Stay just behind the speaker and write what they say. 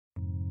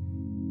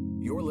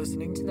You're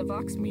listening to the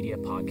Vox Media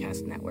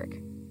Podcast Network.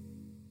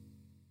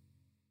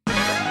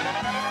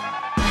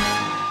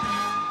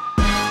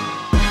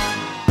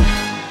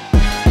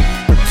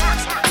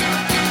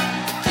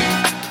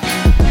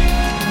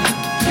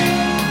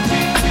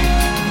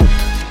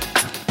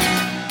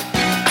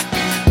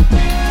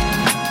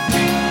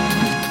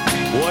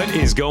 What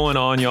is going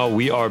on, y'all?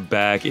 We are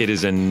back. It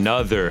is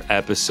another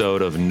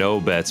episode of No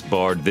Bets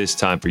Barred, this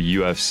time for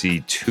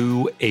UFC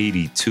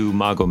 282.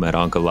 Magomed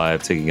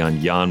Ankalaev taking on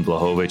Jan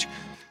Blachowicz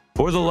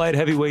for the light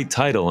heavyweight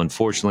title.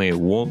 Unfortunately, it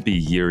won't be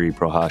Yuri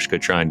Prochazka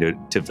trying to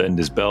defend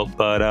his belt,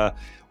 but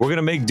we're going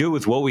to make do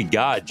with what we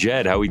got.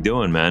 Jed, how we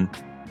doing, man?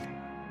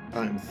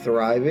 I'm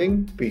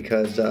thriving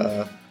because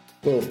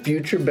little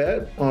future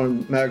bet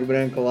on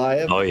Magomed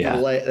Ankalaev. Oh, yeah.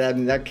 I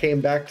mean, that came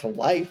back to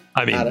life.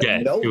 I mean,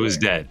 dead. It was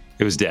dead.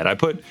 It was dead. I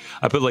put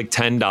like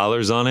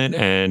 $10 on it,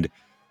 and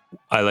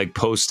I like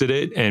posted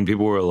it, and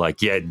people were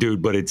like, "Yeah,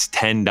 dude, but it's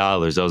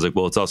 $10." I was like,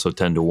 "Well, it's also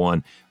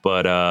 10-1."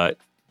 But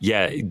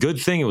yeah, good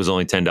thing it was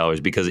only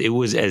 $10 because it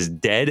was as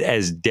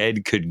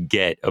dead could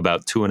get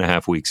about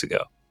 2.5 weeks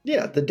ago.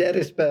 Yeah, the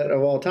deadest bet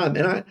of all time.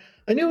 And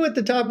I knew at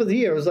the top of the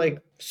year it was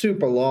like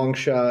super long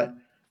shot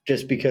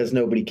just because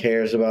nobody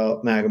cares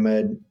about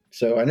Magomed.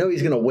 So I know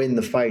he's going to win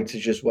the fights.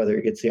 It's just whether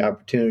he gets the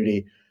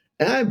opportunity.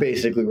 And I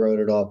basically wrote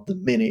it off the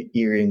minute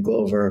Yuri and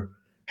Glover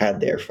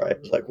had their fight.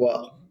 It was like,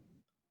 well,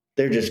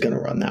 they're just going to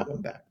run that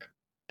one back.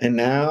 And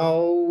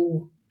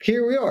now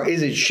here we are.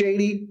 Is it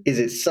shady? Is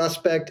it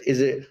suspect?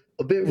 Is it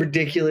a bit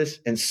ridiculous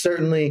and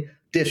certainly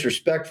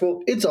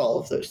disrespectful? It's all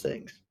of those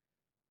things.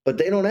 But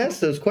they don't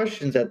ask those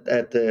questions at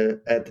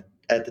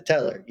the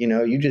teller. You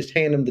know, you just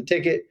hand them the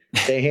ticket.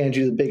 They hand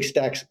you the big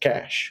stacks of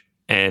cash.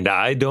 And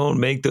I don't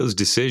make those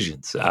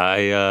decisions.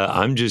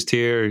 I'm just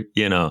here,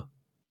 you know.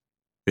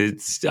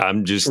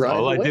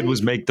 All I did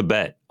was make the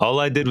bet.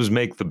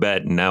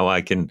 And now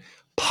I can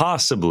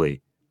possibly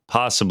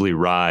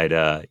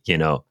ride,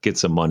 get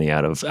some money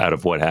out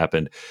of what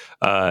happened.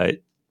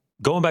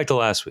 Going back to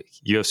last week,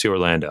 UFC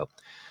Orlando.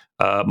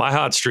 My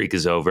hot streak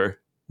is over.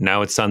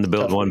 Now it's time to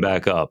build one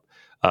back up.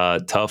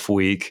 Tough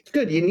week. It's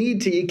good.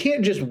 You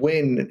can't just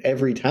win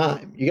every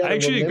time. You got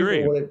to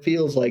remember what it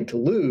feels like to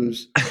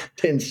lose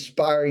to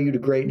inspire you to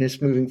greatness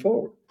moving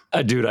forward.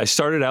 Dude, I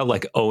started out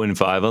like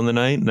 0-5 on the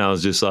night, and I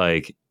was just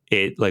like,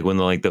 when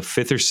the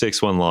fifth or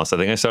sixth one lost. I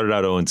think I started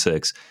out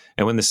 0-6,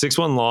 and when the sixth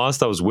one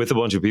lost, I was with a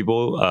bunch of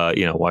people,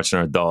 watching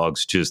our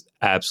dogs just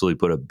absolutely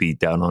put a beat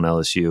down on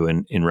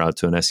LSU en route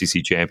to an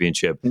SEC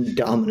championship.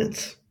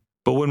 Dominance.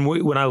 But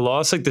when I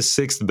lost like the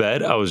sixth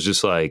bet, I was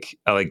just like,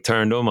 I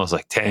turned to them. I was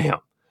like, damn,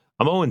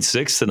 I'm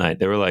 0-6 tonight.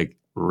 They were like,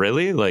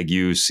 really? Like,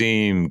 you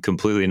seem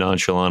completely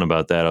nonchalant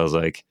about that. I was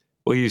like,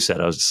 well, you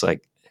said. I was just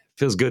like,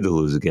 feels good to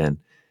lose again.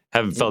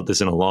 Haven't felt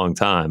this in a long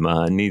time.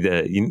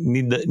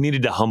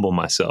 Needed to humble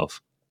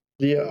myself.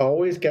 You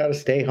always got to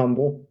stay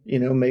humble.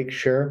 Make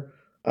sure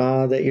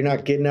that you're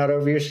not getting out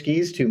over your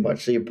skis too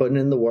much. So you're putting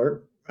in the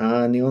work,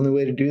 and the only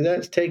way to do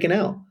that is taking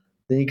out.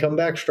 Then you come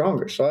back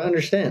stronger. So I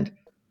understand.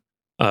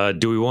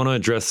 Do we want to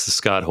address the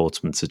Scott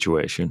Holtzman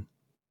situation?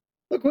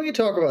 Look, we can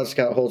talk about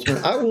Scott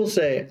Holtzman. I will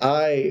say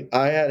I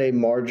had a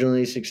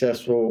marginally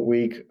successful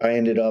week. I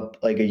ended up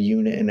like a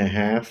unit and a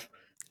half.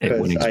 Hey,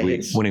 winning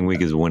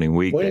week is winning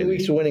week. Winning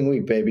week's a winning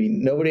week, baby.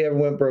 Nobody ever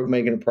went broke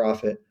making a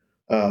profit.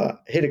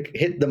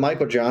 Hit the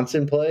Michael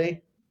Johnson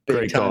play.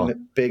 Big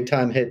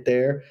time hit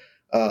there.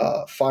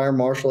 Fire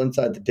Marshall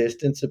inside the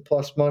distance at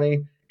plus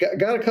money.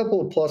 Got a couple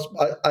of plus.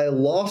 I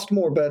lost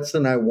more bets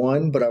than I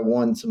won, but I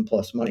won some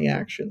plus money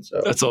action.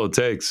 So that's all it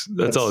takes.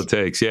 That's all it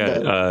takes.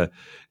 Yeah.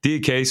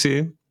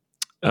 Diakiese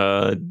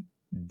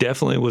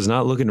definitely was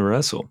not looking to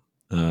wrestle.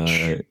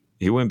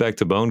 He went back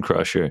to Bone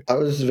Crusher. I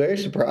was very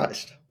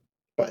surprised.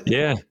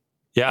 Yeah.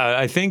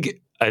 I think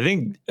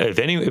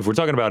if we're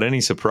talking about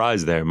any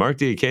surprise there, Mark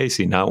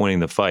Diakiese not winning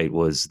the fight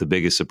was the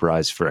biggest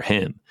surprise for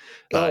him.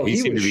 He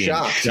seemed to be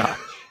shocked.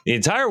 The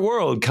entire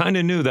world kind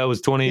of knew that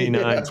was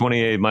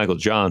 29-28 Michael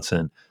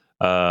Johnson.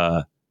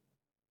 But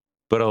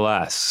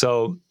alas.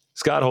 So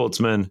Scott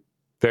Holtzman,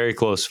 very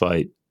close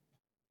fight.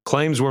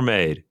 Claims were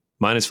made,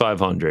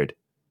 -500.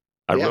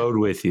 I rode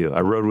with you.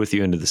 I rode with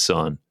you into the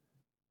sun.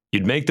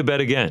 You'd make the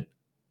bet again.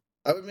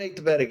 I would make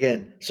the bet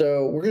again.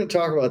 So we're going to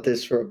talk about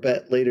this for a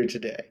bet later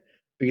today,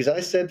 because I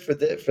said for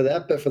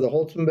that bet, for the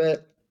Holtzman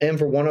bet, and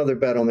for one other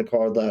bet on the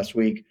card last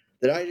week,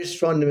 that I just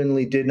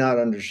fundamentally did not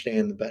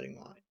understand the betting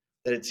line,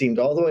 that it seemed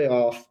all the way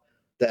off,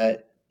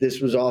 that this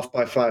was off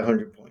by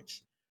 500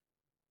 points.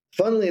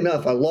 Funnily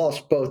enough, I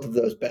lost both of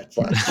those bets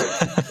last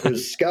week. It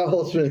was Scott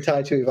Holtzman and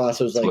Tai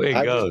Tuivasa. I was like,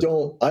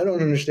 I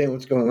don't understand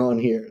what's going on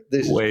here.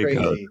 This is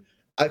crazy.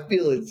 I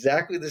feel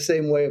exactly the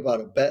same way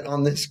about a bet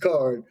on this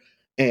card,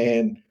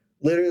 and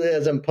literally,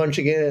 as I'm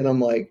punching in,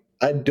 I'm like,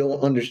 I don't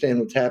understand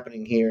what's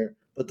happening here.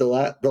 But the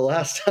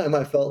last time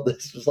I felt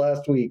this was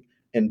last week,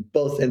 and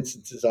both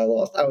instances I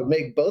lost. I would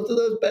make both of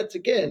those bets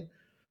again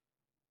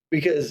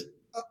because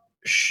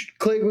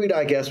Clay Guida,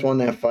 I guess, won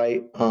that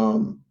fight.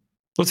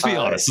 Let's be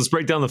honest. Let's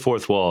break down the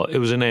fourth wall. It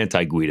was an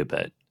anti-Guida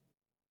bet.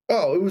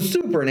 Oh, it was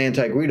super an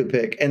anti-Guida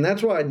pick, and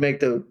that's why I'd make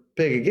the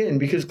pick again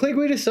because Clay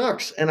Guida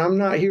sucks, and I'm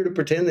not here to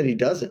pretend that he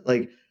doesn't.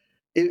 Like,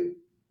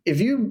 if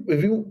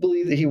you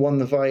believe that he won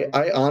the fight,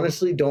 I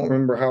honestly don't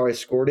remember how I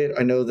scored it.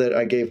 I know that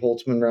I gave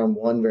Holtzman round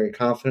 1 very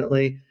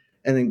confidently,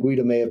 and then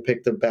Guida may have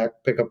picked up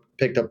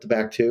the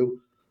back 2.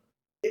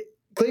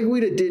 Clay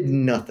Guida did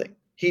nothing.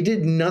 He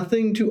did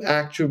nothing to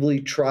actively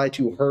try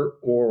to hurt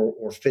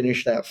or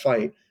finish that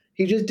fight.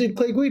 He just did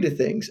Clay Guida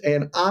things,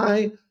 and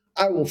I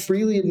will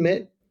freely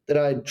admit that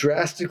I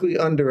drastically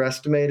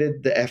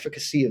underestimated the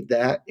efficacy of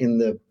that in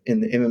the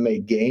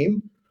MMA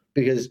game,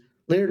 because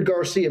Leonard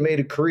Garcia made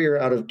a career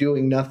out of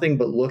doing nothing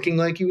but looking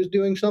like he was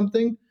doing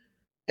something,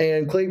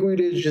 and Clay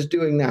Guida is just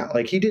doing that.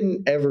 Like, he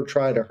didn't ever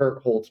try to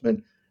hurt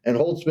Holtzman, and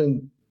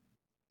Holtzman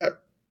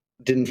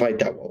didn't fight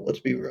that well, let's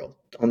be real,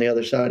 on the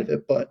other side of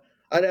it. But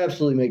I'd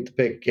absolutely make the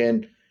pick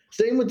again.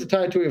 Same with the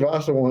Tai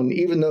Tuivasa one,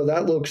 even though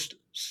that looks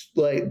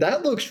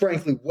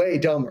frankly way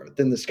dumber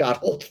than the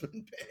Scott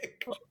Holtzman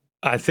pick.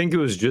 I think it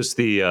was just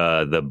the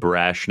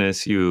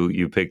brashness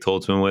you picked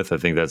Holtzman with. I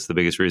think that's the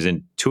biggest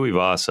reason.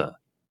 Tuivasa,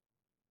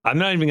 I'm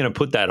not even going to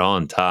put that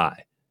on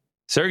Tai.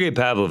 Sergey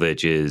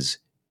Pavlovich is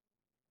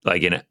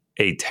like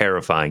a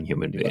terrifying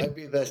human being. He might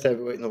be the best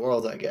heavyweight in the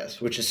world, I guess,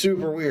 which is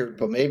super weird,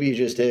 but maybe he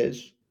just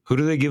is. Who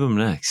do they give him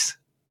next?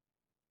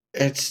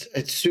 It's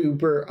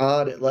super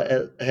odd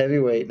at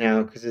heavyweight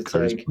now because it's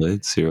Curtis like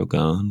Blades, Cyril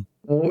Gahn.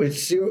 Well,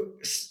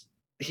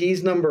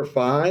 he's number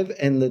 5,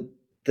 and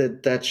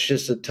that's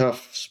just a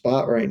tough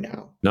spot right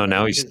now. No,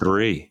 now he's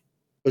 3.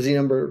 Is he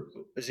number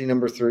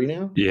 3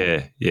 now?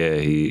 Yeah.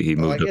 He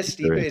moved. I guess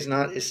Stipe's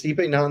not. Is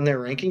Stipe not in their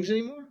rankings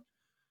anymore?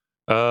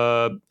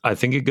 I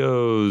think it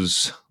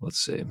goes. Let's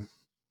see. I'm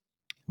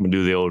gonna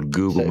do the old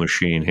Google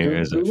machine here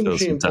as I fill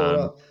some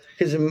time.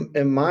 Because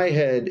in my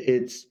head,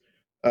 it's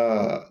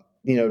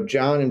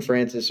John and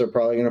Francis are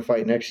probably going to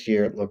fight next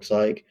year, it looks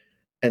like.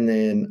 And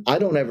then I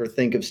don't ever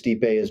think of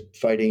Stipe as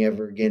fighting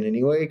ever again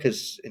anyway,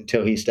 because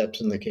until he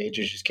steps in the cage,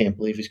 I just can't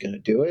believe he's going to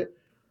do it.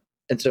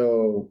 And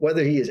so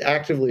whether he is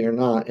actively or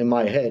not, in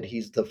my head,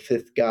 he's the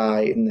 5th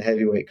guy in the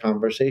heavyweight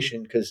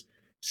conversation because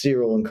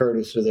Cyril and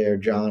Curtis are there,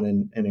 John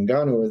and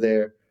Ngannou are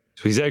there.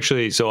 So he's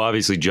actually,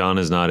 obviously John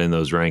is not in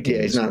those rankings.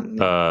 Yeah, he's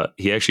not.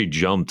 He actually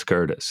jumped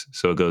Curtis.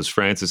 So it goes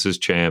Francis is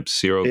champ,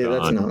 Cyril Gahn,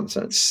 that's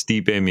nonsense.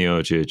 Stipe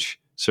Miocic,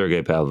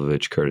 Sergey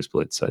Pavlovich, Curtis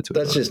Blitz.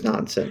 That's just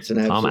nonsense.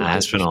 And Tom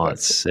Aspinall at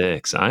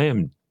 6. I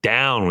am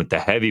down with the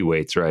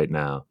heavyweights right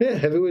now. Yeah,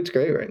 heavyweight's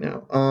great right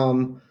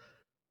now.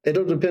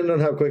 It'll depend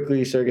on how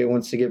quickly Sergey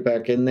wants to get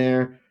back in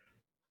there.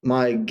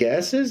 My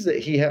guess is that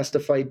he has to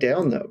fight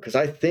down, though, because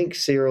I think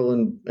Cyril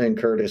and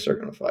Curtis are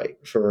going to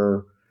fight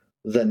for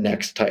the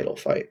next title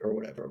fight or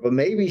whatever. But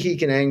maybe he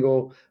can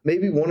angle.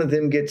 Maybe one of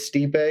them gets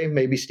Stipe.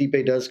 Maybe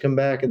Stipe does come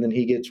back, and then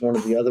he gets one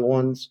of the other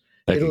ones.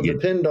 It'll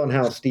depend on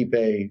how if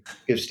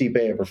Stipe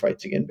ever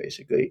fights again,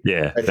 basically.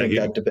 Yeah. I think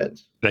that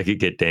depends. That could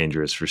get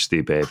dangerous for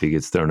Stipe if he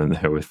gets thrown in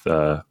there with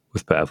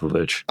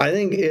Pavlovich. I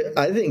think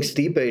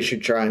Stipe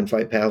should try and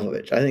fight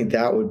Pavlovich. I think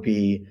that would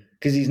be,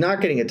 because he's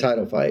not getting a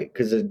title fight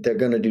because they're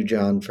going to do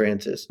John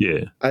Francis.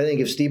 Yeah. I think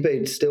if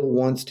Stipe still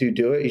wants to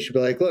do it, he should be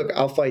like, look,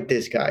 I'll fight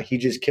this guy. He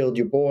just killed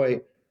your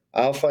boy.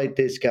 I'll fight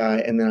this guy,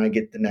 and then I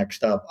get the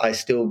next up.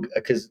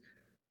 Because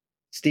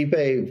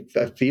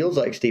Stipe feels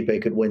like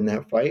Stipe could win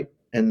that fight.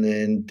 And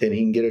then he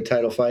can get a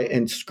title fight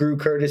and screw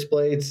Curtis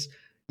Blades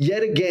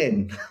yet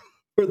again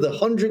for the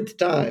 100th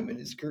time in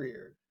his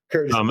career.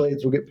 Curtis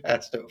Blades will get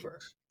passed over.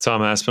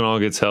 Tom Aspinall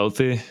gets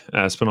healthy.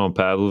 Aspinall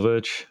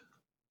Pavlovich.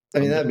 I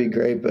mean, that'd be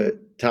great,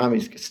 but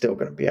Tommy's still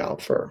going to be out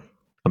for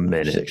a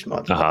minute, 6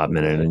 months. A hot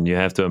minute. And you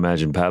have to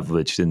imagine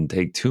Pavlovich didn't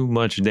take too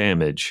much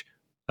damage.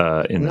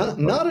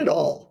 Not at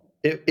all.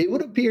 It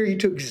would appear he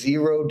took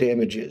 0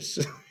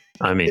 damages.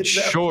 I mean,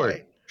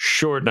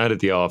 short night at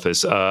the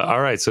office. All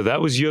right, so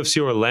that was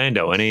UFC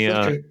Orlando. Any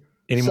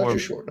more? A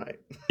short night.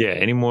 Yeah.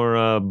 Any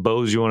more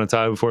bows you want to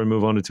tie before we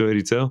move on to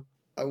 282?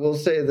 I will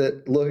say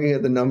that looking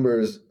at the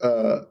numbers,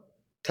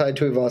 Tai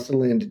Tuivasa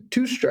landed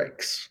 2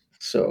 strikes.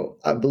 So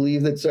I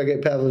believe that Sergey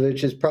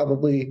Pavlovich is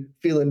probably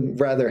feeling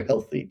rather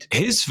healthy.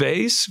 His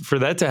face, for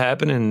that to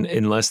happen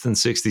in less than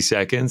 60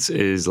 seconds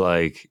is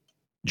like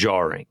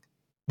jarring.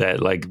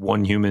 That like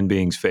one human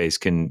being's face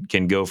can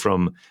go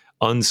from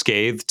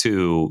unscathed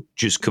to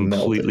just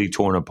completely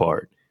torn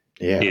apart.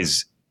 Yeah.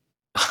 This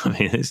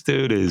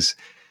dude is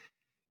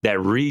that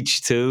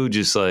reach too.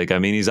 Just like,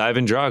 he's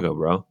Ivan Drago,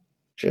 bro.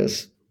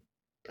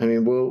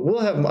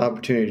 We'll have an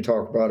opportunity to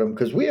talk about him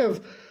because we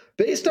have,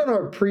 based on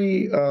our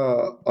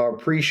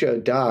pre-show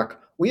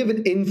doc, we have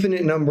an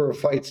infinite number of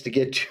fights to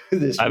get to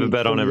this week. I have a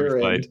bet on every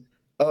fight.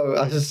 Oh,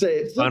 I was just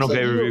saying, it looks like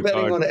you were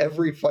betting on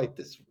every fight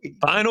this week.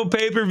 Final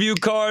pay-per-view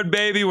card,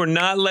 baby. We're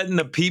not letting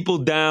the people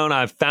down.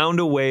 I found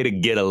a way to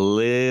get a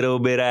little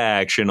bit of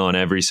action on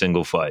every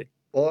single fight.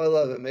 Well, I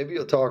love it. Maybe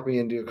you'll talk me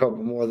into a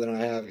couple more than I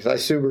have because I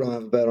super don't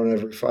have a bet on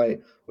every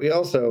fight. We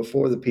also,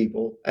 for the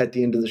people, at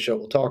the end of the show,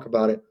 we'll talk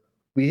about it.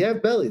 We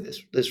have Belly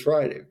this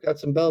Friday. We've got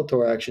some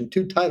Bellator action,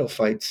 2 title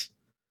fights.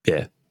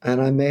 Yeah. And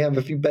I may have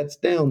a few bets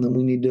down that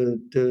we need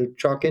to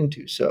chalk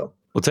into, so.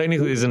 Well,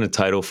 technically, isn't a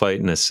title fight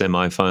in a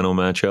semifinal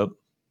matchup?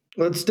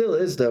 Well, it still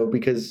is though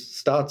because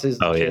Stotts is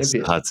the Oh yes,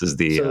 champion. Hutz is So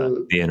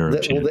the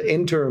interim champion. the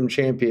interim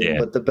champion, Yeah.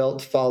 but the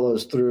belt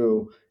follows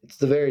through. It's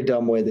the very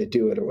dumb way they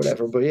do it or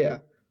whatever. But yeah,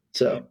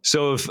 so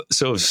So if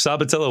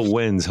Sabatella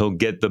wins, he'll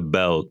get the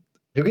belt.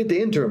 he'll get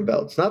the interim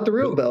belt. It's not the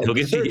real belt. He'll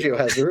get Sergio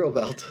has the real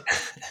belt.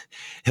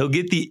 He'll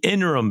get the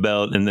interim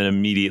belt and then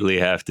immediately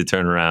have to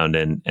turn around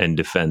and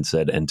defend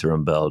said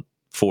interim belt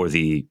for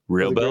the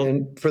real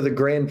belt. For the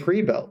Grand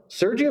Prix belt.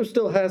 Sergio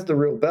still has the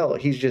real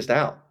belt. He's just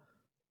out.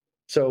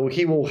 So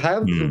he'll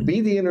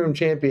be the interim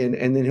champion,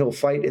 and then he'll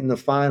fight in the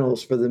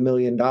finals for the $1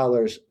 million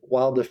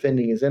while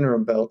defending his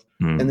interim belt,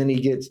 and then he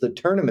gets the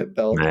tournament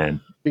belt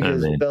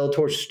because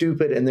Bellator's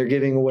stupid and they're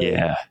giving away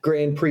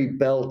Grand Prix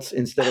belts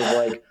instead of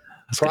like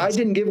Pride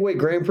didn't give away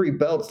Grand Prix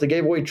belts; they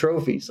gave away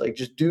trophies. Like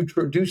just do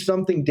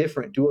something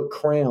different, do a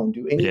crown,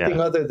 do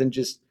anything other than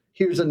just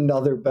here's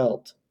another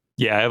belt.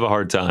 Yeah, I have a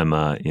hard time,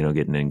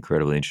 getting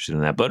incredibly interested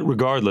in that. But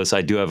regardless,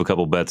 I do have a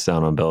couple bets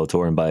down on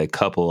Bellator, and by a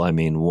couple, I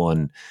mean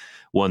one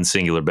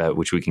singular bet,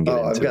 which we can get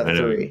into. I've got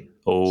 3.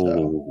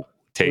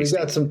 Tasty.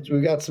 We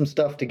got some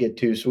stuff to get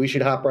to, so we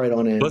should hop right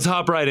on in. Let's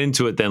hop right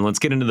into it then. Let's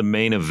get into the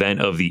main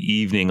event of the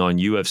evening on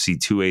UFC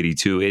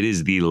 282. It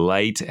is the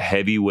light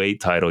heavyweight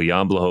title.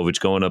 Jan Blachowicz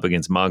going up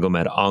against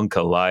Magomed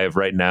Ankalaev.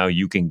 Right now,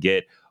 you can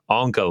get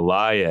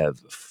Ankalaev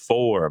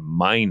for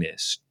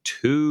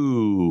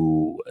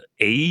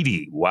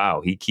 -280.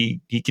 Wow,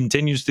 he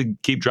continues to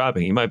keep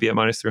dropping. He might be at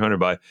 -300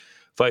 by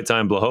fight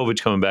time.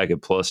 Blachowicz coming back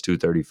at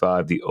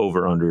 +235. The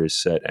over-under is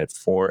set at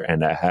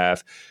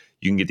 4.5.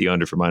 You can get the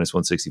under for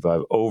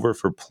 -165, over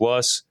for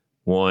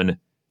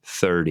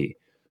 +130.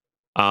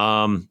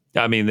 I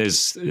mean,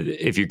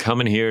 if you're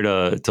coming here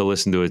to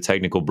listen to a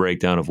technical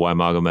breakdown of why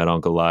Magomed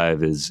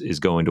Ankalaev is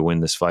going to win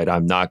this fight,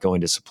 I'm not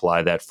going to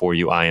supply that for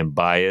you. I am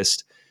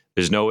biased.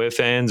 There's no ifs,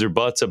 ands, or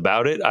buts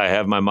about it. I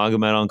have my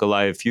Magomed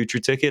Ankalaev future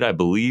ticket. I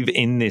believe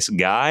in this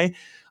guy.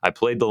 I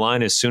played the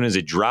line as soon as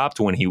it dropped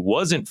when he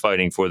wasn't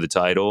fighting for the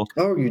title.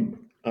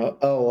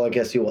 I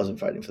guess he wasn't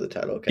fighting for the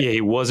title. Okay. Yeah,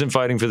 he wasn't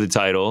fighting for the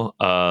title.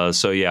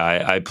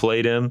 I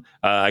played him.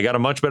 I got a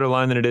much better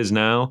line than it is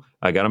now.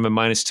 I got him at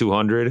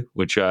 -200,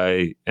 which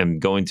I am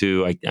going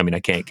to. I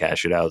can't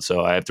cash it out,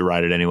 so I have to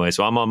ride it anyway.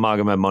 So I'm on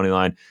Magomed money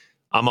line.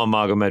 I'm on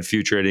Magomed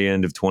future at the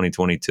end of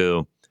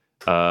 2022.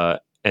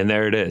 And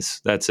there it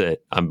is. That's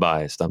it. I'm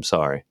biased. I'm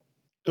sorry.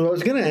 Well, I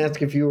was going to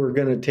ask if you were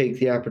going to take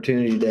the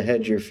opportunity to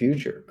hedge your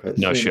future.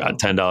 No shot.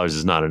 $10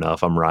 is not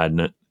enough. I'm riding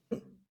it.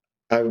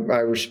 I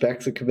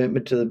respect the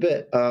commitment to the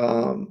bit.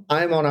 I'm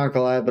on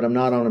Ankalaev, but I'm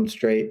not on him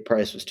straight.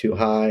 Price was too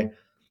high.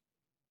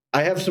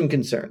 I have some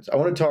concerns. I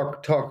want to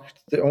talk.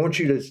 I want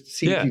you to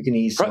see if you can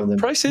ease some of them.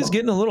 Price is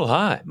getting a little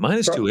high.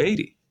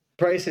 -280.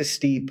 Price is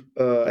steep.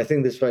 I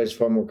think this fight is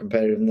far more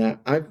competitive than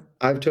that.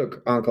 I've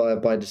took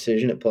Ankalaev by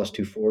decision at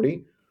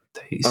 +240.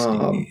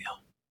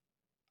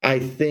 I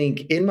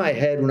think in my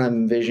head when I'm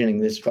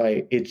envisioning this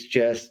fight, it's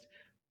just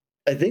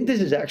I think this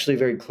is actually a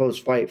very close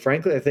fight.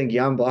 Frankly, I think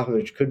Jan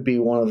Blachowicz could be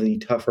one of the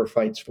tougher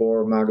fights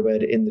for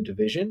Magomed in the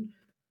division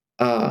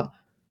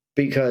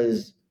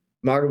because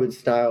Magomed's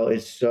style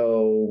is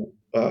so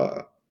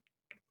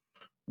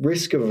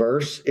risk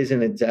averse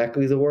isn't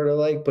exactly the word I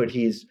like, but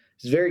he's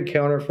very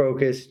counter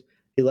focused.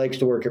 He likes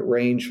to work at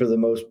range for the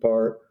most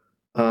part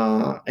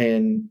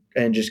and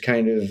just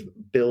kind of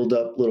build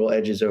up little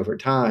edges over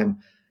time.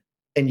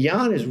 And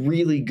Jan is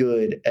really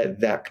good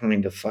at that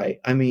kind of fight.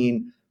 I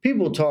mean,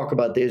 people talk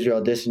about the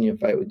Israel Adesanya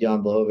fight with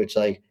Jan Blachowicz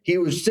like he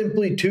was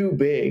simply too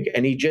big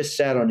and he just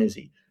sat on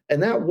Izzy.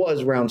 And that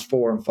was rounds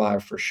 4 and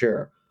 5 for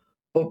sure.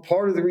 But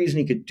part of the reason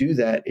he could do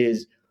that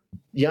is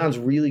Jan's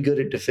really good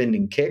at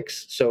defending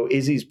kicks. So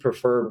Izzy's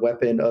preferred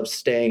weapon of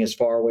staying as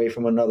far away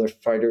from another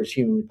fighter as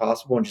humanly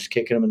possible and just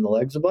kicking him in the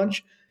legs a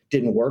bunch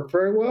didn't work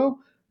very well.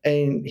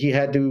 And he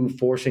had to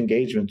force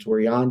engagements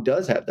where Jan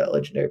does have that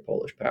legendary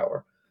Polish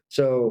power.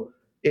 So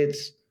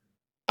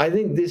I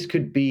think this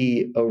could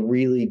be a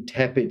really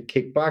tepid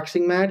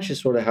kickboxing match is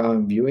sort of how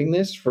I'm viewing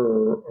this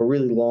for a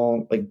really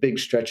long, like big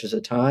stretches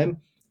of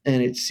time.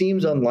 And it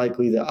seems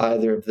unlikely that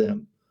either of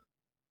them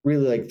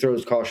really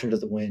throws caution to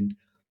the wind.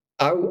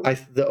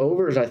 The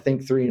over is, I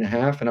think,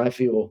 3.5, and I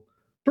feel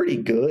pretty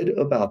good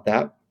about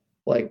that,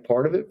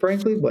 part of it,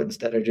 frankly. But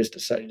instead, I just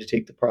decided to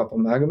take the prop on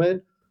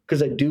Magomed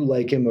because I do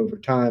like him over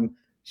time.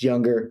 He's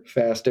younger,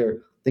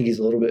 faster. I think he's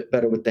a little bit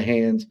better with the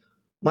hands.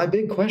 My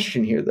big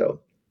question here,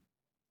 though,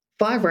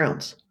 5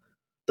 rounds.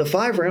 The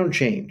 5-round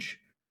change,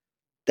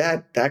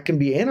 that can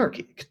be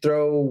anarchy.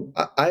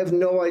 I have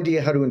no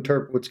idea how to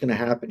interpret what's going to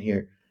happen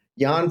here.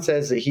 Jan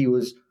says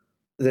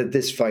that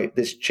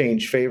this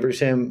change favors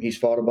him. He's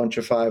fought a bunch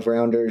of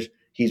 5-rounders.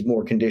 He's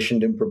more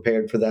conditioned and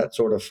prepared for that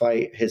sort of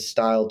fight, his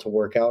style to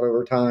work out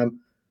over time.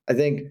 I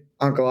think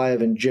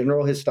Ankalaev in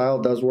general, his style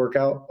does work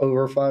out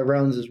over 5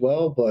 rounds as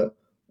well, but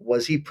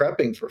was he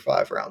prepping for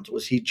 5 rounds?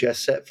 Was he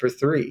just set for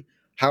 3?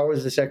 How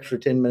is this extra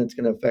 10 minutes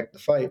going to affect the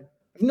fight?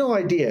 I have no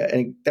idea,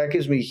 and that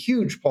gives me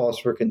huge pause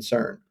for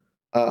concern.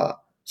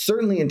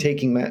 Certainly in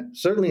taking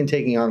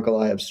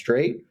Ankalaev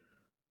straight,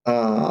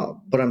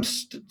 And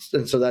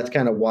so that's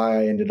kind of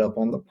why I ended up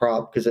on the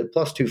prop, because at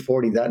plus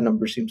 240, that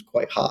number seems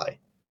quite high.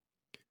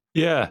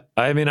 Yeah,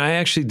 I mean, I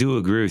actually do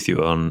agree with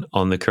you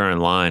on the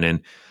current line,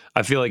 and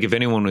I feel like if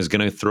anyone was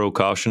going to throw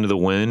caution to the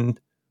wind,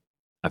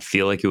 I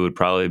feel like it would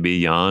probably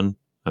be Jan.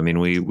 I mean,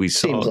 we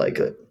Seems saw, like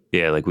it.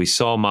 yeah, like we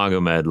saw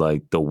Magomed,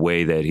 like the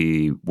way that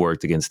he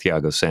worked against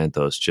Thiago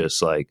Santos,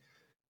 just like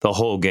the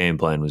whole game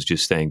plan was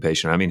just staying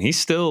patient. I mean,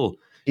 He's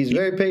a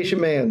very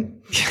patient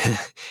man.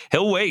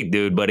 he'll wait,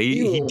 dude, but He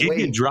he will did get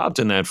wait. dropped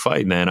in that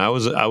fight, man. I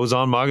was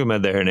on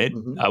Magomed there, and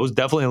Mhm. I was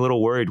definitely a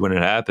little worried when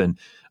it happened.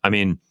 I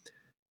mean,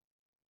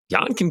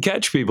 Jan can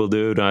catch people,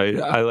 dude.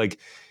 I like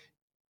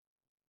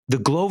the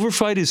Glover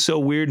fight is so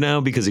weird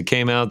now because it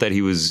came out that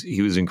he was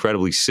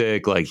incredibly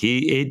sick. Like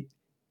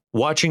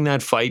watching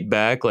that fight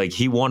back, like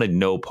he wanted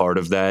no part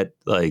of that.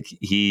 Like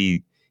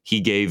he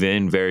gave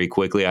in very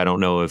quickly. I don't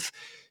know if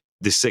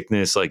the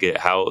sickness, like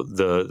how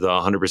the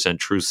 100%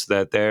 truth to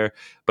that there,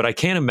 but I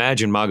can't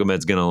imagine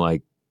Magomed's gonna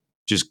like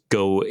just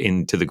go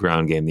into the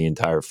ground game the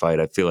entire fight.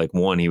 I feel like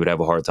one, he would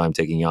have a hard time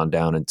taking Jan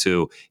down, and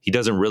two, he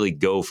doesn't really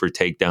go for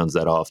takedowns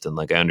that often.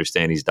 Like I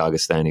understand he's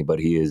Dagestani, but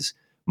he is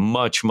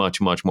much,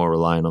 much, much more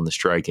reliant on the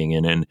striking.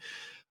 And in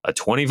a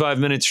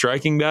 25-minute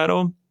striking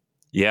battle,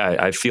 yeah,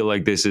 I feel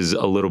like this is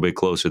a little bit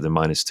closer than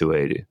minus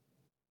 280.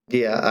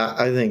 Yeah,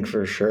 I think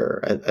for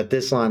sure. At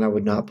this line, I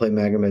would not play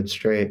Magomed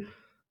straight.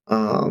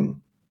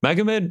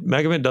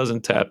 Magomed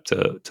doesn't tap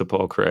to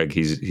Paul Craig.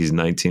 He's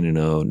 19-0,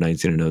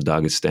 19-0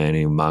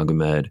 Dagestani.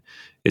 Magomed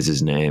is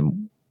his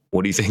name.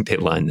 What do you think they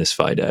line this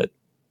fight at?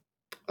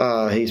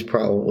 He's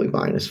probably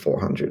minus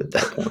 400 at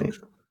that point.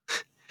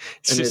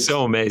 It's just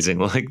so amazing,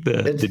 like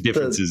the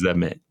differences that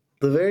made.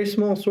 The very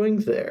small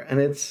swings there, and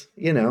it's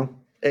it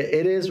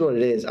is what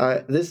it is.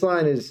 This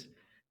line is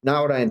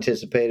not what I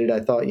anticipated. I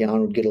thought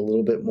Jan would get a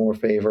little bit more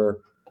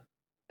favor,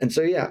 and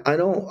so yeah,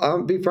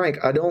 I'll be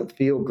frank, I don't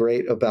feel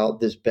great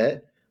about this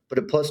bet, but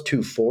at plus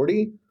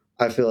 240,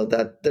 I feel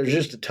that there's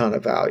just a ton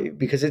of value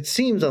because it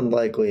seems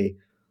unlikely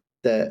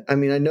that. I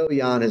mean, I know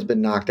Jan has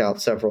been knocked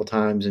out several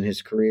times in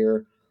his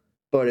career.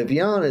 But if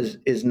Jan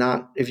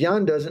if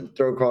Jan doesn't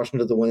throw caution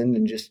to the wind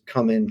and just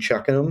come in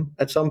chucking him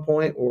at some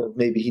point, or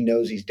maybe he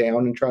knows he's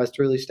down and tries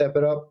to really step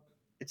it up,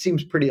 it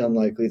seems pretty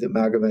unlikely that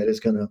Magomed is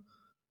going to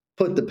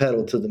put the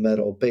pedal to the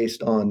metal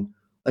based on.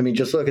 I mean,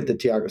 just look at the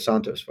Thiago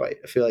Santos fight.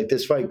 I feel like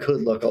this fight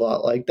could look a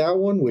lot like that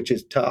one, which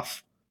is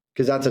tough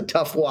because that's a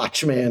tough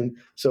watch, man.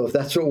 So if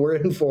that's what we're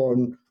in for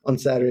on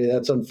Saturday,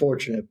 that's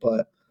unfortunate.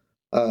 But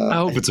I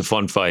hope it's a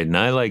fun fight. And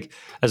I like,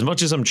 as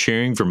much as I'm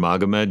cheering for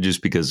Magomed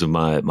just because of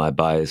my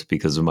bias,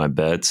 because of my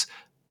bets,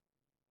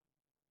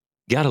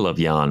 gotta love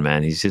Jan,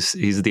 man. He's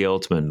the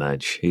ultimate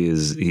match.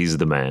 He's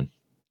the man.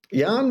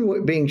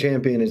 Jan being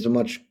champion is a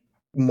much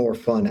more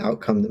fun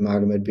outcome than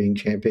Magomed being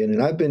champion.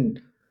 And I've been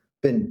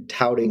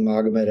touting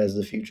Magomed as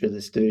the future of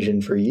this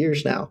division for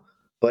years now.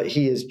 But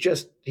he's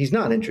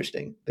not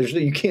interesting.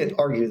 You can't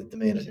argue that the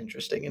man is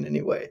interesting in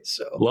any way.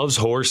 So loves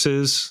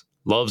horses,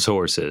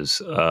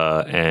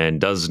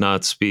 and does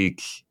not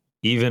speak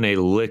even a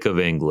lick of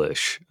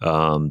English.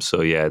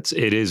 So yeah,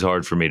 it is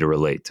hard for me to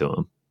relate to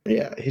him.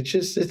 Yeah,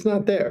 it's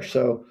not there.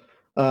 So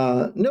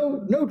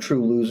no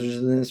true losers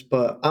in this,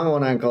 but I'm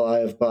on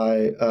Ankalaev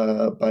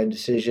by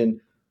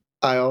decision.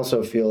 I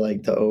also feel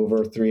like the over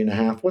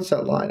 3.5. What's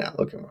that line at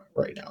looking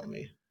right now?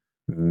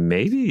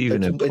 Maybe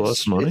even at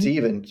plus money. It's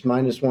even. It's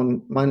minus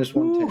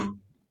 110.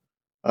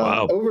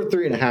 Wow. Over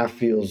 3.5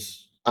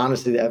 feels,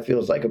 honestly, that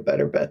feels like a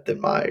better bet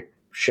than my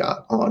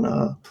shot on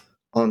the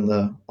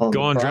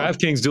go on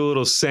DraftKings, do a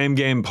little same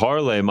game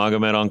parlay.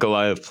 Magomed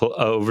Ankalaev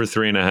over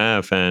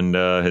 3.5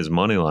 and his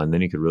money line.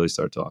 Then you could really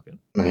start talking.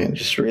 Man,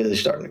 just really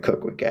starting to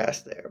cook with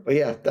gas there. But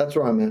yeah, that's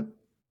where I'm at.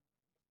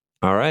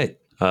 All right.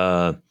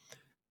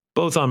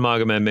 Both on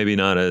Magomed, maybe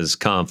not as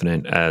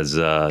confident as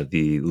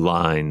the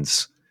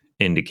lines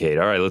indicate.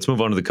 All right, let's move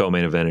on to the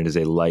co-main event. It is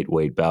a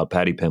lightweight bout.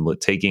 Paddy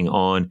Pimblett taking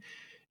on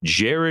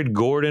Jared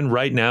Gordon.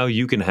 Right now,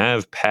 you can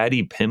have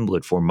Paddy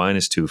Pimblett for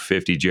minus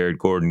 250. Jared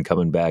Gordon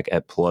coming back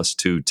at plus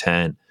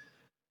 210.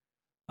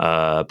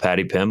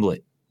 Paddy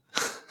Pimblett.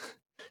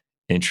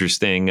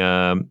 Interesting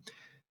man.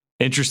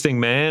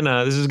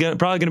 This is probably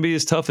going to be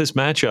his toughest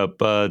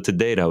matchup to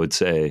date, I would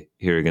say,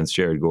 here against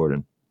Jared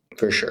Gordon.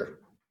 For sure.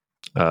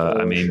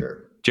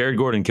 Jared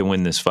Gordon can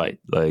win this fight.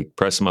 Like,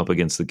 press him up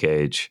against the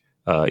cage,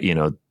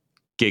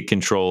 get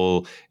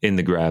control in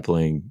the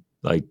grappling,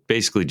 like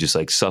basically just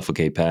like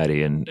suffocate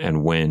Paddy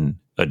and win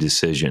a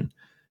decision.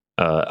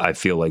 I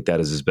feel like that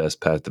is his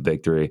best path to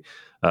victory.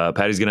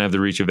 Paddy's going to have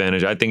the reach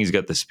advantage. I think he's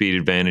got the speed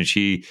advantage.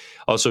 He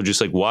also, just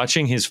like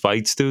watching his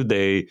fights, dude,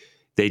 they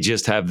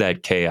just have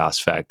that chaos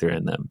factor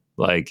in them.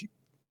 Like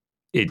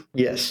it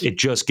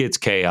just gets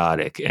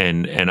chaotic.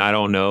 And I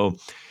don't know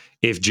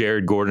if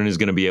Jared Gordon is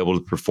going to be able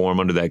to perform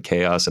under that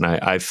chaos. And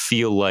I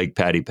feel like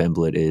Paddy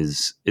Pimblett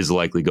is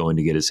likely going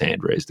to get his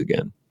hand raised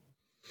again.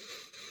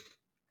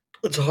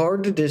 It's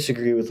hard to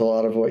disagree with a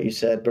lot of what you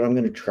said, but I'm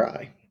going to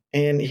try.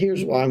 And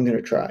here's why I'm going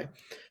to try.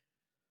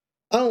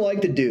 I don't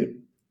like the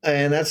dude,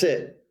 and that's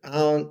it. I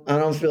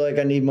don't feel like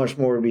I need much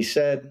more to be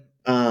said.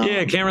 Yeah,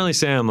 I can't really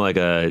say I'm like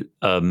a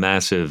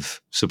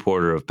massive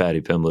supporter of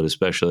Paddy Pimblett,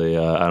 especially.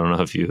 I don't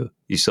know if you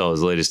saw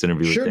his latest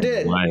interview Sure with Dana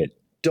did. White.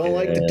 Don't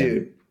like the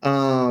dude.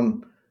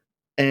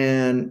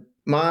 And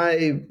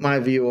my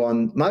view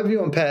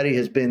on Patty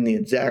has been the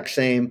exact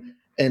same.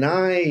 And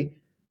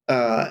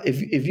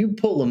if you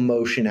pull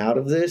emotion out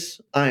of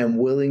this, I am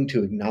willing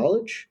to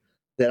acknowledge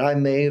that I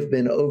may have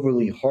been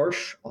overly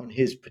harsh on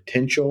his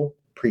potential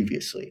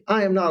previously.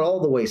 I am not all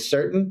the way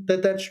certain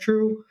that that's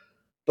true,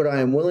 but I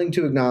am willing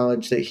to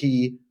acknowledge that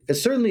he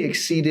has certainly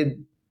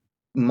exceeded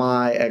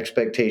my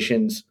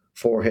expectations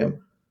for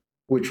him,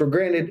 which were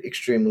granted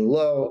extremely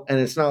low. And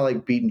it's not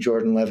like beating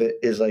Jordan Levitt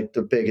is like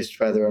the biggest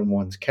feather in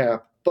one's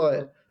cap,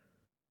 but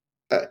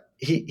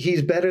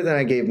he's better than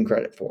I gave him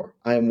credit for.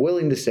 I am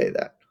willing to say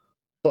that.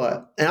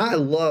 And I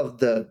love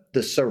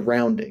the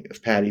surrounding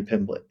of Paddy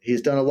Pimblett.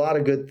 He's done a lot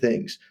of good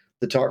things.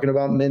 The talking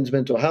about men's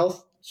mental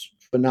health,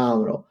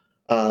 phenomenal.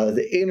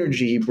 The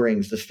energy he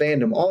brings, the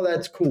fandom, all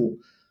that's cool.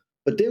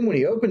 But then when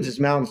he opens his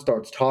mouth and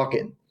starts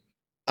talking,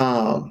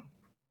 I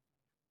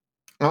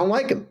don't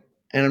like him.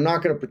 And I'm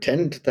not going to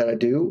pretend that I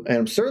do. And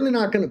I'm certainly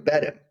not going to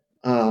bet him.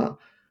 I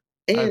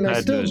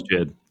have bad news,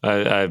 Jed. I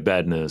have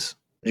bad news.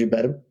 Did you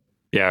bet him?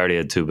 Yeah, I already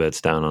had 2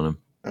 bets down on him.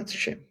 That's a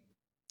shame.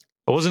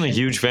 I wasn't a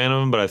huge fan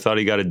of him, but I thought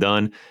he got it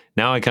done.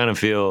 Now I kind of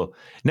feel,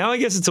 now I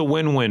guess it's a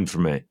win-win for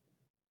me.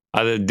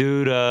 Either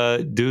dude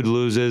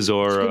loses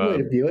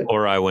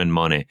or I win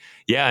money.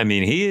 Yeah, I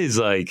mean, he is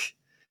like,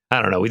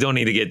 I don't know. We don't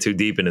need to get too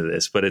deep into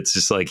this, but it's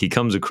just like he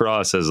comes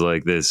across as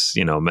like this,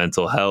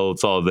 mental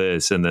health, all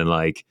this, and then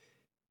like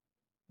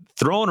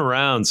throwing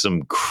around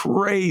some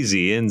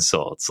crazy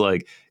insults,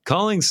 like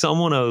calling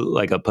someone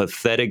a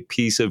pathetic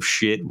piece of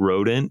shit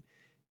rodent.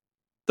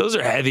 Those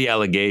are heavy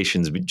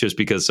allegations just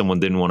because someone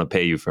didn't want to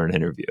pay you for an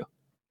interview.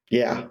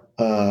 Yeah.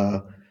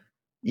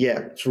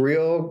 It's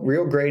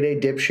real grade A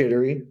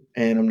dipshittery,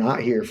 and I'm not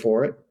here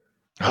for it.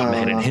 Oh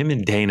man, and him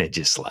and Dana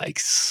just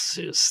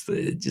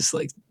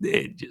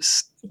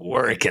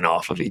working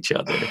off of each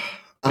other.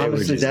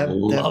 Honestly,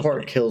 that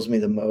part kills me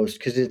the most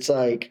because it's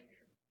like,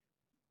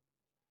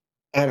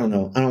 I don't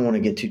know. I don't want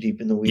to get too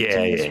deep in the weeds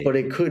on this, but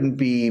it couldn't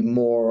be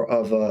more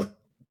of a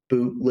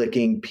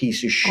bootlicking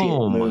piece of shit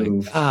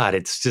move. My God,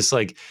 it's just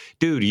like,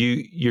 dude,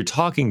 you're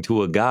talking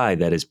to a guy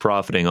that is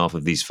profiting off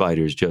of these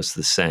fighters just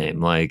the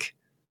same. Like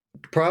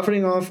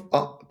profiting off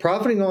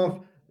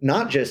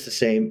not just the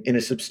same, in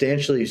a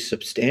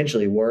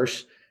substantially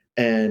worse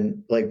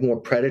and like more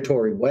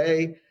predatory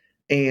way.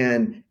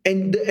 And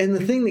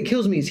the thing that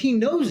kills me is he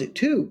knows it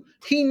too.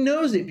 He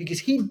knows it because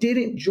he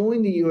didn't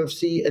join the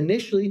UFC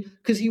initially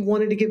because he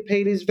wanted to get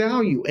paid his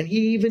value. And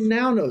he even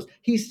now knows.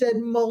 He said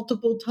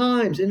multiple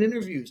times in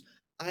interviews,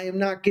 I am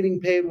not getting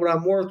paid what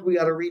I'm worth. We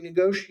got to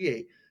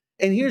renegotiate.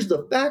 And here's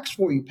the facts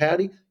for you,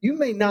 Patty. You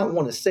may not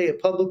want to say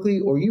it publicly,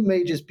 or you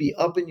may just be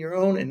up in your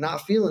own and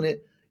not feeling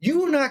it.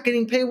 You are not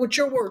getting paid what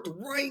you're worth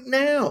right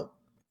now.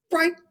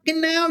 Right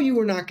now, you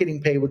are not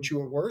getting paid what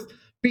you are worth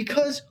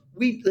because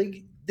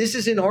this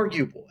is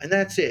inarguable, and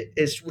that's it.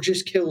 It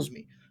just kills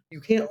me.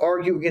 You can't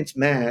argue against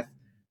math.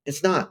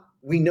 It's not.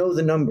 We know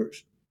the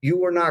numbers.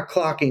 You are not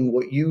clocking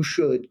what you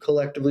should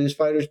collectively as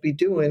fighters be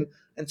doing.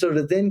 And so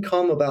to then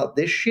come about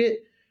this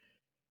shit,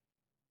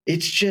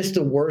 it's just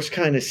the worst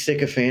kind of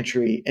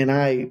sycophantery. And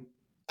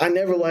I've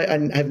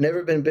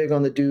never been big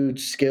on the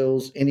dude's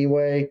skills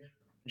anyway.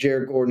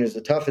 Jared Gordon is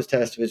the toughest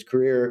test of his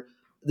career.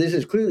 This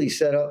is clearly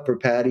set up for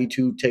Patty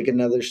to take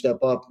another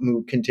step up,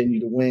 continue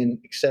to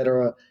win,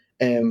 etc.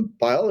 And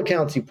by all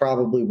accounts, he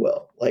probably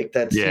will. Like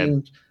that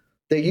seems,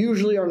 they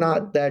usually are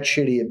not that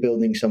shitty at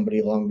building somebody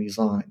along these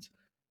lines.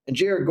 And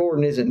Jared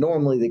Gordon isn't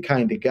normally the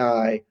kind of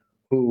guy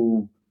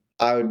who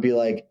I would be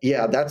like,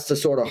 yeah, that's the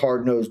sort of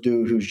hard-nosed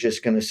dude who's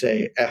just going to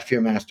say, F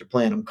your master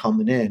plan, I'm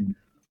coming in.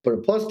 But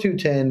at plus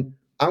 210,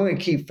 I'm going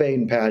to keep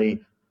fading Patty.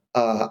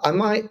 I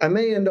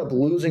may end up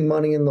losing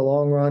money in the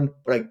long run,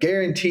 but I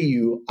guarantee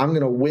you I'm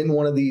going to win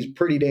one of these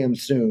pretty damn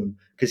soon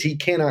because he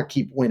cannot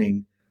keep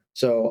winning.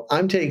 So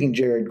I'm taking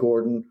Jared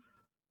Gordon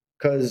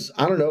because,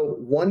 I don't know,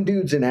 one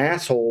dude's an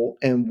asshole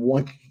and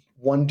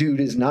one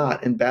dude is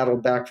not and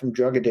battled back from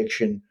drug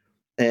addiction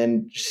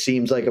and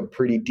seems like a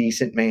pretty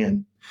decent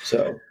man.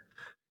 So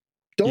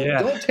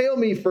don't tail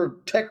me for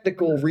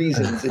technical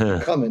reasons if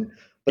you're coming.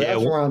 But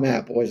that's where I'm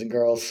at, boys and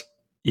girls.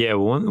 Yeah,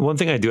 one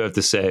thing I do have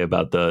to say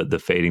about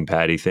the fading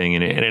Patty thing,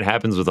 and it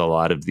happens with a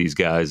lot of these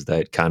guys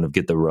that kind of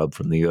get the rub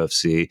from the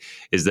UFC,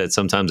 is that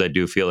sometimes I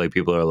do feel like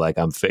people are like,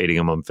 I'm fading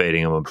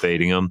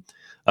him.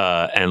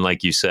 And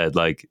like you said,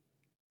 like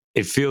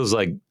it feels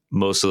like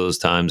most of those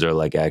times are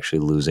like actually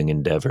losing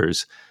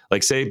endeavors.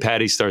 Like say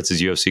Patty starts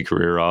his UFC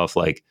career off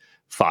like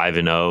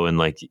 5-0 and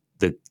like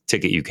the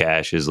ticket you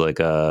cash is like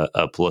a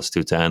plus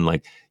 210,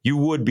 like you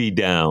would be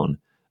down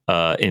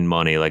in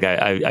money. Like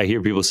I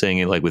hear people saying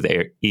it like with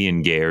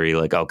Ian Gary,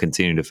 like I'll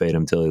continue to fade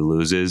him till he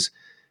loses.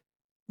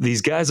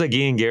 These guys like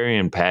Ian Gary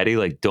and Patty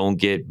like don't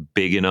get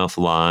big enough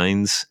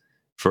lines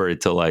for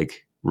it to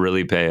like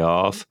really pay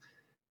off.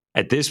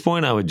 At this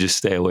point, I would just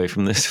stay away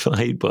from this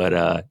fight.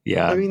 But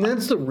yeah, I mean,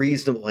 that's the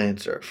reasonable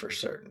answer for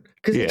certain.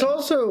 Because it's yeah,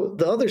 also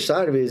the other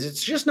side of it is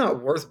it's just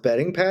not worth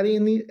betting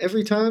Patty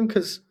every time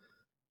because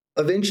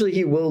eventually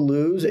he will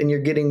lose, and you're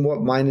getting what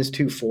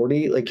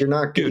 -240. Like you're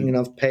not getting dude,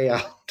 enough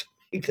payout to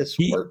make this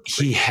work.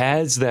 he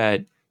has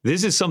that.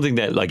 This is something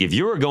that, like, if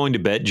you are going to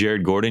bet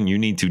Jared Gordon, you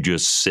need to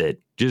just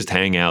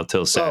hang out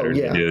till Oh Saturday,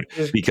 yeah, dude,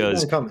 just keep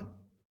because on coming.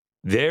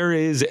 there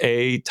is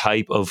a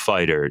type of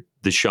fighter,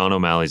 the Sean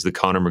O'Malley's, the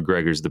Conor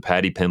McGregor's, the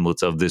Paddy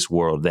Pimbletts of this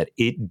world, that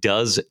it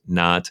does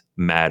not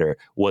matter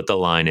what the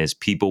line is.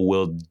 People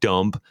will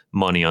dump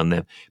money on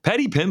them.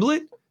 Paddy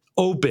Pimblett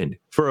opened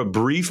for a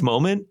brief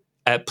moment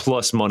at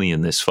plus money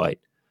in this fight.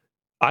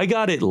 I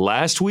got it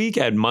last week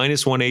at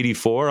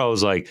 -184. I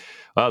was like,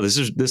 wow,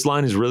 this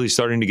line is really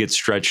starting to get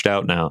stretched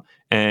out now.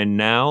 And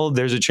now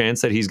there's a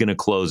chance that he's going to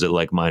close at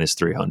like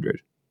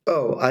 -300.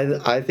 Oh,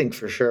 I think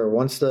for sure.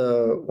 Once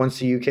the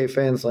UK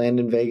fans land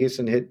in Vegas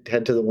and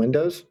head to the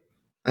windows,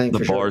 I think The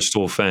for sure.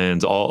 Barstool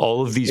fans,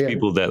 all of these Yeah.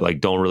 people that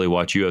like don't really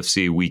watch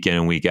UFC week in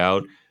and week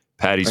out.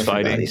 Paddy's I forgot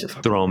fighting, he's a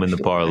fucking throw him in the Barstool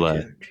guy,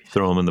 parlay. too. Jesus.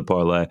 Throw him in the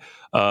parlay.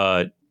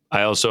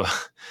 I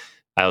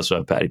also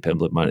have Paddy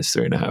Pimblett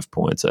 -3.5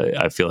 points.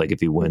 I feel like if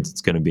he wins,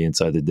 it's going to be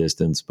inside the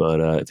distance. But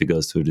if he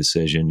goes to a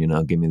decision,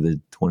 give me the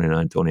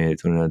 29-28,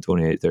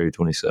 29-28,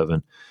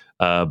 30-27.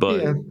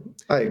 But Yeah,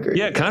 I agree.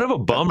 yeah, with kind that. of a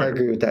bummer. I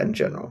agree with that in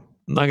general.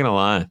 I'm not gonna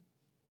lie.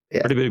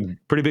 Yeah.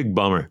 Pretty big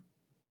bummer.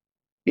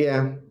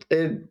 Yeah,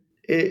 it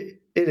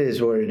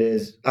is what it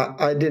is.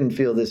 I didn't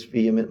feel this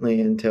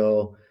vehemently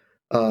until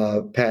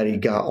Patty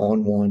got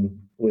on one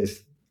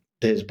with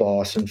his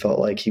boss and felt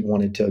like he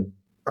wanted to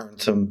earn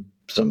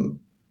some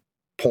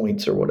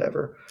points or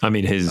whatever. I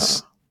mean,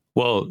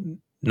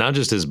 not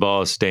just his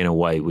boss, Dana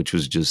White, which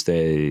was just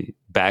a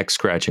back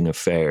scratching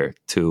affair,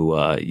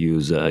 to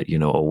use a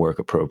work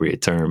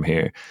appropriate term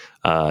here.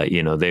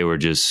 They were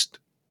just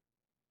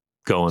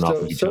going off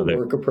of each other.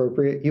 Work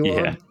appropriate, you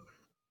are.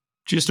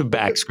 Just a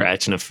back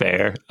scratching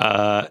affair,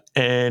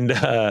 and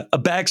a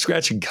back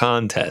scratching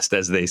contest,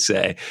 as they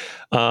say.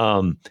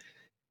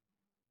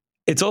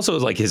 It's also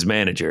like his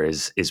manager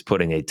is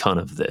putting a ton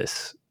of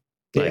this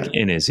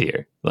in his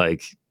ear.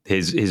 Like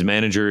his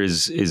manager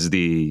is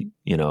the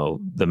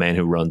the man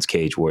who runs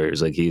Cage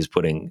Warriors. Like he's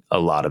putting a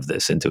lot of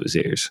this into his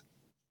ears.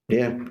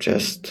 Yeah,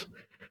 just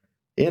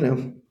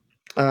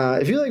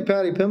if you like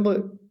Paddy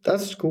Pimblett,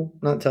 that's cool.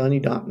 Not telling you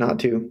not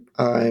to.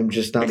 I'm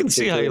just not. I can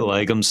see how you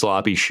like him.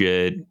 Sloppy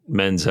shit,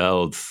 Men's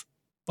Health,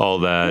 all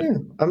that. Yeah,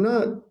 I'm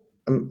not.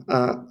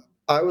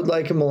 I would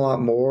like him a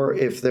lot more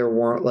if there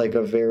weren't like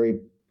a very,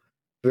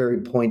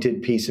 very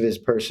pointed piece of his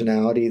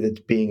personality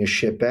that's being a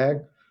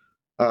shitbag.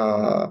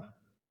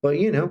 But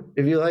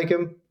if you like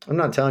him, I'm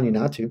not telling you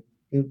not to.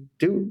 You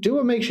do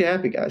what makes you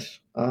happy, guys.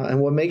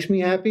 And what makes me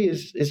happy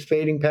is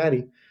fading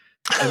Paddy.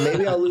 And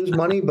maybe I'll lose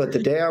money, but the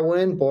day I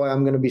win, boy,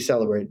 I'm going to be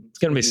celebrating. It's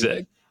going to be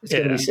sick. It's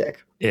going to be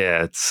sick.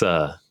 Yeah, it's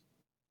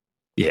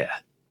yeah.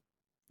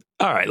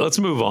 All right, let's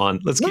move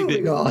on. Let's keep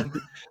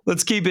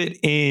it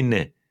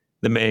in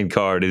the main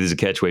card. It is a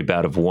catchweight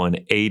bout of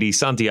 180.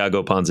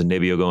 Santiago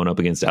Ponzinibbio going up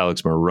against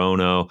Alex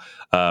Morono.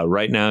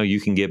 Right now, you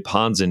can get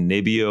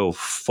Ponzinibbio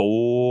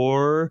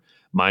for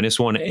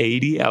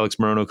 -180. Alex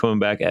Morono coming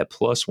back at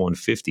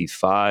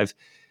 +155.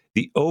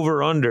 The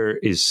over/under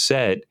is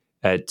set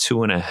at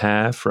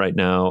 2.5 right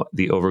now.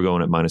 The over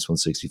going at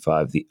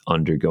 -165. The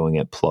under going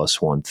at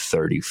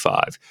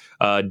 +135.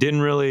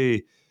 Didn't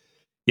really,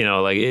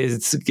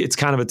 it's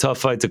kind of a tough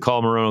fight to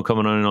call. Morono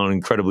coming on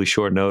incredibly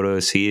short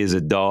notice. He is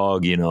a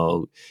dog.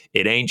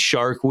 It ain't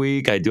Shark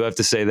Week. I do have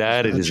to say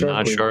that it is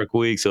not Shark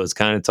Week, so it's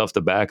kind of tough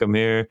to back him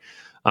here.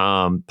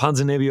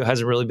 Ponzinibbio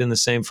hasn't really been the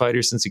same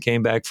fighter since he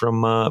came back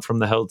from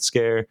the health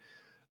scare.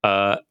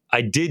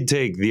 I did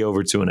take the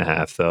over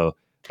 2.5 though.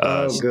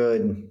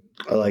 Good.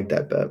 I like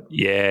that bet.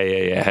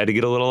 Yeah. Had to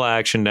get a little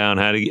action down.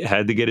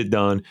 Had to get it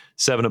done.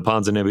 7 of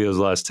Ponzinibbio's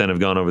last 10 have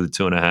gone over the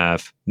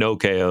 2.5. No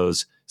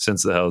KOs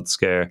since the health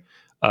scare.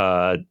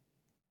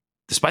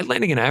 Despite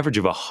landing an average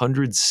of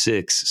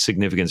 106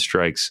 significant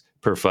strikes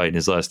per fight in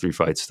his last 3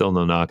 fights, still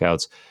no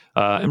knockouts.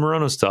 And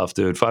Morono's tough,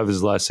 dude. 5 of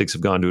his last 6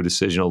 have gone to a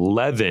decision.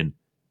 11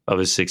 of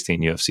his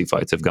 16 UFC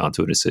fights have gone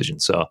to a decision.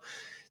 So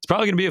it's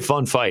probably going to be a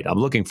fun fight. I'm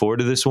looking forward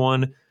to this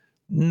one.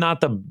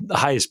 Not the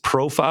highest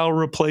profile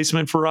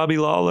replacement for Robbie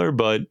Lawler,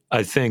 but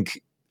I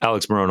think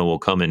Alex Morono will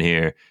come in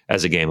here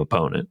as a game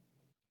opponent.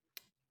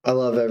 I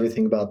love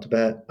everything about the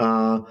bet.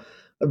 I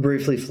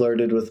briefly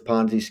flirted with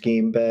Ponzi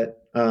scheme bet,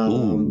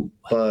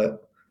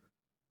 but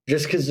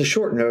just because the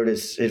short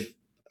notice,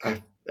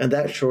 and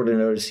that shorter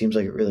notice seems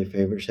like it really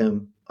favors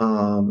him.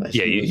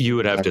 You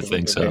would have to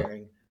think so.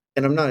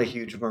 And I'm not a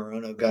huge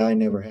Morono guy,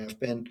 never have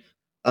been.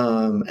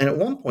 And at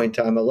one point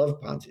in time, I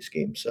loved Ponzi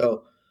scheme.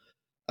 So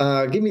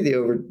give me the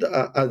over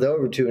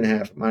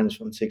 2.5 at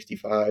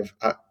 -165.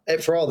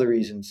 For all the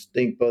reasons,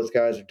 think both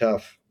guys are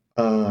tough.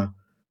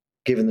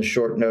 Given the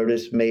short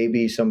notice,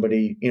 maybe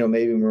somebody,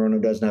 maybe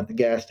Morono doesn't have the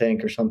gas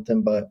tank or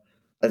something, but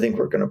I think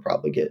we're going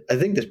to I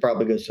think this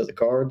probably goes to the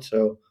card.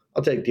 So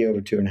I'll take the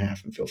over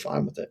 2.5 and feel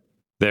fine with it.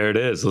 There it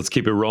is. Let's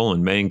keep it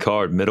rolling. Main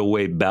card,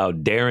 middleweight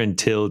bout. Darren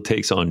Till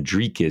takes on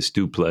Dricus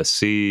du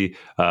Plessis.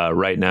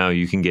 Right now,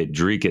 you can get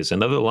Dricus.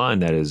 Another line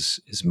that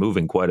is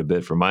moving quite a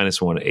bit for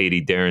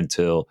 -180. Darren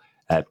Till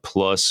at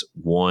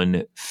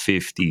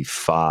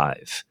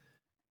 +155.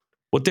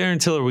 What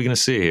Darren Till are we going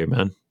to see here,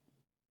 man?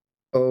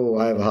 Oh,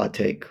 I have a hot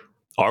take.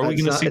 Are we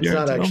going to see Darren Till?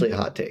 It's not actually a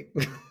hot take.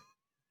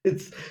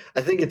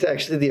 I think it's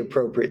actually the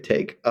appropriate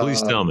take.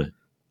 Please tell me.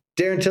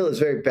 Darren Till is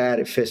very bad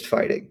at fist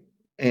fighting,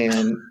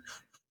 and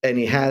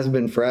he has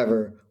been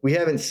forever. We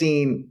haven't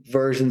seen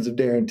versions of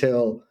Darren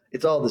Till.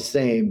 It's all the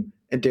same,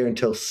 and Darren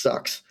Till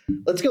sucks.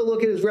 Let's go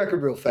look at his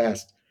record real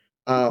fast.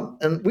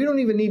 And we don't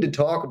even need to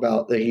talk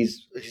about that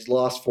he's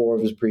lost 4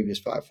 of his previous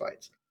 5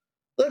 fights.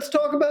 Let's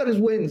talk about his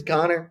wins,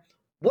 Connor.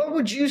 What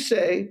would you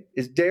say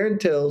is Darren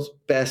Till's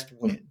best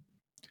win?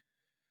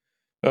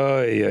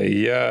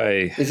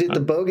 Is it the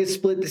bogus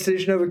split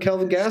decision over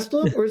Kelvin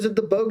Gastelum, or is it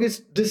the bogus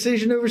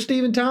decision over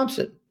Stephen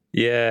Thompson?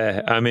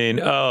 Yeah, I mean,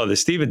 the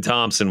Stephen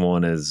Thompson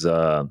one is,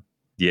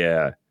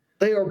 yeah.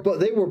 They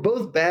were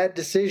both bad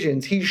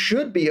decisions. He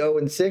should be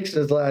 0-6 in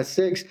his last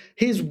 6.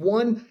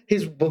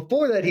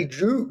 Before that, he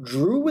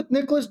drew with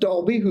Nicholas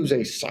Dalby, who's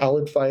a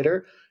solid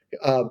fighter,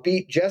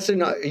 beat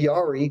Jessen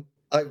Ayari.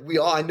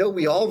 I know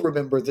we all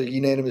remember the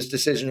unanimous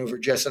decision over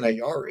Jessen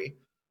Ayari.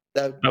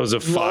 That was a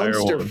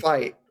monster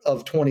fight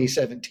of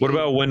 2017. What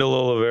about Wendell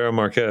Oliveira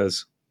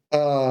Marquez?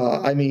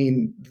 I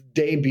mean,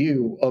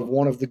 debut of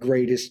one of the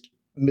greatest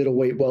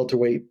middleweight,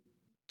 welterweight,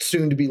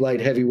 soon to be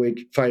light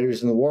heavyweight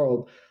fighters in the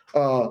world.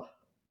 Bojan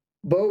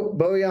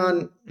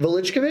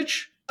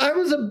Velichkovic. I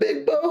was a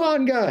big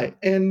Bojan guy,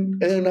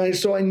 and I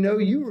know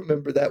you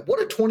remember that.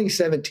 What a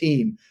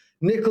 2017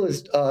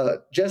 Nicholas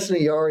Jessen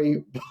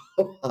Ayari,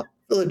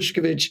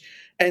 Velichkovic,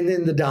 and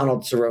then the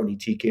Donald Cerrone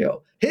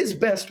TKO. His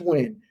best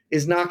win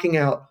is knocking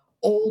out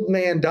old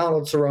man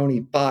Donald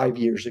Cerrone 5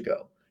 years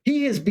ago.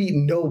 He has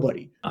beaten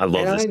nobody. I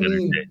love this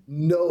energy.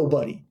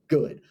 Nobody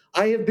good.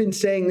 I have been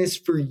saying this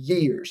for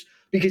years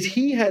because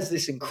he has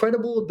this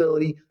incredible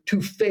ability to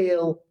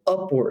fail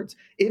upwards.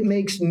 It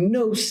makes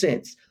no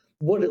sense.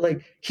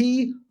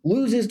 He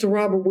loses to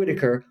Robert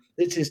Whittaker.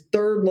 It's his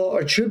 3rd loss,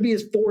 or it should be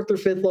his 4th or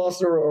 5th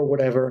loss or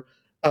whatever.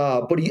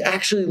 But he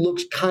actually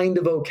looks kind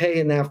of okay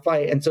in that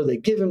fight. And so they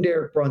give him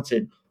Derek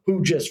Brunson,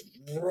 who just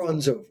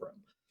runs over him.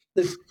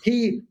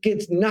 He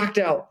gets knocked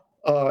out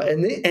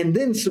and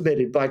then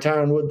submitted by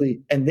Tyron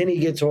Woodley, and then he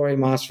gets Jorge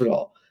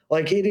Masvidal.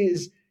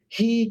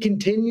 He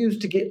continues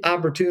to get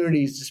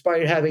opportunities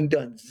despite having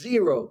done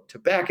 0 to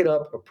back it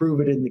up or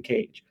prove it in the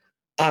cage.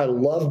 I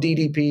love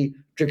DDP.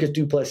 Dricus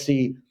du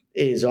Plessis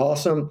is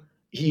awesome.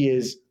 He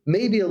is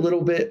maybe a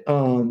little bit,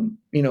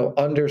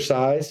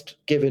 undersized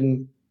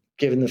given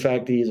the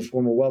fact that he's a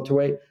former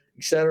welterweight,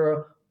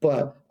 etc.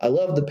 But I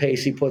love the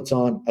pace he puts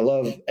on. I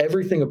love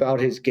everything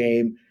about his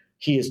game.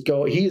 He is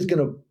going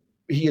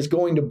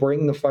to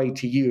bring the fight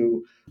to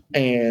you,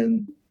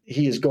 and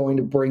he is going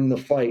to bring the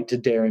fight to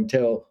Darren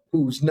Till,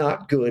 who's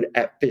not good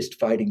at fist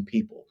fighting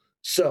people.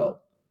 So,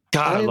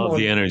 God, I love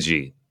the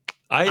energy.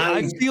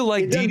 I feel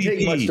like it doesn't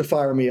take much to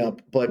fire me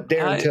up, but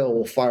Darren Till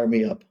will fire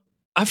me up.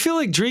 I feel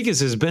like Dricus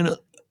has been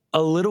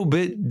a little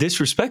bit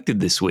disrespected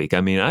this week. I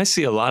mean, I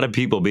see a lot of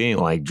people being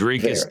like,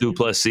 Dricus du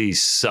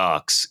Plessis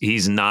sucks.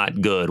 He's not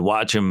good.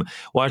 Watch him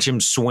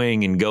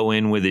swing and go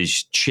in with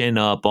his chin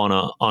up on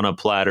a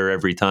platter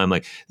every time.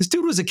 Like, this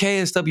dude was a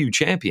KSW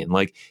champion.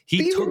 Like,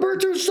 he took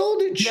Roberto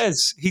Soldic.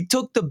 Yes, he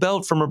took the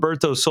belt from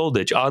Roberto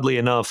Soldic. Oddly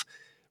enough,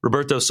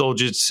 Roberto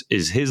Soldic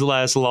is his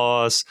last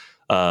loss.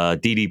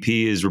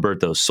 DDP is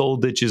Roberto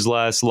Soldic's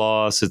last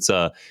loss. It's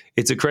a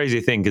crazy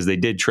thing because they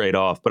did trade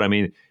off. But I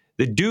mean,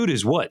 the dude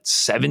is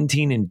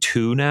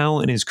 17-2 now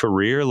in his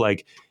career.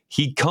 Like,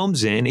 he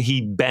comes in,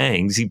 he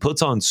bangs, he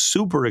puts on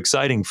super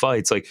exciting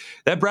fights. Like,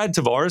 that Brad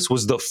Tavares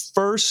was the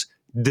first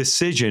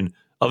decision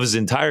of his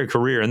entire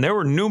career. And there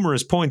were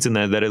numerous points in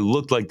that it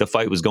looked like the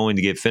fight was going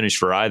to get finished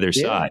for either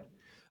side.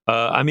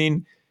 I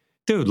mean,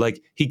 dude,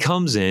 like, he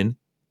comes in,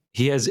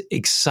 he has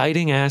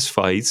exciting ass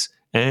fights,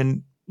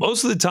 and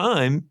most of the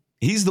time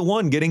he's the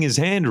one getting his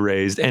hand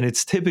raised, and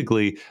it's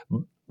typically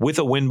with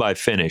a win by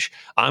finish.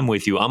 I'm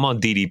with you. I'm on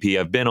DDP.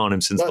 I've been on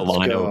him since the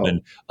line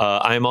opened.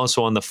 I am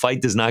also on the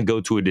fight does not go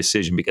to a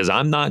decision, because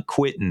I'm not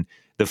quitting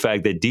the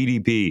fact that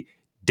DDP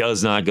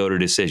does not go to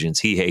decisions.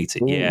 He hates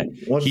it.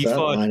 What's that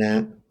line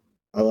at?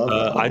 I love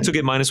that line. I took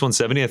it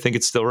 -170. I think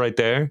it's still right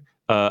there.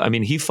 I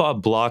mean, he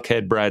fought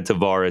blockhead Brad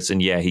Tavares,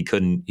 and he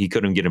couldn't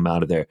get him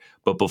out of there.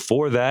 But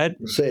before that,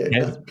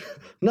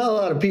 not a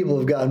lot of people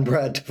have gotten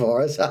Brad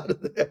Tavares out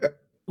of there.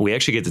 We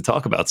actually get to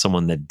talk about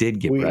someone that did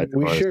get Brad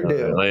Tavares. We sure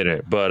do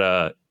later.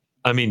 But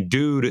I mean,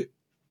 dude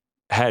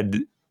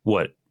had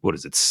what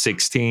is it,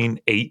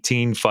 16,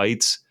 18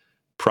 fights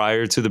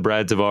prior to the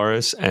Brad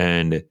Tavares,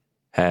 and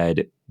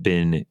had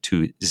been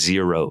to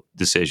 0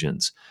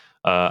 decisions.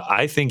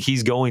 I think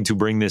he's going to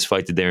bring this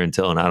fight to Darren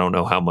Till, and I don't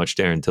know how much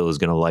Darren Till is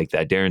going to like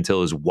that. Darren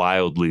Till is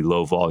wildly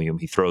low volume.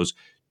 He throws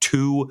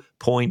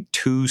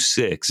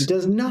 2.26. He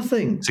does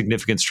nothing.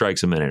 Significant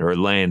strikes a minute, or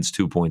lands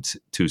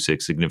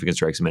 2.26 significant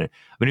strikes a minute.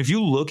 I mean, if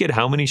you look at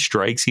how many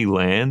strikes he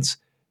lands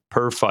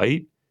per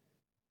fight.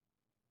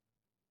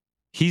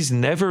 He's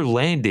never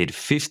landed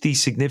 50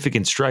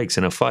 significant strikes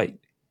in a fight.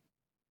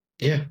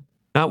 Yeah.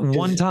 Not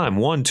one time.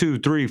 1, 2,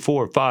 3,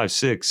 4, 5,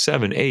 6,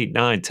 7, 8,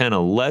 9, 10,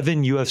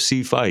 11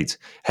 UFC fights.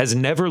 Has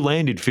never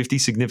landed 50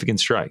 significant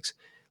strikes.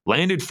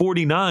 Landed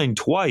 49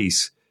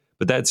 twice,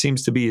 but that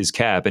seems to be his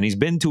cap. And he's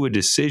been to a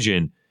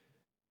decision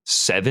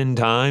 7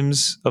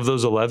 times of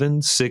those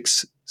 11,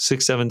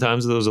 7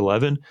 times of those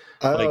 11.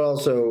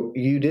 Also,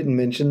 you didn't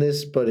mention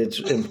this, but it's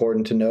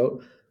important to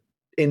note.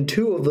 In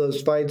 2 of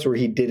those fights where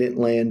he didn't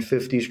land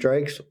 50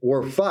 strikes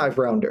were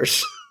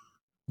 5-rounders.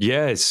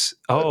 Yes.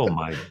 Oh,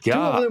 my God. 2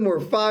 of them were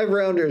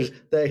 5-rounders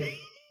that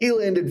he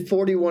landed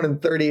 41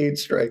 and 38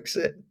 strikes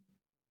in.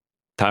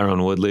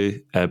 Tyron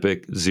Woodley,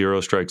 epic.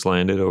 0 strikes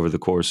landed over the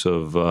course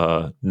of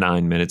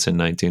 9 minutes and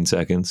 19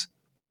 seconds.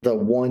 The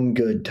one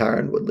good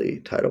Tyron Woodley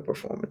title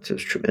performance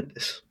is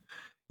tremendous.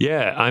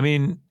 Yeah, I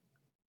mean,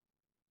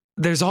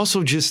 there's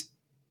also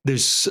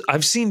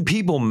I've seen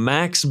people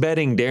max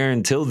betting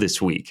Darren Till this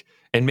week.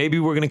 And maybe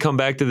we're going to come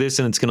back to this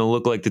and it's going to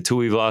look like the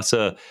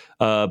Tuivasa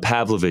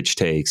Pavlovich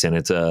takes. And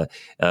it's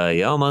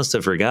you almost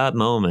a forgot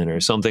moment or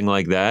something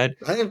like that.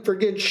 I didn't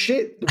forget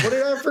shit. What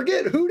did I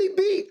forget? Who'd he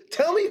beat?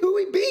 Tell me who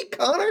he beat,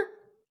 Connor.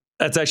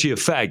 That's actually a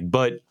fact.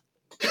 But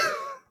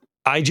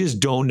I just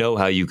don't know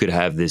how you could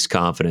have this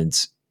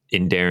confidence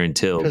in Darren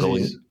Till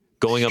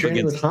going up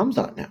against with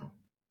Khamzat now.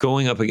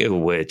 Going up against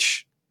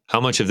which?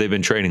 How much have they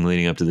been training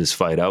leading up to this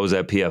fight? I was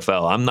at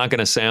PFL. I'm not going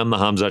to say I'm the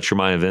Khamzat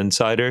Chimaev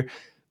insider,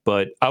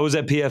 but I was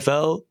at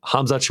PFL.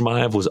 Khamzat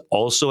Chimaev was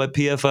also at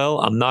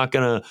PFL. I'm not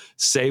going to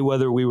say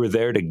whether we were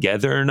there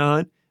together or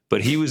not,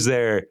 but he was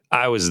there.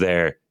 I was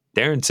there.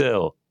 Darren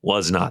Till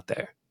was not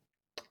there.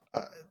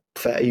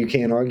 You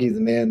can't argue.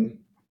 The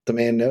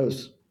man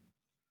knows.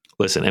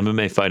 Listen,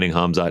 MMA Fighting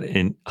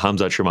Khamzat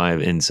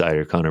Chimaev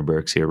insider Connor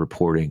Burks here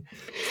reporting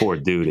for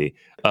duty.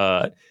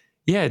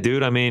 Yeah,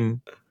 dude. I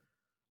mean,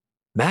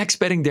 max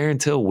betting Darren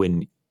Till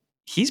when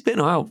he's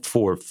been out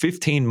for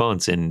 15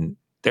 months and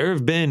there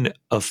have been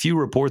a few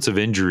reports of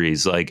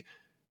injuries. Like,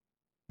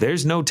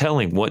 there's no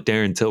telling what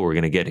Darren Till we're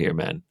going to get here,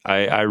 man.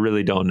 I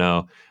really don't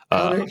know.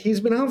 Connor,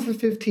 he's been out for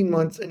 15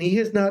 months and he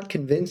has not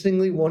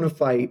convincingly won a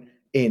fight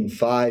in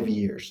 5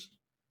 years.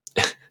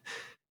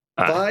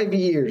 5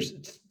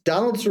 years.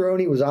 Donald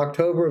Cerrone was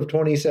October of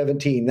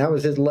 2017. That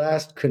was his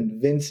last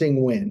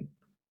convincing win.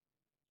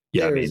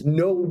 Yeah,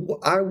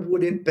 I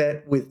wouldn't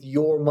bet with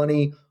your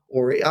money,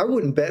 or I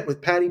wouldn't bet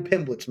with Patty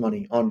Pimblett's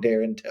money on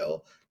Darren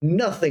Till.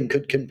 Nothing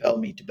could compel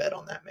me to bet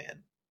on that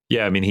man.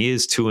 Yeah, I mean, he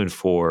is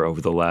 2-4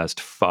 over the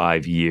last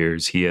 5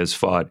 years. He has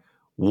fought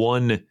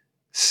one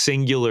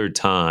singular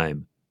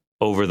time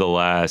over the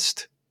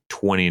last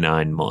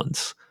 29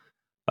 months.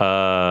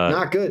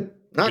 Not good.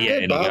 Not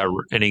good, Bob.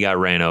 And he got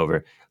ran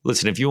over.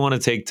 Listen, if you want to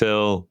take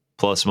Till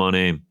plus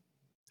money,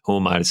 who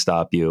am I to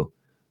stop you?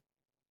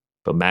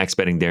 But max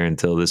betting Darren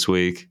Till this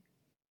week.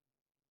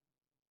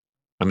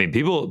 I mean,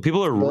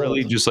 people are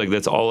really just like,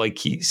 that's all I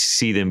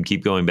see them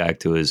keep going back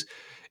to is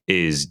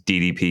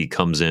DDP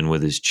comes in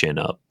with his chin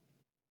up.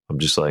 I'm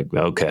just like,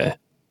 okay.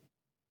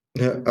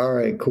 Yeah, all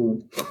right,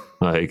 cool.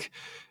 Like,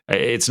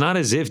 it's not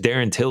as if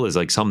Darren Till is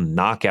like some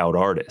knockout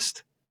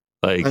artist.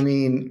 Like, I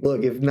mean,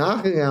 look, if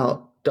knocking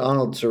out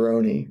Donald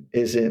Cerrone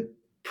isn't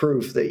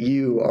proof that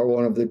you are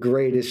one of the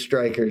greatest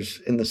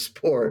strikers in the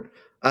sport,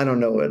 I don't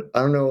know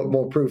what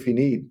more proof you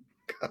need.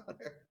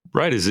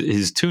 Right.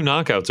 His 2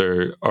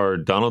 knockouts are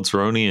Donald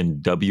Cerrone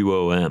and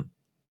WOM.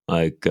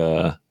 Like,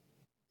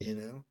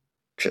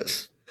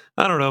 just,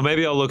 I don't know.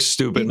 Maybe I'll look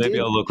stupid.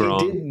 Maybe I'll look wrong.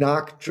 He did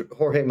knock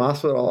Jorge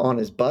Masvidal on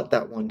his butt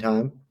that one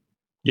time.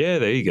 Yeah,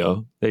 there you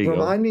go.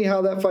 Remind me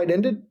how that fight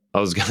ended? I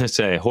was going to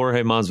say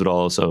Jorge Masvidal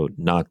also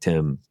knocked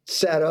him.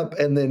 Sat up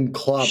and then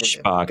clobbered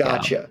him.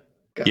 Gotcha.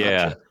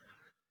 Yeah.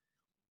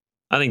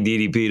 I think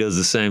DDP does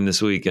the same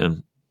this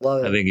weekend.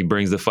 Love it. I think he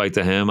brings the fight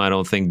to him. I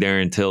don't think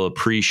Darren Till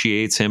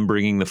appreciates him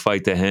bringing the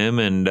fight to him.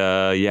 And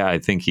I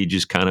think he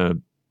just kind of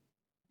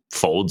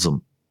folds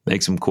him,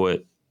 makes him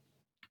quit.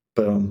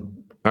 Boom.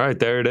 All right,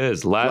 there it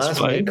is.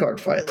 Last main card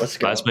fight. Let's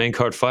go. Last main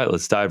card fight.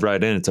 Let's dive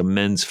right in. It's a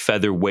men's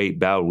featherweight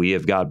bout. We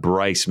have got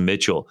Bryce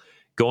Mitchell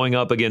going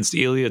up against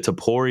Ilia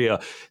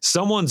Topuria.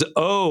 Someone's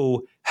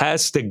O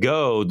has to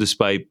go,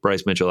 despite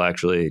Bryce Mitchell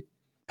actually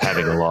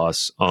having a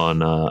loss on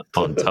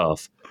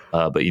Tough.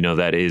 But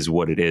that is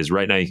what it is.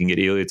 Right now, you can get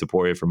Ilia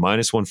Topuria for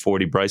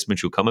 -140. Bryce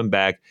Mitchell coming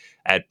back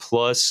at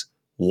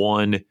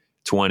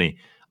 +120.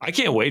 I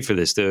can't wait for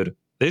this, dude.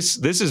 This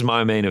is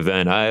my main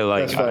event. I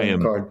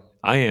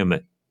am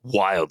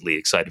wildly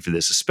excited for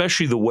this,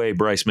 especially the way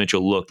Bryce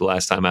Mitchell looked the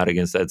last time out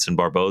against Edson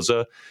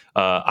Barboza.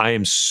 I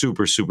am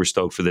super, super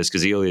stoked for this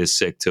because Ilia is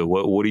sick too.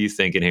 What are you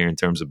thinking here in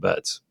terms of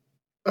bets?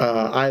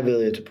 I have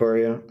Ilia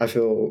Topuria. I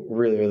feel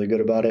really, really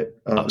good about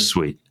it.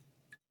 Sweet.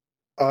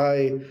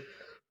 I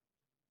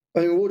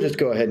mean, we'll just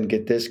go ahead and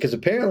get this because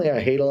apparently I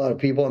hate a lot of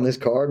people on this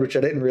card, which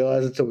I didn't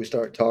realize until we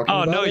start talking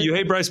about it. Oh, no, you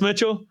hate Bryce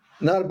Mitchell?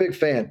 Not a big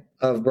fan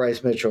of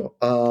Bryce Mitchell.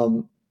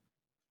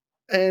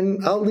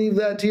 And I'll leave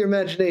that to your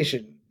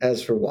imagination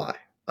as for why.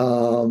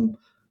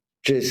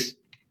 Just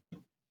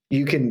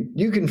you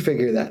can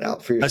figure that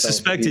out for I yourself.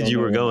 suspected you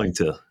were going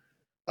to.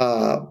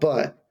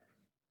 But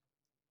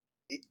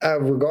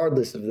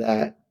regardless of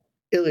that,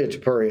 Ilia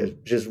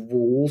Topuria just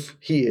rules.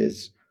 He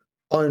is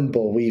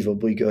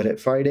unbelievably good at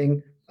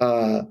fighting.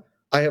 I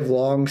have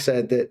long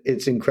said that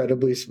it's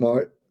incredibly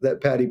smart that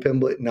Paddy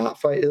Pimblett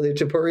not fight Ilia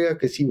Topuria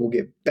because he will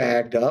get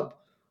bagged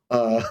up.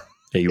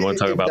 Hey, you want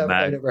to talk about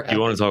Max? You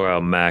want to talk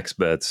about max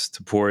bets?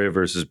 Topuria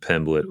versus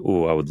Pimblett.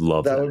 Ooh, I would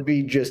love that. That would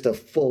be just a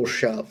full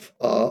shove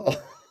on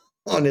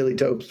Ilia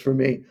Topes for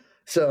me.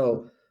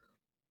 So,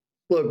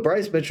 look,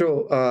 Bryce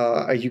Mitchell,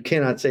 you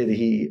cannot say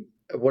that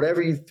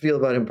whatever you feel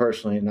about him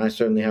personally, and I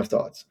certainly have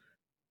thoughts,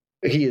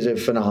 he is a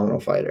phenomenal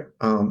fighter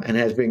and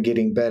has been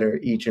getting better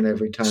each and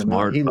every time.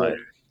 Smart fighter.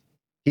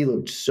 He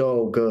looked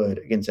so good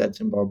against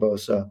Edson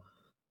Barbosa.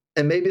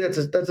 And maybe that's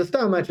a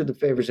style matchup that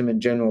favors him in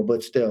general,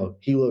 but still,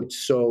 he looked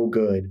so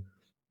good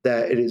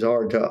that it is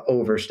hard to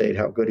overstate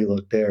how good he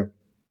looked there.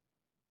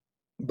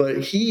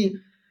 But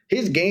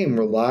his game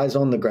relies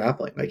on the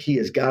grappling. Like, he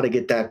has got to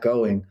get that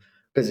going,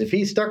 because if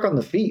he's stuck on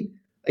the feet,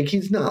 like,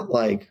 he's not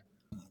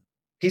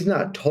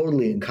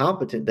totally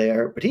incompetent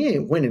there, but he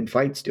ain't winning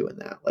fights doing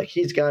that. Like,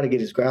 he's got to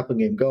get his grappling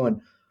game going.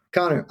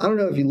 Connor, I don't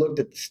know if you looked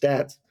at the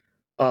stats.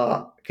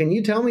 Can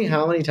you tell me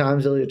how many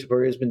times Ilia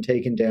Topuria has been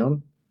taken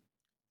down?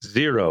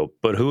 0,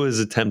 but who has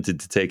attempted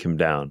to take him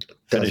down?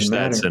 Finish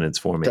that sentence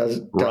for me.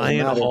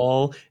 Ryan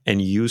Hall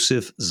and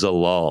Yusuf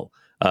Zalal.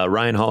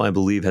 Ryan Hall, I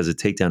believe, has a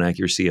takedown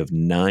accuracy of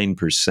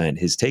 9%.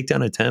 His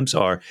takedown attempts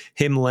are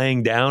him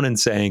laying down and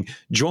saying,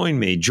 join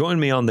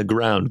me on the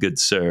ground, good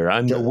sir.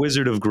 I'm the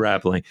wizard of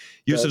grappling.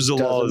 Yusuf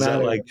Zalal is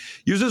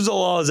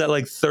at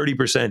like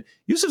 30%.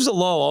 Yusuf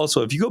Zalal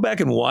also, if you go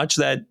back and watch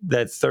that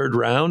third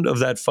round of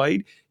that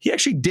fight, he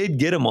actually did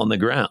get him on the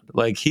ground.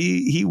 Like,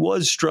 he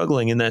was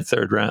struggling in that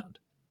third round.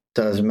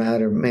 Doesn't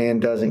matter.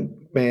 Man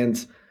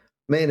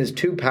is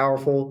too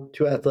powerful,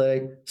 too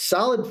athletic,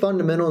 solid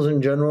fundamentals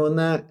in general in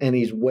that, and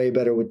he's way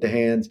better with the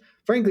hands.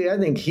 Frankly, I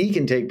think he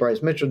can take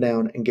Bryce Mitchell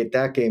down and get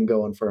that game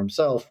going for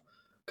himself,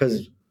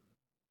 because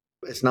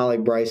it's not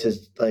like Bryce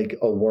is like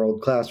a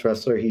world-class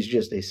wrestler. He's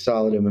just a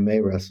solid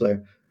MMA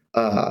wrestler.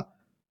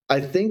 I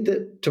think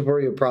that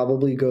Topuria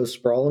probably goes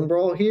sprawl and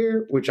brawl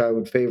here, which I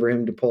would favor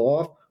him to pull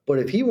off. But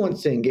if he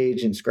wants to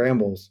engage in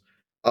scrambles,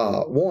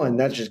 one,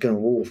 that's just going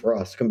to rule for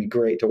us. It's going to be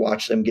great to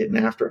watch them getting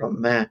after it on the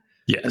mat.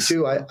 Yes. And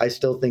two, I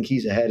still think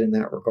he's ahead in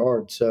that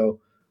regard. So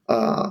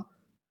I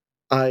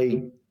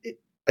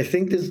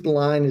think this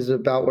line is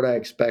about what I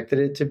expected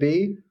it to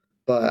be,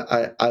 but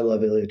I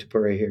love Ilia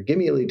Topuria here. Give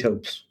me Ilia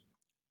Topes.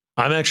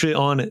 I'm actually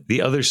on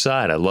the other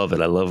side. I love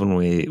it. I love when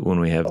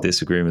we have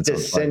disagreements.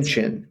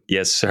 Dissension.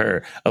 Yes,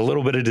 sir. A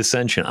little bit of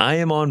dissension. I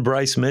am on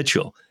Bryce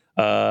Mitchell.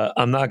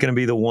 I'm not going to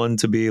be the one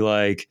to be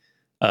like,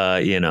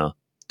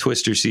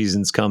 Twister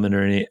season's coming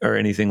or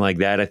anything like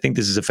that. I think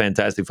this is a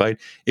fantastic fight.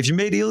 If you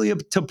made Ilia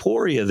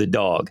Topuria the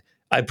dog,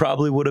 I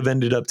probably would have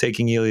ended up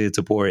taking Ilia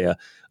Topuria.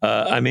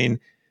 I mean,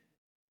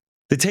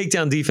 the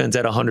takedown defense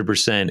at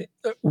 100%,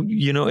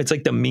 it's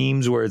like the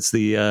memes where it's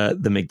the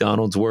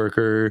McDonald's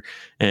worker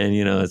and,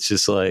 it's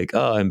just like,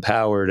 oh,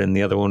 empowered. And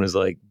the other one is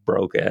like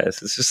broke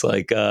ass. It's just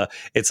like,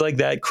 it's like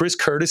that. Chris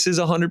Curtis is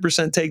 100%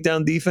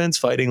 takedown defense,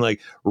 fighting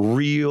like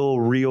real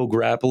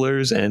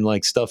grapplers and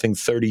like stuffing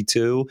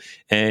 32,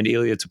 and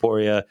Ilia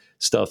Topuria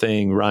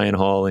stuffing Ryan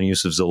Hall and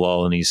Yusuf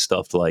Zalal, and he's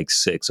stuffed like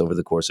 6 over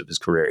the course of his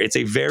career. It's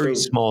a very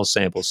small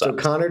sample size. So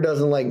Connor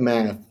doesn't like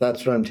math.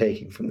 That's what I'm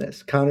taking from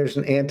this. Connor's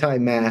an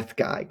anti-math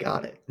guy.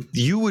 Got it.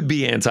 You would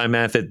be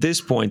anti-math at this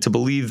point to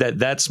believe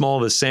that small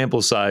of a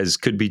sample size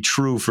could be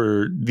true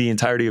for the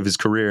entirety of his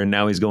career, and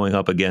now he's going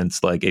up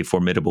against like a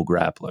formidable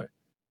grappler.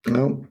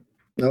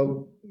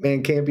 Nope.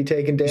 Man can't be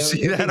taken down.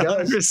 See that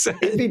 100%?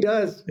 If he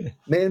does,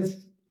 man's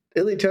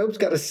Ilia Topes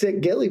got a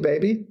sick gilly,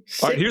 baby.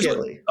 Sick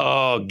gilly.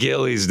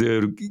 Gillies,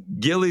 dude.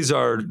 Gillies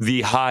are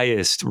the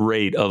highest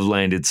rate of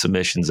landed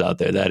submissions out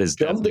there. That is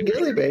jump the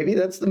gilly, baby.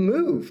 That's the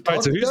move.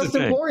 Talk to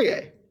Dustin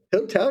Poirier.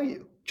 He'll tell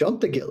you.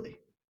 Jump the gilly.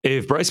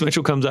 If Bryce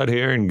Mitchell comes out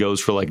here and goes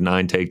for like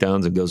 9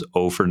 takedowns and goes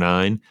 0 for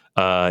 9,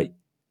 I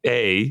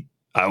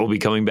will be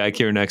coming back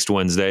here next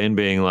Wednesday and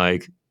being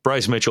like,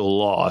 Bryce Mitchell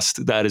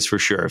lost. That is for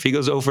sure. If he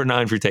goes 0 for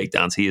 9 for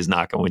takedowns, he is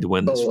not going to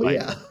win this fight.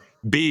 Yeah.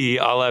 B,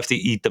 I'll have to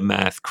eat the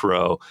math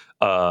crow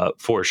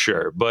for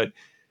sure. But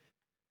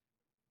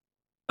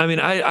I mean,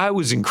 I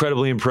was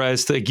incredibly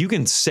impressed. Like, you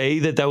can say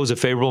that was a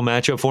favorable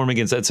matchup for him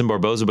against Edson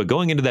Barbosa, but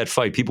going into that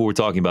fight, people were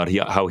talking about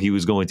how he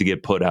was going to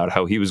get put out,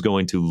 how he was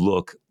going to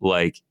look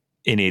like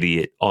an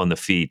idiot on the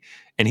feet.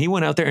 And he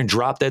went out there and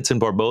dropped Edson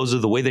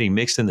Barbosa the way that he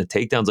mixed in the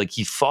takedowns. Like,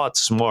 he fought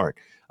smart.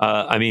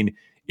 I mean,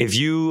 if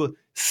you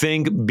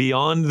think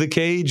beyond the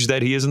cage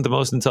that he isn't the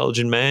most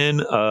intelligent man,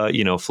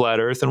 flat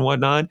earth and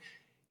whatnot,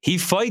 he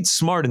fights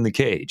smart in the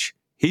cage.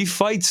 He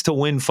fights to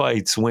win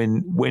fights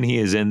when he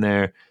is in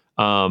there.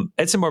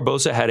 Edson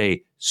Barbosa had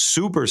a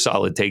super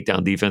solid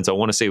takedown defense. I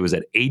want to say it was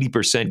at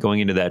 80% going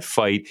into that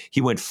fight.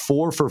 He went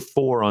 4 for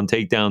 4 on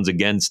takedowns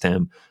against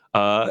him.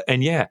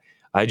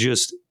 I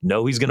just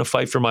know he's going to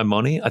fight for my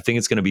money. I think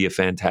it's going to be a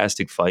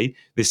fantastic fight.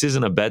 This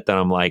isn't a bet that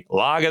I'm like,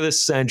 lock of the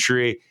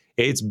century.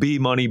 It's B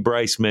Money,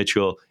 Bryce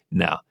Mitchell.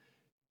 No,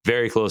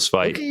 very close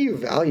fight. Look at you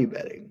value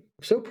betting.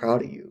 I'm so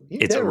proud of you.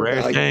 It's a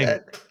rare thing.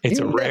 It's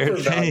a rare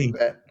thing.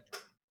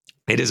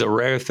 It is a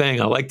rare thing.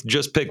 I like to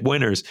just pick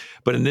winners,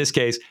 but in this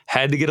case,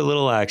 had to get a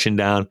little action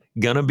down.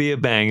 Gonna be a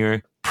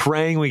banger.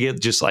 Praying we get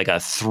just like a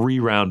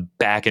 3-round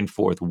back and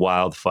forth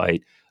wild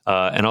fight.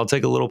 And I'll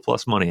take a little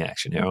plus money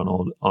action here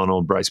on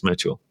old Bryce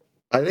Mitchell.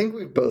 I think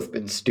we've both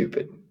been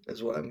stupid,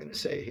 is what I'm going to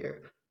say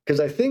here. Because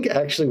I think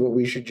actually what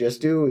we should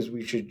just do is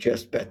we should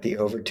just bet the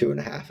over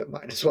 2.5 at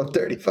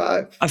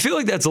 -135. I feel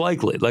like that's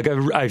likely. Like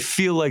I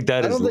feel like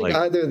that is. I don't think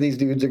either of these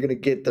dudes are going to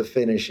get the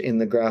finish in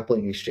the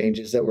grappling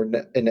exchanges that we're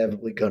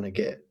inevitably going to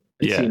get.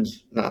 It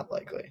seems not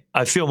likely.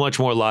 I feel much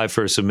more live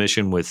for a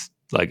submission with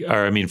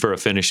for a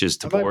finish is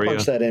Topuria. I might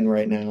punch that in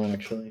right now,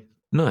 actually.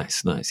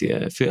 Nice.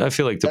 Yeah, I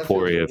feel like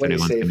Topuria. If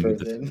anyone's going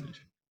to do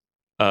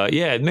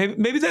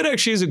maybe that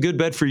actually is a good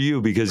bet for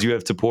you because you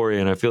have Topuria,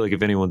 and I feel like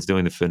if anyone's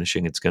doing the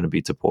finishing, it's going to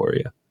be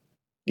Topuria.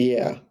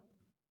 Yeah.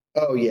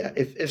 Oh yeah.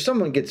 If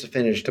someone gets a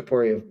finish,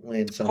 Topuria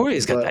lands something.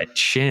 Topuria's got that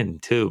chin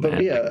too, man.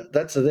 But yeah,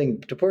 that's the thing.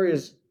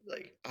 Topuria's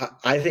like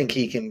I think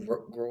he can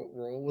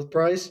roll with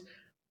Bryce.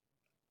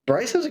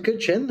 Bryce has a good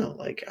chin though.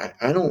 Like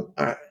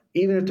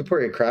even if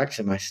Topuria cracks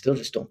him, I still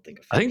just don't think.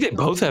 I think they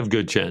both have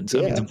good chins.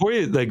 Yeah. I mean,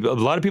 Topuria, like a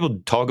lot of people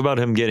talk about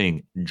him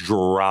getting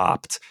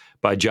dropped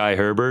by Jai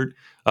Herbert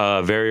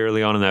very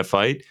early on in that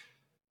fight.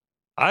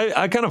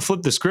 I kind of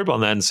flipped the script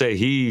on that and say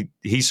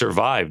he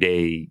survived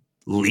a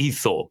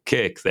lethal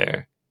kick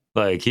there.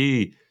 Like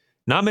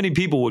not many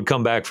people would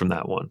come back from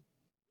that one.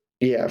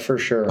 Yeah, for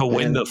sure. To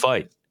win the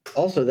fight.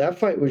 Also, that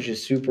fight was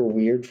just super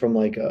weird from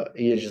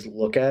you just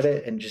look at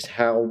it and just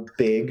how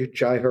big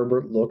Jai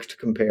Herbert looked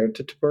compared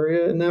to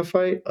Topuria in that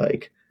fight.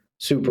 Like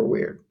super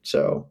weird.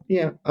 So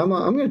yeah, I'm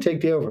going to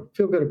take the over.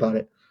 Feel good about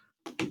it.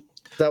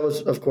 That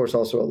was, of course,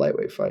 also a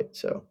lightweight fight.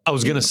 So I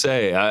was going to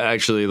say,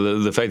 actually,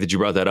 the fact that you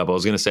brought that up, I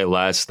was going to say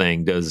last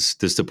thing, does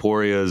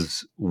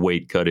Topuria's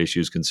weight cut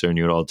issues concern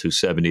you at all?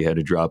 270 had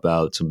to drop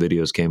out. Some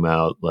videos came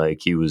out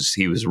like he was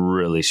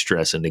really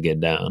stressing to get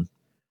down.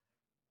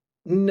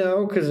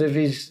 No, because if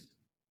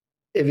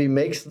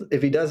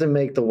he doesn't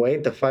make the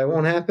weight, the fight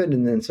won't happen,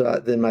 and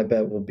then my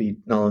bet will be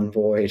null and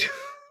void.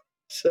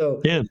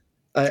 So yeah,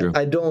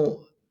 I don't.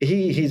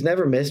 He's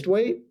never missed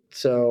weight,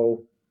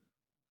 so.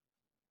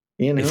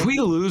 You know. If we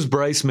lose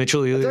Bryce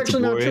Mitchell, that's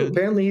actually not true.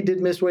 Apparently, he did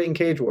miss weight in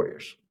Cage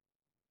Warriors.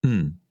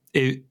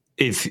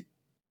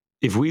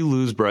 If we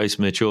lose Bryce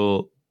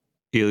Mitchell,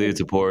 Ilia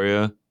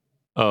Topuria,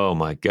 oh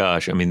my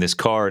gosh! I mean, this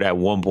card at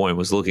one point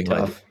was looking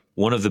like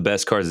one of the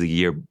best cards of the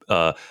year.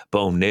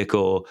 Bo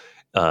Nickel,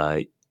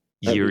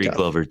 Yuri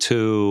Glover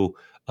 2.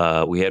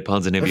 We had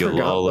Ponzinibbio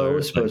Lawler. Bo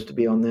was supposed to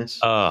be on this.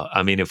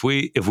 I mean, if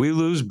we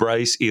lose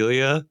Bryce,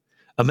 Ilia.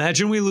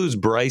 Imagine we lose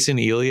Bryce and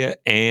Ilia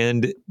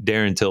and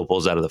Darren Till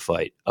pulls out of the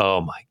fight.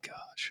 Oh, my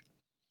gosh.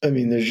 I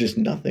mean, there's just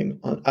nothing.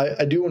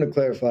 I do want to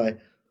clarify.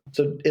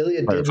 So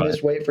Ilia did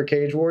miss weight for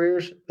Cage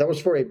Warriors. That was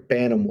for a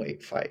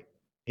bantamweight fight.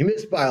 He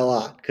missed by a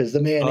lot because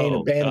the man ain't a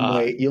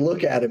bantamweight. You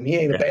look at him, he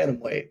ain't a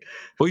bantamweight.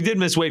 Well, he did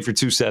miss weight for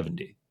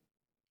 270.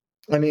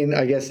 I mean,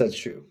 I guess that's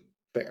true.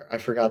 Fair. I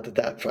forgot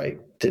that fight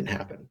didn't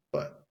happen.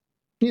 But,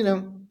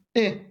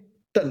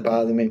 doesn't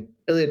bother me.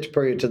 Ilia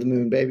Topuria to the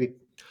moon, baby.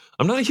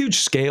 I'm not a huge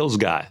scales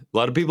guy. A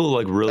lot of people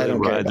really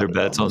ride their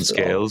bets on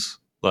scales.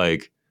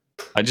 Like,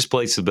 I just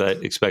place the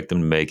bet, expect them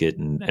to make it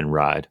and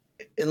ride.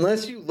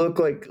 Unless you look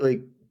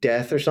like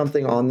death or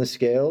something on the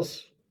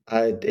scales,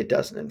 it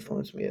doesn't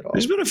influence me at all.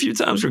 There's been a few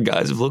times where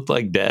guys have looked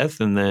like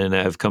death and then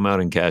have come out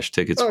and cashed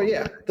tickets. Oh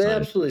yeah, they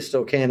absolutely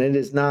still can. It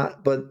is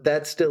not, but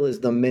that still is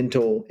the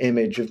mental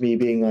image of me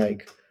being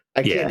like,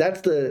 I can't.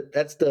 That's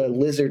the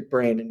lizard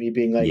brain in me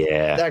being like,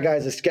 that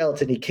guy's a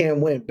skeleton. He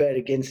can't win. Bet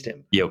against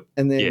him. Yep.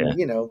 And then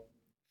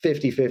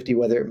 50-50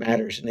 whether it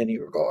matters in any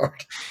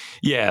regard.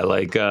 Yeah,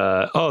 like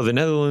the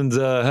Netherlands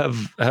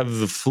have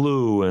the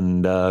flu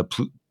and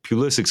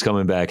Pulisic's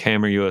coming back.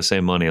 Hammer USA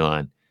money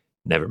line.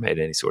 Never made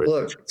any sort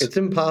of difference. It's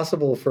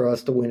impossible for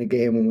us to win a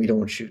game when we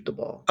don't shoot the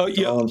ball. Oh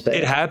yeah,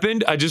 it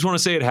happened. I just want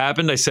to say it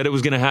happened. I said it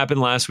was going to happen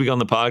last week on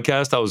the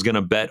podcast. I was going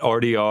to bet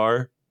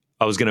RDR.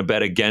 I was going to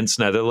bet against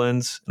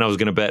Netherlands, and I was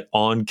going to bet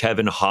on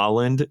Kevin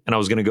Holland, and I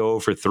was going to go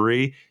for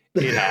 3.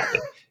 It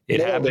happened. It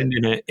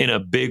happened in a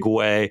big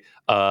way.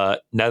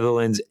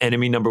 Netherlands,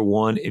 enemy number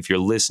 1. If you're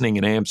listening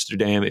in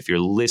Amsterdam, if you're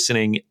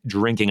listening,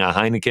 drinking a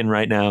Heineken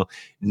right now,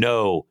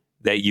 know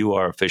that you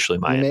are officially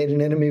my enemy. You made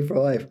an enemy for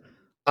life.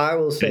 I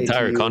will say the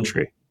entire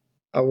country.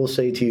 I will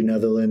say to you,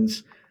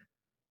 Netherlands,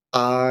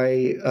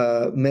 I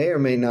may or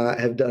may not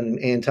have done an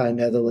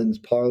anti-Netherlands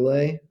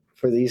parlay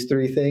for these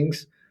 3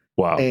 things.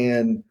 Wow.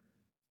 And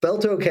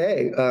felt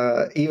okay,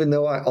 even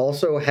though I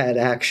also had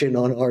action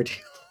on RDR.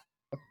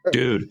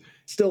 Dude.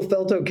 Still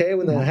felt okay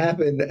when that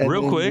happened. And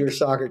real quick, your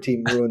soccer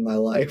team ruined my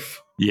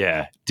life.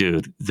 Yeah,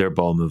 dude, their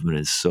ball movement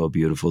is so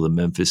beautiful. The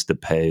Memphis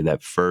Depay,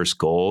 that first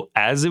goal,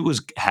 as it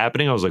was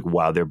happening, I was like,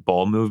 wow, their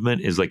ball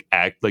movement is like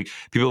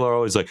people are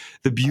always like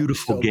the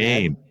beautiful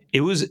game.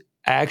 It was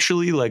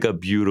actually like a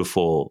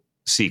beautiful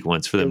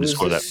sequence for them to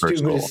score that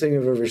first goal. It was the stupidest thing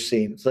I've ever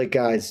seen. It's like,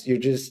 guys,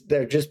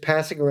 they're just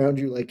passing around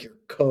you like you're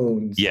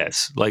cones.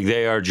 Yes, like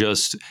they are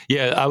just.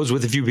 Yeah, I was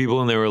with a few people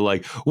and they were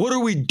like, "What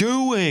are we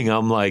doing?"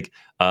 I'm like,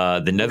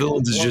 "The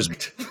Netherlands is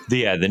just."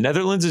 The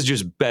Netherlands is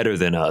just better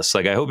than us.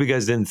 Like, I hope you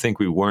guys didn't think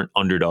we weren't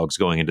underdogs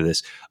going into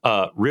this.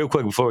 Real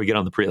quick before we get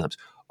on the prelims,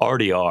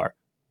 RDR,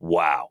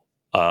 wow,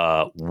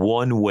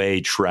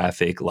 one-way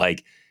traffic,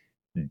 like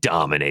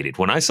dominated.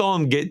 When I saw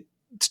him get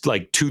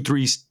like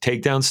 2-3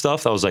 takedown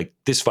stuff, I was like,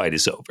 this fight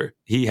is over.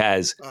 He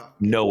has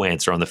no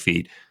answer on the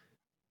feet.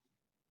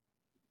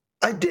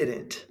 I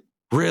didn't.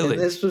 Really? And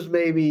this was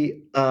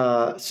maybe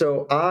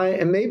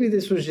maybe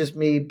this was just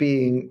me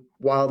being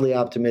wildly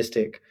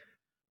optimistic.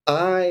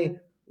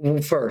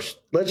 First,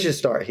 let's just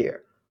start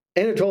here.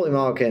 Anatoly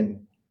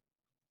Malkin,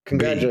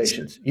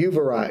 congratulations. You've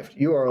arrived.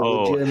 You are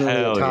legitimately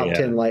a top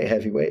 10 light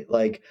heavyweight.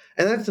 Like,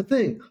 and that's the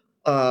thing.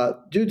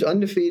 Dude's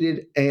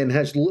undefeated and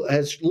has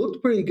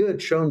looked pretty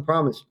good, shown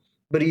promise.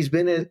 But he's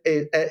been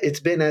it's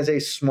been as a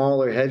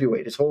smaller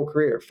heavyweight his whole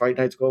career. Fight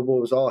Nights Global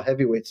was all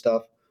heavyweight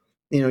stuff.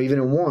 Even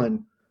in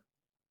one.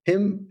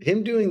 Him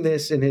doing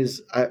this in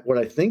his what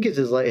I think is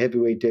his light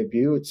heavyweight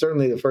debut. It's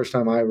certainly the first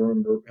time I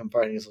remember him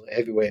fighting as a light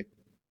heavyweight.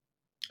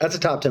 That's a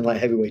top 10 light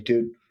heavyweight,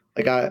 dude.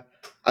 Like I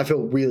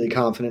feel really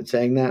confident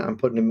saying that. I'm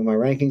putting him in my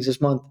rankings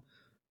this month.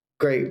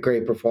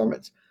 Great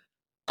performance.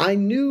 I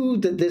knew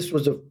that this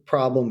was a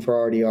problem for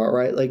RDR,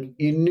 right? Like,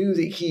 you knew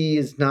that he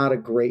is not a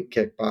great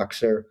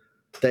kickboxer,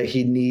 that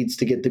he needs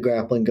to get the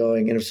grappling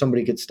going. And if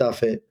somebody could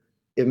stuff it,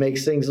 it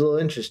makes things a little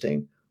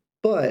interesting.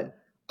 But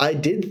I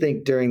did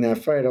think during that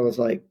fight, I was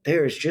like,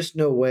 there's just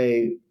no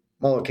way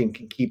Malkin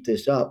can keep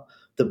this up.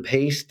 The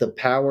pace, the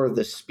power,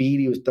 the speed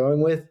he was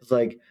throwing with, it's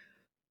like,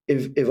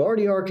 if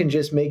RDR can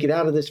just make it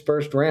out of this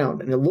first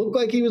round, and it looked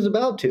like he was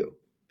about to,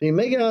 if he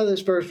make it out of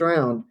this first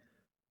round,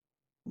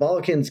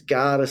 Malkin's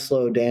got to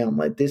slow down.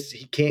 Like this,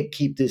 he can't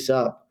keep this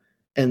up.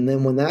 And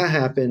then when that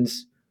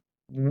happens,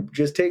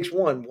 just takes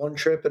one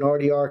trip, and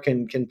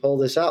RDR can pull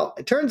this out.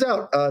 It turns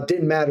out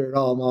didn't matter at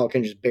all.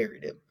 Malkin just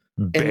buried him.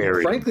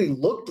 And frankly,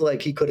 looked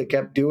like he could have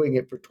kept doing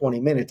it for 20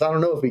 minutes. I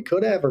don't know if he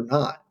could have or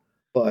not,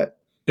 but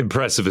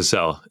impressive as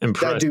hell.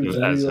 Impressive. That dude's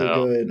really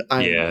good.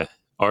 RDR.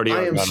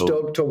 I am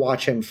stoked to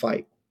watch him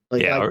fight.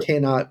 Like, I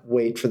cannot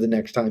wait for the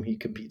next time he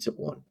competes at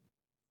one.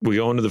 We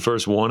going to the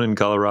first one in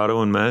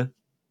Colorado in May?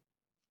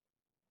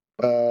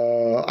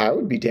 I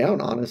would be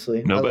down,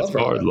 honestly. No Bets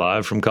Barred,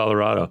 live from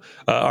Colorado.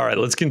 All right,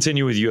 let's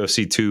continue with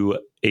UFC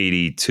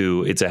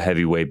 282. It's a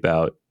heavyweight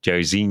bout.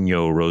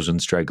 Jairzinho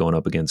Rozenstruik going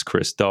up against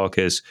Chris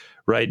Daukaus.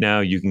 Right now,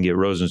 you can get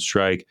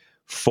Rozenstruik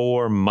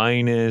for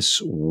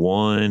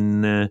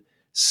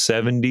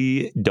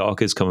 -170.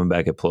 Daukaus coming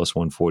back at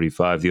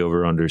 +145. The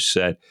over-under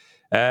set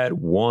at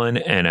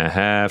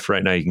 1.5.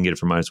 Right now, you can get it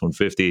for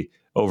 -150.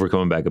 Over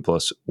coming back at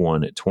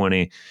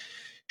 +120.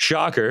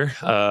 Shocker.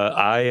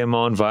 I am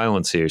on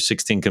violence here.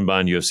 16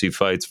 combined UFC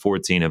fights,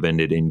 14 have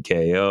ended in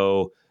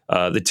KO.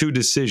 The two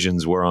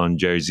decisions were on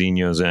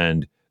Jairzinho's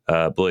end,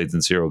 Blades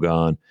and Cyril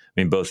Gahn.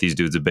 I mean, both these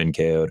dudes have been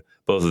KO'd.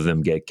 Both of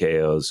them get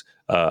KOs.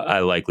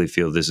 I likely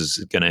feel this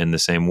is going to end the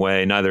same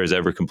way. Neither has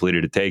ever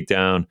completed a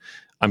takedown.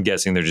 I'm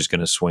guessing they're just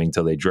going to swing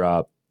till they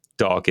drop.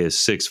 Daukaus,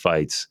 6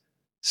 fights,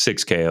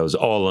 6 KOs,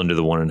 all under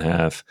the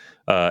 1.5.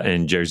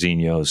 And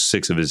Jairzinho,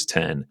 6 of his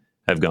 10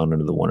 have gone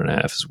under the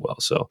 1.5 as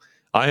well. So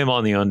I am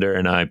on the under,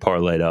 and I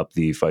parlayed up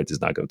the fight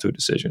does not go to a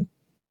decision.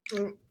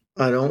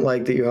 I don't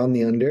like that you're on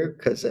the under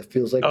because it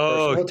feels like a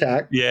personal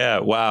attack. Yeah,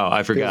 wow,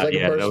 I forgot. Like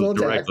that was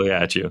directly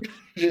at you.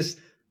 Just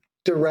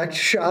direct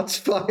shots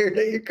fired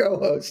at your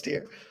co-host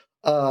here.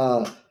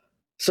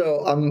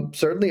 So I'm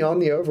certainly on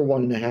the over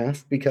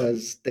 1.5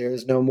 because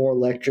there's no more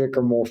electric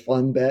or more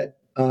fun bet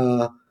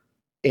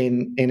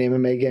in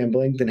MMA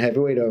gambling than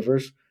heavyweight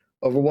overs.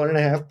 Over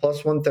 1.5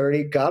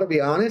 +130. Gotta be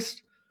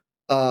honest.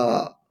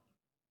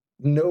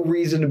 No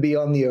reason to be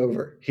on the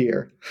over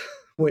here.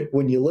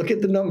 When you look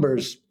at the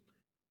numbers,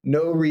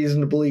 no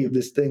reason to believe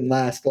this thing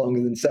lasts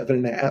longer than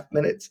 7.5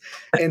 minutes.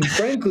 And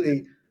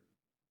frankly,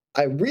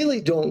 I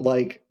really don't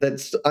like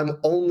that I'm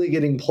only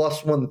getting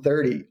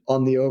 +130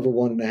 on the over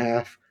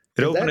 1.5.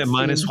 It opened at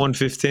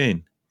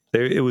 -115.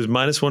 It was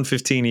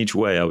 -115 each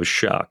way. I was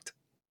shocked.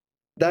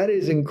 That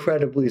is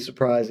incredibly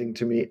surprising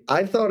to me.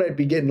 I thought I'd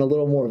be getting a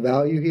little more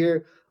value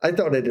here. I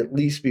thought it'd at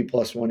least be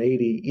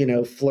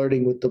 +180,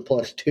 flirting with the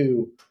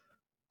 +2.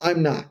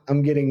 I'm not.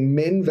 I'm getting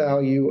min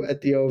value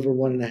at the over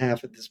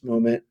 1.5 at this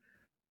moment.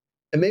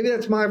 And maybe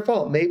that's my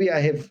fault. Maybe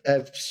I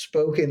have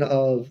spoken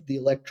of the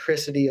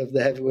electricity of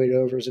the heavyweight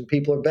overs and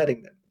people are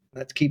betting them.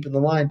 That's keeping the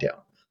line down.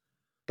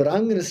 But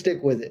I'm going to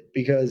stick with it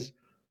because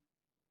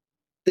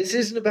this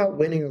isn't about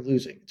winning or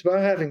losing. It's about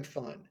having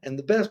fun. And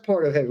the best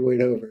part of heavyweight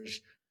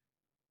overs,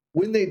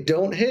 when they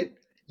don't hit,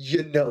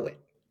 you know it.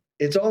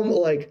 It's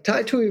almost like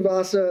Tai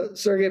Tuivasa,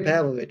 Sergey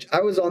Pavlovich.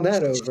 I was on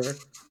that over.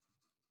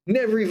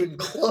 Never even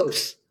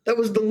close. That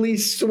was the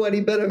least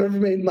sweaty bet I've ever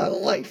made in my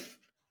life.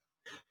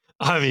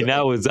 I mean,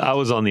 I was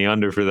on the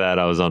under for that.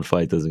 I was on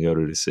fight doesn't go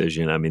to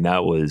decision. I mean,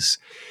 that was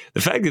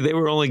the fact that they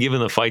were only given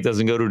the fight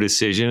doesn't go to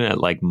decision at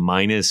like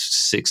minus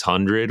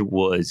 600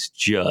 was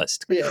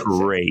just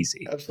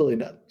crazy. Absolutely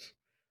nuts.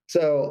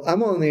 So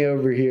I'm on the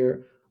over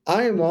here.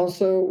 I have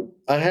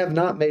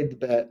not made the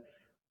bet.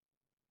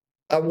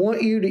 I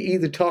want you to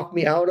either talk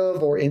me out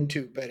of or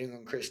into betting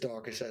on Chris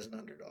Daukaus as an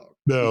underdog.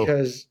 No.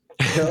 Because,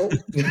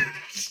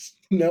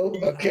 no,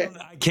 okay.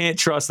 I can't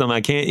trust them. I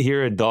can't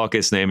hear a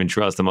Daukaus name and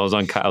trust him. I was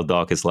on Kyle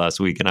Daukaus last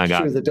week, and I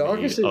got the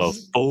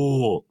Daukaus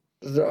fool.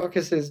 The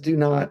Daukaus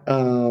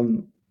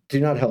do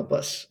not help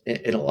us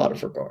in a lot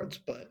of regards.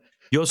 But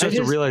you also have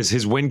to realize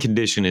his win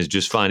condition is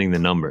just finding the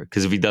number.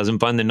 Because if he doesn't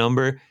find the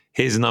number,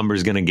 his number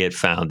is going to get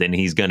found, and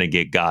he's going to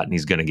get got, and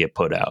he's going to get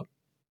put out.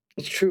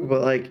 It's true,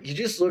 but like you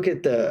just look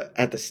at the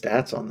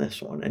stats on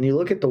this one, and you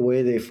look at the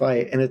way they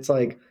fight, and it's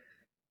like,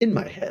 in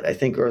my head, I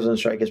think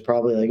Rozenstruik is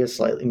probably like a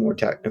slightly more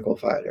technical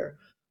fighter.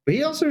 But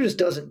he also just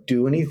doesn't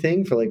do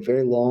anything for like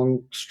very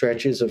long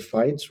stretches of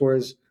fights,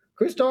 whereas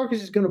Chris Daukaus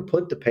is going to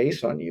put the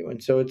pace on you.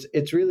 And so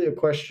it's really a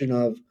question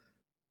of,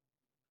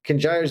 can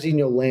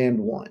Jairzinho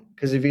land one?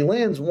 Because if he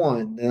lands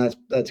one, then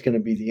that's going to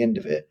be the end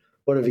of it.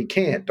 But if he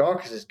can't,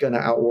 Daukaus is going to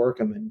outwork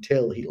him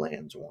until he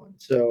lands one.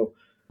 So...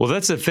 Well,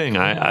 that's the thing.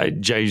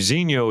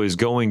 Jairzinho is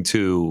going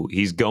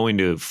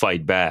to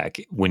fight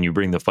back when you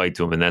bring the fight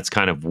to him, and that's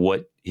kind of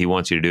what he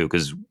wants you to do.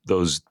 Because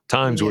those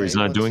times where he's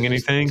not doing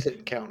anything, sit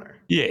and counter.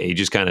 Yeah, he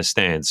just kind of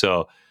stands.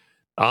 So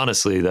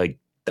honestly, like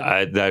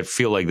I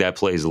feel like that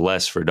plays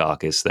less for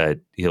Daukaus,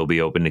 that he'll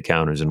be open to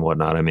counters and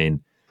whatnot. I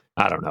mean,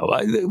 I don't know.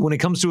 When it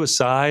comes to a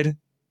side,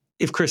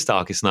 if Chris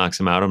Daukaus knocks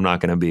him out, I'm not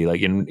going to be like,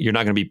 you're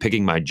not going to be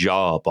picking my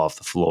jaw up off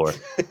the floor.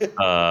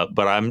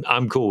 But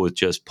I'm cool with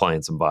just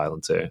playing some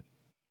violence here.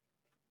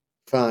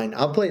 Fine.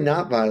 I'll play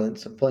not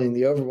violence. I'm playing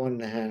the over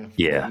 1.5.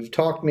 Yeah. You've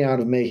talked me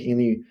out of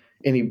making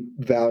any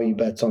value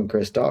bets on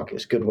Chris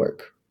Daukaus. Good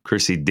work.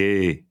 Chrissy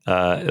D.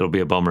 It'll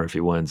be a bummer if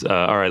he wins.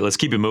 All right, let's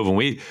keep it moving.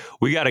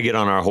 We got to get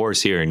on our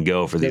horse here and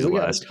go for these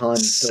last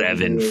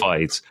 7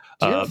 fights.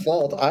 It's your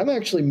fault. I'm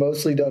actually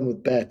mostly done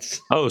with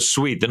bets. Oh,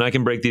 sweet. Then I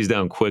can break these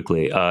down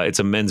quickly. It's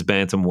a men's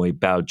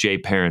bantamweight bout. Jay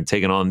Perrin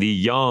taking on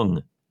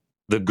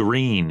the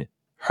green,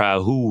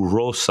 Raul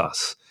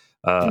Rosas.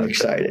 I'm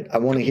excited. I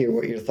want to hear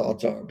what your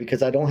thoughts are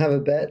because I don't have a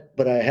bet,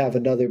 but I have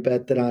another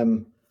bet that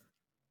I'm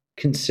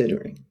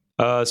considering.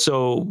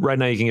 So right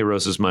now you can get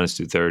Rosas minus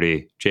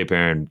 230. Jay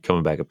Perrin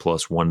coming back at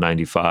plus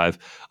 195.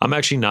 I'm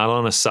actually not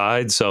on a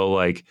side, so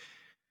like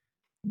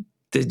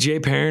the Jay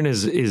Perrin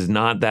is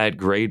not that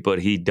great,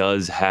 but he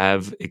does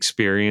have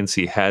experience.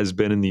 He has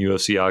been in the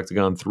UFC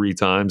octagon 3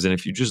 times, and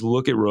if you just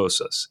look at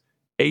Rosas,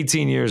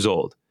 18 years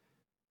old,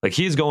 like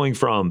he's going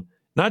from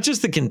not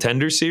just the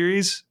Contender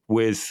Series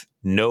with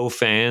no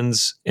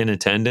fans in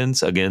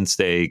attendance against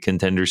a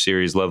Contender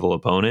Series level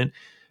opponent,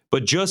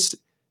 but just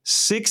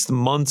 6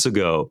 months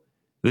ago,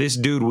 this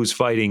dude was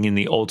fighting in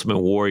the Ultimate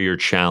Warrior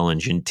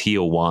Challenge in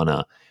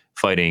Tijuana,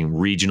 fighting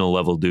regional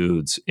level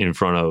dudes in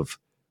front of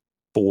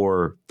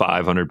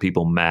 400-500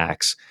 people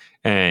max.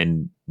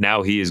 And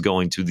now he is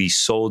going to the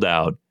sold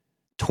out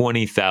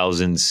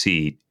 20,000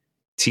 seat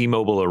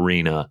T-Mobile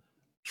Arena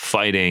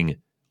fighting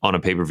on a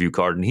pay-per-view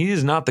card. And he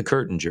is not the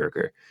curtain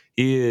jerker.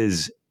 He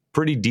is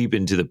pretty deep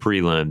into the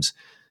prelims.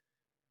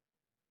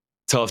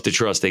 Tough to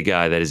trust a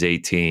guy that is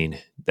 18,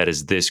 that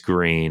is this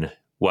green.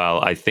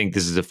 While I think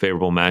this is a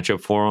favorable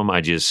matchup for him,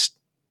 I just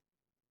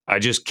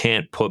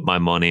can't put my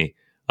money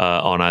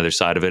on either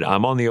side of it.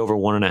 I'm on the over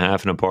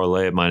 1.5 in a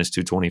parlay at minus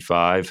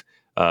 225.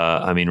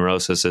 I mean,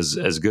 Rosas,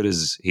 as good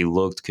as he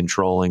looked,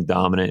 controlling,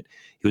 dominant,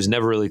 he was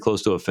never really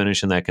close to a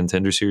finish in that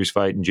Contender Series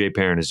fight. And Jay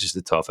Perrin is just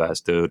a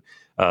tough-ass dude.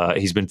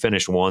 He's been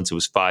finished once. It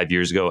was 5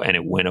 years ago, and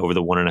it went over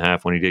the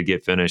 1.5 when he did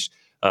get finished.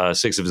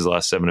 6 of his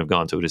last 7 have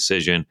gone to a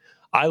decision.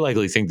 I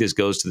likely think this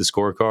goes to the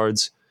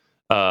scorecards,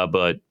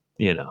 but,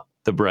 you know,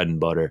 the bread and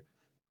butter.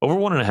 Over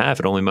 1.5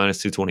 at only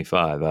minus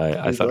 225.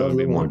 I thought it would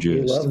be more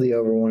juice. You love the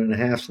over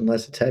 1.5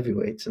 unless it's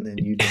heavyweights, and then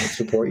you don't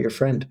support your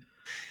friend.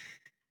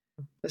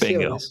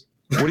 Bingo.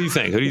 What do you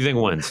think? Who do you think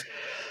wins?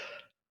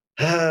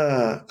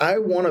 I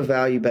want to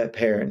value bet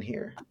Perrin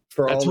here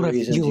for all the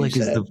reasons you said. That's what I feel like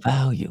is the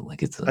value.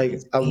 Like it's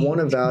I want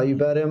to value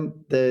bet him.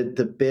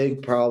 The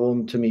big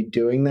problem to me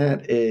doing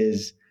that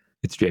is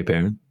it's Jay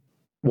Perrin.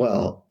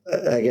 Well,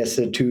 I guess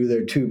there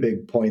are two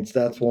big points.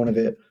 That's one of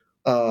it.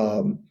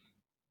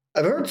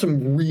 I've heard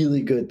some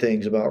really good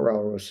things about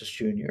Raul Rosas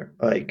Jr.,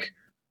 like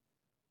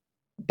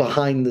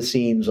behind the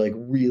scenes, like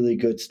really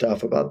good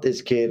stuff about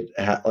this kid,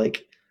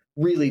 like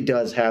really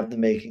does have the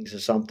makings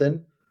of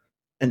something.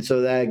 And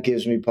so that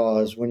gives me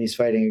pause when he's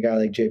fighting a guy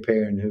like Jay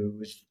Perrin,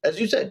 who is, as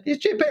you said, he's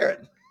Jay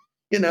Perrin,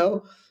 you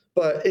know,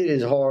 but it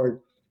is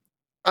hard.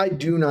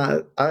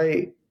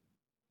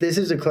 This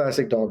is a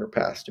classic dog or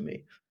pass to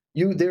me.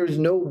 There's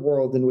no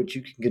world in which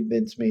you can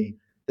convince me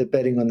that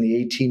betting on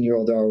the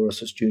 18-year-old Raul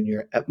Rosas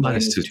Jr. at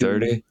minus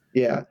 230,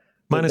 yeah,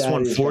 minus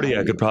 140,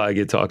 I could probably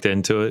get talked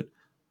into it.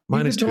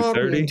 Minus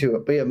 230 into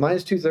it, but yeah,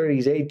 minus 230.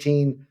 He's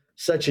 18.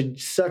 Such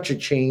a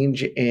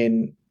change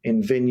in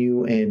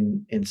venue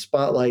and in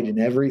spotlight and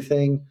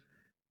everything.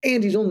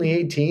 And he's only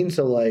 18,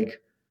 so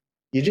like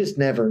you just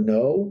never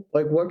know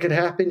like what could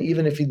happen.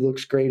 Even if he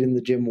looks great in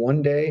the gym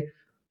one day,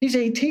 he's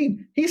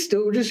 18. He's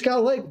still just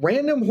got like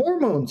random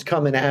hormones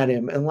coming at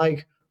him, and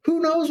like who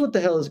knows what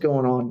the hell is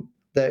going on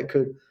that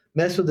could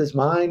mess with his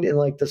mind in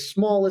like the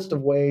smallest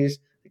of ways.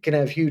 It can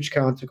have huge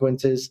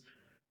consequences.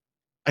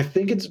 I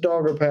think it's a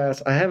dog or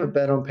pass. I haven't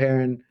bet on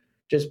Perrin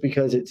just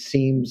because it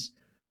seems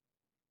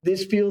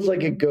this feels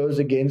like it goes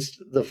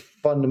against the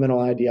fundamental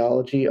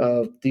ideology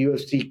of the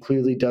UFC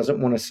clearly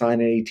doesn't want to sign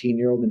an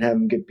 18-year-old and have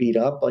him get beat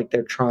up. Like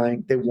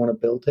they want to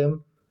build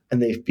him,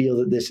 and they feel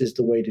that this is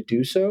the way to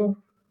do so.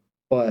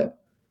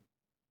 But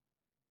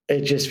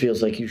it just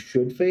feels like you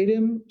should fade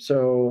him.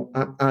 So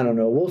I don't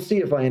know. We'll see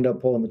if I end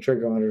up pulling the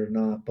trigger on it or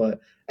not. But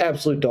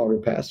absolute dog or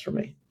pass for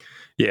me.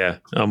 Yeah,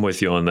 I'm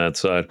with you on that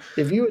side.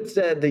 If you had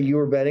said that you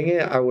were betting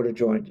it, I would have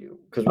joined you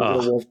because we would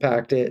have wolf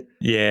packed it.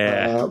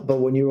 Yeah. But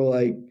when you were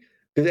like,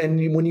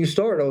 and when you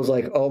started, I was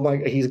like, oh my,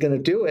 he's going to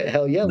do it.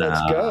 Hell yeah, let's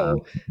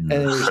go. And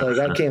it was like,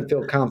 I can't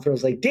feel confident. I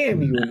was like,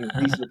 damn you and your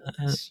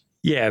reasonableness.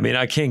 Yeah, I mean,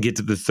 I can't get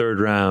to the third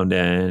round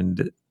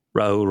and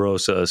Raul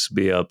Rosas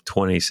be up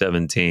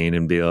 2017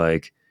 and be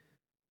like,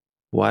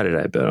 why did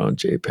I bet on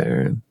Jay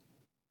Perrin?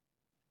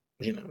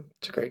 You know,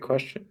 it's a great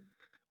question.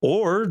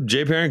 Or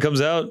Jay Perrin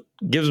comes out,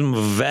 gives him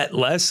a vet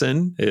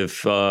lesson.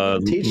 If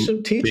teaches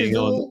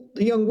the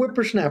young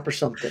whippersnapper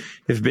something.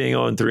 If being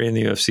on 3 in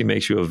the UFC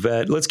makes you a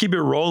vet, let's keep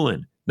it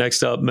rolling.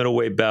 Next up,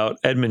 middleweight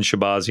bout, Edmen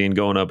Shahbazyan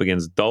going up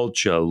against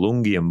Dalcha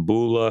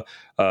Lungiambula.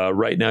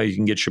 Right now, you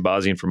can get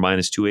Shahbazyan for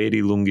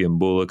 -280.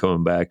 Lungiambula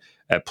coming back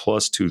at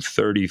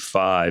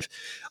 +235.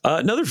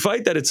 Another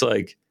fight that it's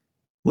like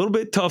a little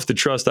bit tough to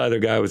trust either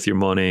guy with your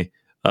money.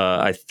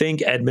 I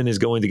think Edmen is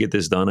going to get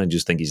this done. I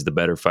just think he's the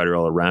better fighter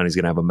all around. He's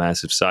going to have a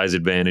massive size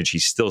advantage.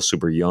 He's still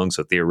super young,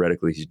 so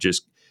theoretically, he's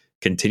just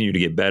continue to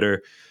get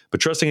better. But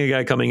trusting a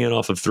guy coming in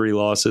off of 3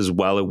 losses,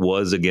 while it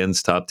was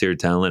against top-tier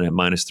talent at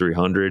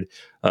 -300,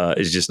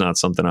 is just not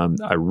something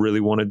I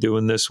really want to do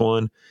in this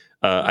one.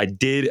 I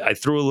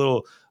threw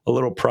a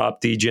little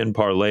prop DGen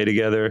parlay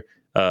together.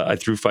 I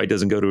threw fight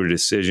doesn't go to a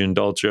decision.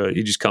 Dalcha,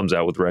 he just comes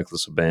out with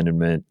reckless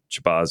abandonment.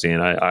 Shahbazyan,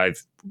 I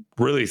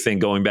really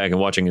think going back and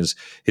watching his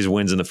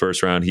wins in the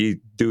first round,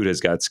 dude has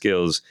got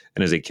skills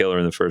and is a killer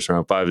in the first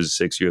round. 5 of his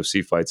 6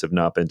 UFC fights have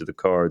not been to the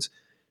cards.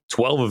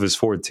 12 of his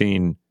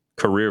 14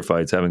 career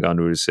fights haven't gone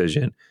to a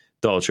decision.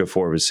 Dalcha,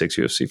 4 of his 6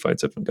 UFC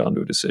fights haven't gone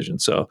to a decision.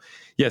 So,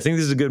 yeah, I think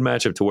this is a good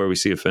matchup to where we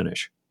see a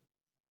finish.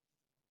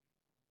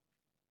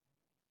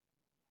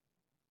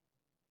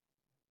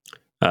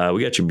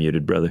 We got you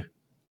muted, brother.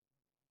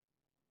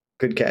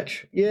 Good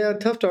catch. Yeah,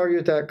 tough to argue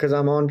with that because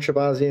I'm on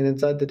Shahbazyan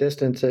inside the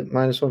distance at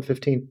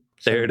 -115.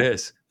 So there it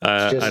is.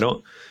 I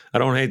don't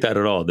hate that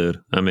at all,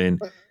 dude. I mean,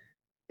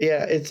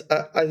 yeah, it's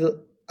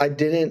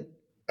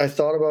I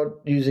thought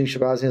about using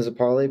Shahbazyan as a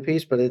parlay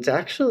piece, but it's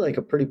actually like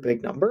a pretty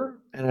big number,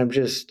 and I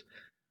just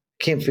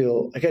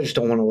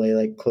don't want to lay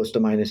like close to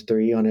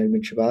 -3 on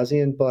Edmen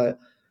Shahbazyan, but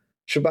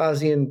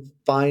Shahbazyan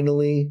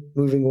finally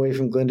moving away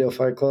from Glendale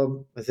Fight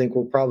Club, I think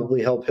will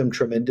probably help him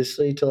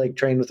tremendously to like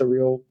train with a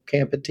real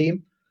camping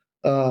team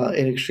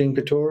in Extreme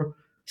Couture.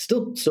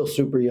 Still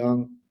super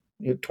young,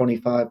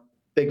 25,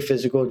 big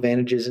physical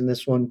advantages in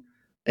this one,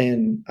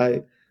 and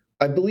I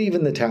believe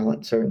in the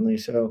talent certainly.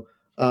 So,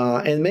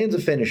 and man's a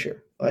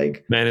finisher.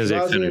 Like man is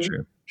a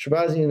finisher.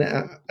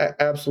 Shahbazyan,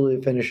 absolutely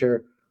a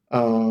finisher.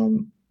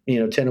 10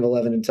 of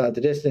 11 inside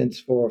the distance,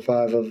 4 or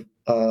 5 of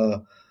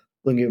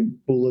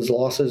Lungiambula's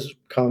losses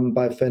come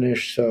by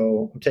finish.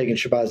 So I'm taking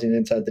Shahbazyan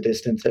inside the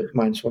distance at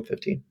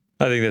 -115.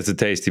 I think that's a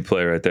tasty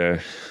play right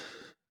there.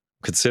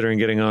 Considering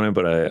getting on it,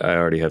 but I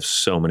already have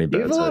so many bets.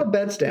 You have a lot of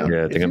bets down.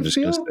 Yeah, I think I'm just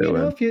going to stay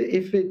away.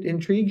 If it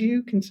intrigues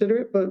you, consider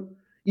it, but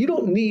you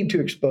don't need to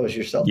expose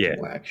yourself to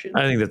more action.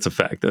 I think that's a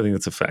fact.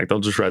 I'll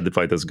just ride the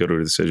fight doesn't go to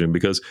a decision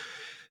because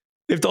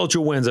if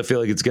Dalcha wins, I feel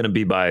like it's going to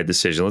be by a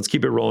decision. Let's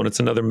keep it rolling. It's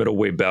another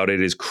middleweight bout.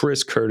 It is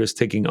Chris Curtis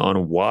taking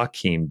on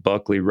Joaquin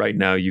Buckley. Right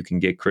now, you can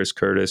get Chris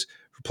Curtis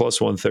for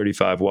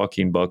 +135.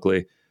 Joaquin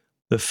Buckley,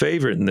 the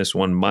favorite in this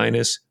one,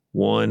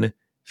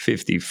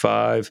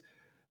 -155.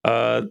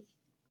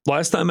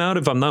 Last time out,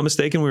 if I'm not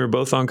mistaken, we were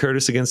both on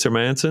Curtis against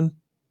Hermansson.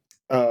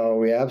 Oh,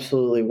 we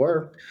absolutely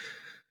were.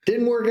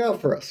 Didn't work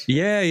out for us.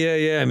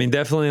 Yeah. I mean,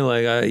 definitely,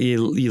 like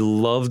you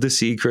love to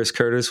see Chris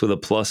Curtis with a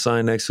plus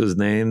sign next to his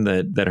name.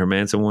 That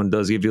Hermansson one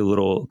does give you a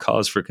little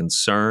cause for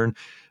concern.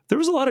 There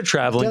was a lot of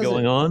traveling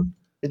going on.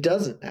 It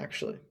doesn't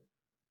actually.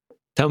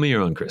 Tell me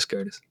you're on Chris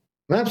Curtis.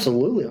 I'm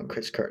absolutely on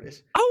Chris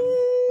Curtis.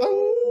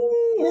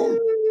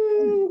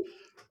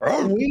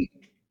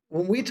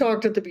 When we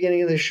talked at the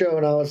beginning of the show,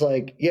 and I was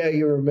like, "Yeah,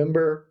 you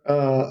remember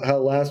how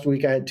last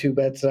week I had 2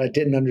 bets that I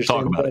didn't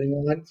understand the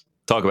betting lines."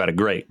 Talk about it.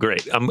 Great.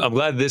 I'm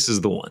glad this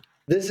is the one.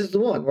 This is the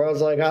one where I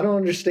was like, I don't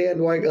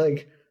understand why.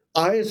 Like,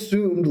 I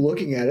assumed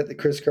looking at it that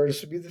Chris Curtis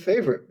would be the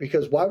favorite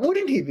because why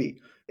wouldn't he be?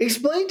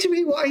 Explain to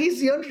me why he's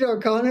the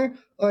underdog, Connor.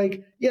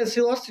 Like, yes, he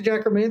lost to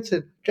Jack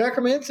Hermansson. Jack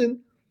Hermansson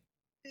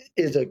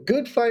is a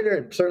good fighter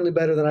and certainly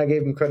better than I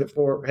gave him credit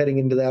for heading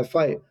into that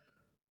fight.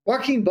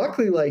 Joaquin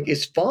Buckley, like,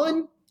 is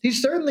fun.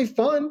 he's certainly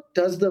fun.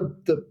 Does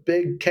the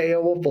big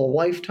KO of a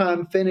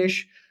lifetime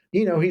finish.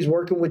 He's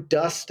working with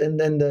Dust and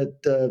then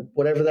the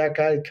whatever that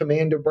guy,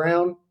 Commander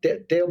Brown,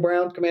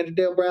 Commander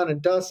Dale Brown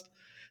and Dust.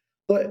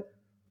 But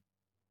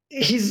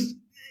he's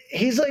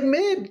like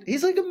mid.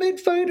 He's like a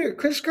mid fighter.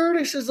 Chris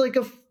Curtis is like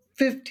a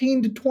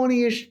 15 to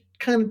 20-ish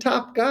kind of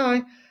top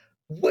guy.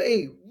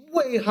 Way,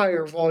 way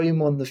higher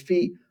volume on the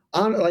feet.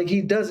 Like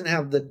he doesn't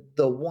have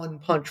the one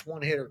punch,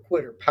 one hitter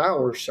quitter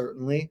power,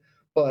 certainly,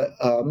 but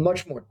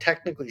much more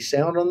technically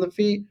sound on the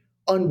feet.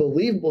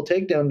 Unbelievable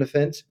takedown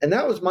defense. And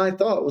that was my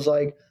thought, was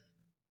like,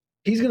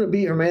 he's going to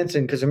beat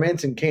Hermansson because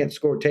Hermansson can't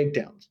score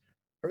takedowns.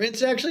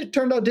 Hermansson actually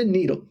turned out didn't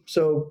need them.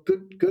 So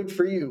good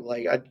for you.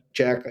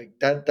 Jack,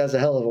 that's a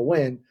hell of a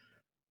win.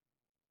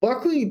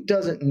 Buckley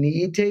doesn't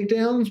need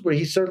takedowns, but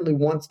he certainly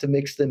wants to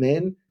mix them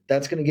in.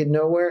 That's going to get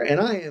nowhere. And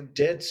I am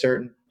dead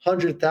certain,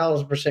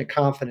 100,000%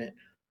 confident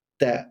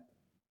that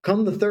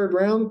come the third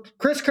round,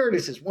 Chris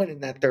Curtis is winning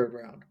that third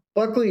round.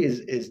 Buckley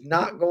is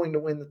not going to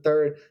win the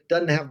third,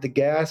 doesn't have the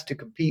gas to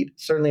compete,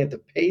 certainly at the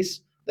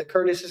pace that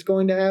Curtis is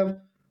going to have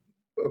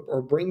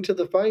or bring to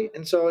the fight.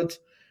 And so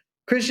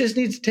Chris just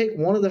needs to take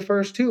one of the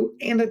first two,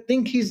 and I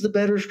think he's the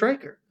better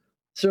striker.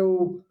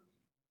 So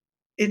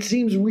it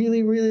seems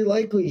really, really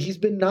likely. He's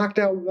been knocked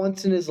out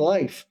once in his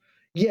life.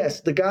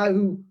 Yes, the guy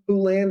who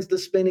lands the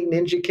spinning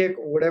ninja kick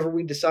or whatever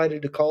we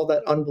decided to call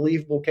that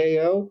unbelievable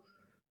KO,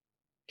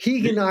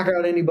 he can knock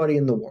out anybody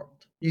in the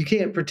world. You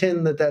can't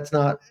pretend that that's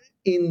not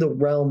in the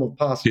realm of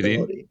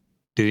possibility.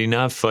 Did he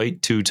not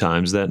fight 2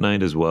 times that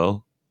night as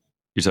well?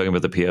 You're talking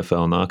about the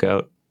PFL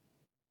knockout?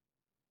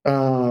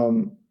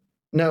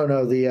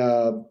 No,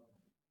 the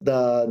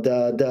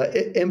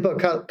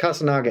Impa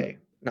Kasanage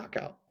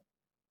knockout.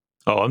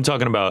 Oh, I'm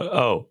talking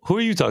about, who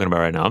are you talking about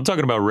right now? I'm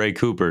talking about Ray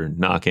Cooper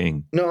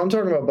knocking. No, I'm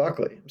talking about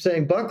Buckley. I'm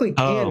saying Buckley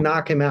can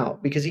knock him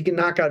out because he can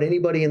knock out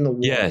anybody in the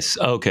world. Yes.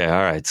 Okay.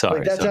 All right.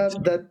 Sorry.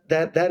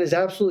 That is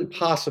absolutely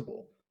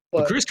possible.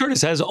 But Chris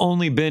Curtis has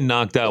only been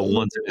knocked out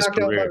once in his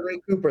career. Knocked out by Ray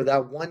Cooper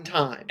that one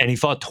time. And he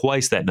fought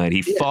twice that night.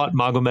 He fought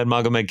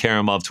Magomed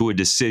Karamov to a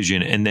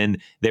decision, and then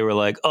they were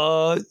like,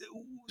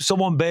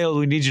 someone bailed.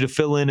 We need you to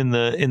fill in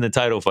the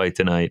title fight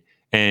tonight.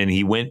 And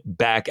he went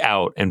back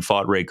out and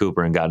fought Ray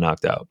Cooper and got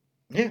knocked out.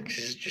 Yeah,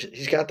 because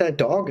he's got that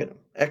dog in him.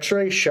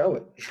 X-rays show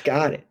it. He's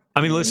got it.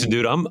 I mean, listen,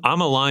 dude, I'm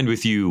aligned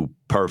with you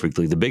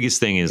perfectly. The biggest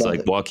thing is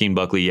Joaquin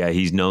Buckley. Yeah,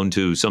 he's known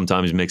to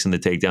sometimes mixing the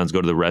takedowns,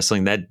 go to the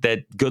wrestling. That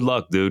good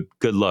luck, dude.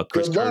 Good luck,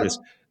 Chris Curtis.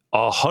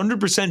 100%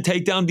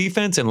 takedown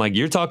defense, and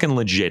you're talking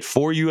legit.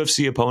 4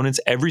 UFC opponents,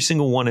 every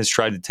single one has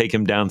tried to take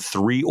him down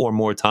 3 or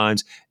more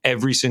times.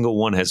 Every single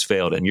one has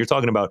failed. And you're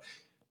talking about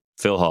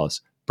Phil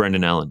Hawes,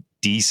 Brendan Allen,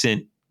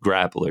 decent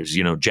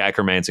grapplers. Jack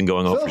Hermansson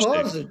going 0 for 6.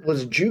 Phil Hawes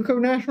was a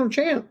JUCO national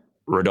champ.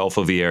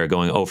 Rodolfo Vieira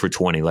going 0 for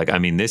 20.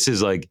 This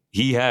is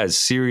he has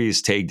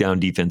serious takedown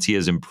defense. He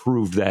has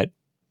improved that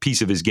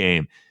piece of his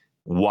game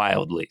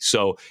wildly.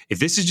 So if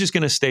this is just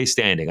going to stay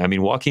standing,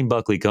 Joaquin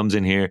Buckley comes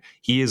in here,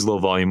 he is low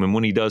volume, and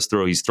when he does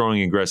throw, he's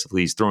throwing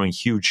aggressively, he's throwing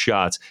huge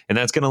shots, and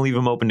that's going to leave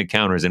him open to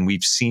counters. And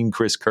we've seen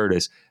Chris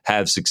Curtis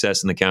have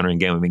success in the countering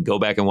game. Go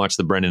back and watch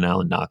the Brendan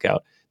Allen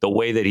knockout. The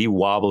way that he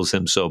wobbles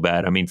him so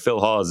bad. Phil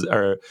Hawes,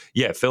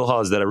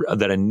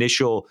 that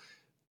initial,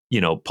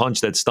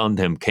 punch that stunned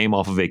him came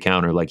off of a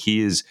counter.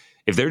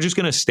 If they're just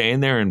going to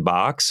stand there and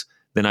box,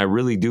 then I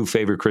really do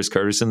favor Chris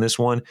Curtis in this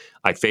one.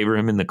 I favor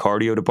him in the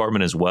cardio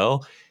department as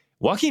well.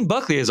 Joaquin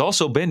Buckley has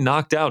also been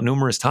knocked out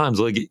numerous times.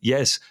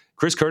 Yes,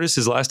 Chris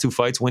Curtis's last 2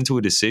 fights went to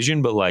a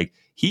decision, but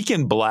he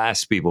can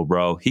blast people,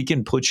 bro. He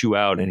can put you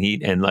out, and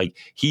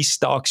he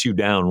stalks you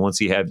down once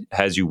he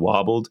has you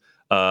wobbled.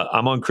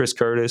 I'm on Chris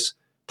Curtis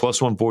plus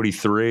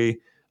 143.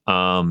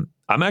 I'm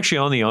actually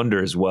on the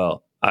under as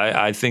well.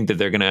 I think that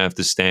they're going to have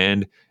to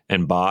stand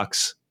and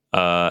box,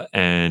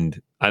 and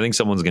I think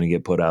someone's going to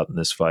get put out in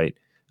this fight.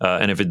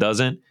 And if it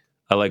doesn't,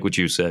 I like what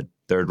you said.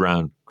 3rd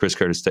round, Chris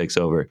Curtis takes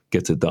over,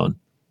 gets it done.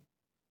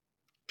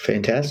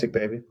 Fantastic,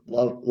 baby.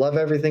 Love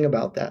everything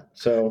about that.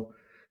 So,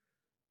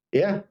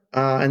 yeah.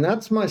 And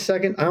that's my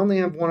second. I only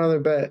have one other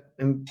bet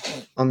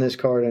on this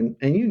card, and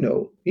you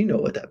know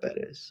what that bet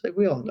is.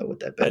 We all know what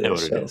that bet is. I know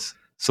what it is.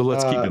 So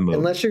let's keep it moving.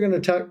 Unless you're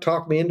going to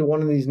talk me into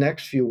one of these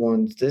next few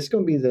ones, this is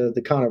going to be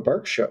the Connor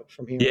Burke show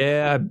from here.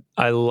 Yeah,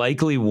 I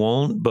likely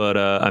won't, but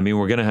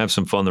we're going to have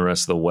some fun the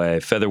rest of the way.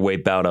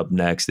 Featherweight bout up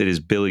next. It is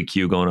Billy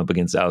Q going up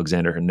against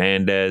Alexander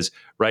Hernandez.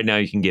 Right now,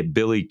 you can get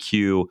Billy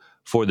Q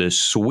for the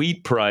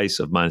sweet price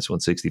of minus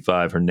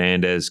 165.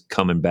 Hernandez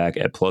coming back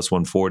at plus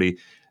 140.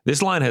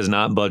 This line has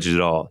not budged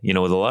at all. With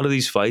a lot of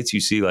these fights, you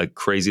see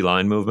crazy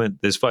line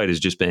movement. This fight has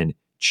just been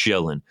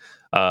chilling.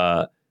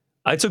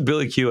 I took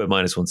Billy Q at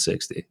minus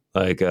 160.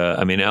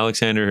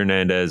 Alexander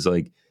Hernandez,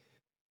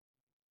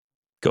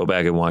 go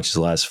back and watch his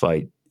last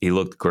fight. He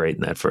looked great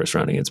in that first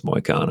round against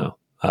Moicano.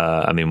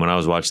 When I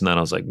was watching that,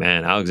 I was like,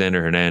 man,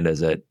 Alexander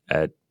Hernandez at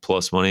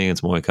plus money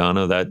against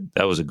Moicano,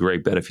 that was a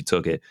great bet if you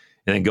took it.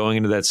 And then going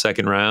into that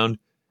second round,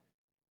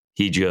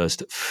 he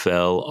just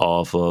fell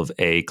off of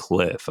a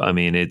cliff.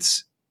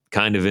 It's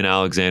kind of in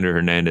Alexander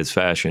Hernandez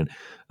fashion.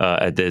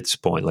 at this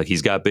point. Like,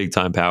 he's got big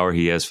time power.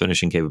 He has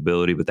finishing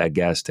capability, but that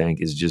gas tank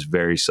is just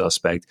very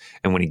suspect.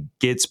 And when he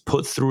gets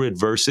put through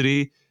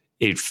adversity,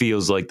 it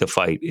feels like the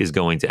fight is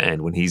going to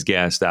end when he's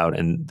gassed out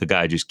and the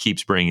guy just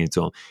keeps bringing it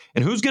to him.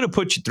 And who's going to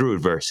put you through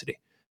adversity?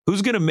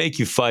 Who's going to make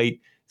you fight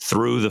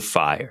through the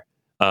fire?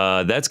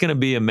 That's going to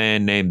be a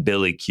man named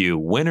Billy Q.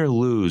 Win or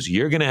lose,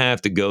 you're going to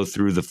have to go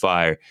through the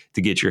fire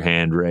to get your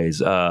hand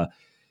raised. Yeah,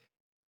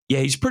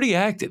 he's pretty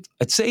active.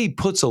 I'd say he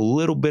puts a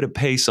little bit of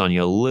pace on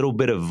you, a little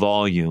bit of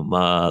volume.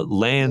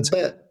 Lands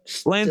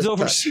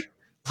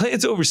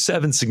over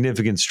 7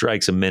 significant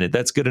strikes a minute.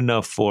 That's good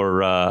enough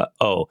for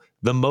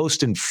the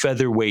most in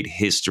featherweight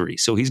history.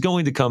 So he's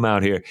going to come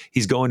out here.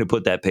 He's going to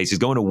put that pace. He's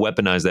going to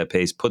weaponize that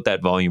pace, put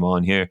that volume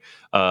on here.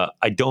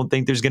 I don't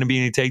think there's going to be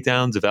any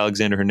takedowns if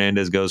Alexander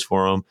Hernandez goes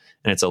for him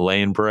and it's a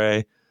lay and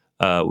pray.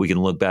 We can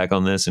look back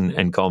on this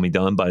and call me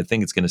done, but I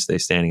think it's going to stay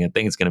standing. I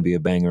think it's going to be a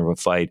banger of a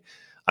fight.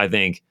 I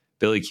think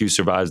Billy Q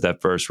survives that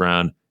first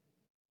round,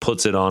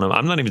 puts it on him.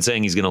 I'm not even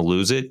saying he's going to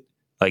lose it.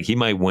 Like, he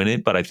might win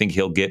it, but I think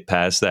he'll get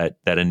past that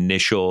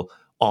initial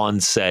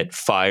onset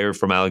fire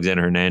from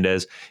Alexander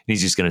Hernandez, and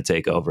he's just going to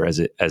take over as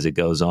it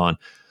goes on.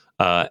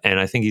 And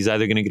I think he's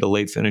either going to get a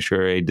late finish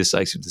or a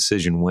decisive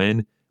decision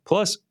win.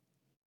 Plus,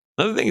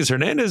 another thing is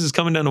Hernandez is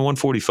coming down to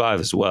 145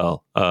 as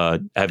well. I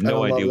have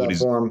no idea what he's.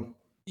 Form.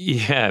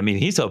 Yeah, I mean,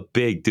 he's a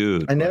big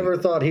dude. I never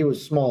thought he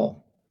was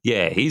small.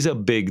 Yeah, he's a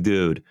big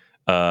dude.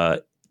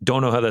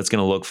 Don't know how that's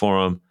going to look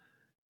for him.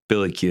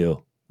 Billy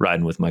Q,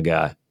 riding with my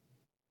guy.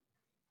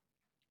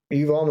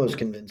 You've almost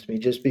convinced me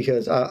just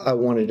because I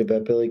wanted to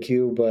bet Billy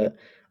Q, but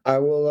I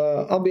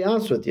will. I'll be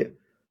honest with you.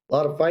 A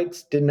lot of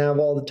fights didn't have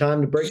all the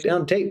time to break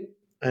down tape,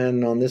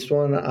 and on this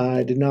one,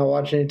 I did not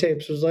watch any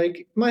tapes. It was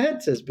like, my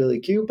head says Billy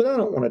Q, but I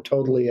don't want to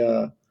totally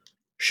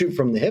shoot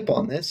from the hip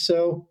on this.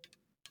 So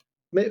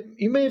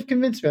you may have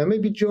convinced me. I may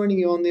be joining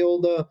you on the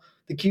old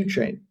the Q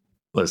train.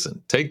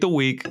 Listen, take the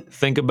week,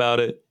 think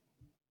about it.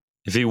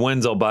 If he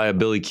wins, I'll buy a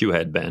Billy Q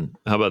headband.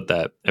 How about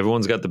that?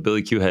 Everyone's got the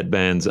Billy Q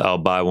headbands. I'll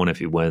buy one if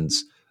he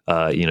wins.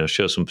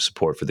 Show some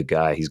support for the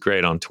guy. He's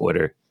great on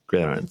Twitter,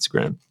 great on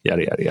Instagram,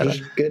 yada, yada, yada.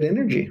 Just good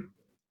energy.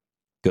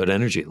 Good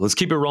energy. Let's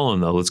keep it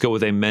rolling, though. Let's go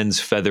with a men's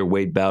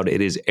featherweight bout.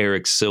 It is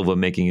Eric Silva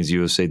making his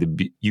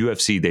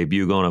UFC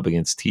debut, going up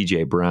against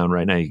TJ Brown.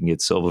 Right now, you can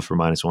get Silva for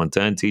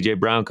 -110. TJ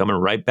Brown coming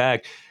right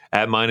back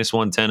at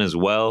 -110 as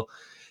well.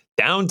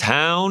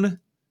 Downtown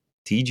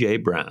TJ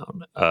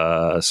Brown.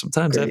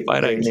 Sometimes that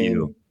fight IQ.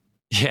 Name.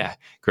 Yeah,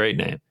 great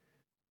name.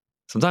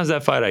 Sometimes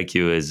that fight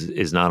IQ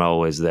is not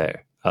always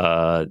there.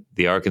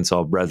 The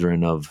Arkansas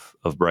brethren of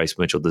Bryce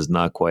Mitchell does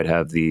not quite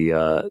have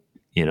the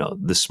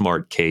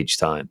smart cage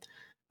time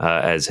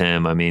as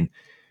him. I mean,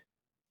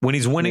 when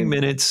he's winning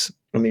minutes.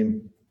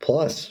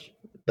 Plus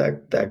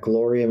that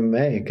Glory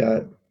MMA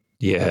got.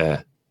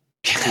 Yeah.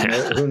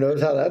 Who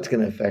knows how that's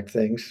going to affect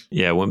things?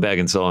 Yeah, I went back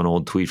and saw an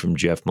old tweet from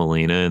Jeff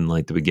Molina in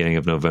like the beginning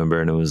of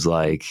November, and it was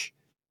like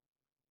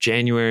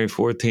January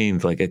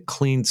 14th, like a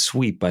clean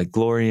sweep by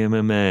Glory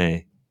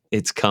MMA.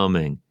 It's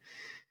coming.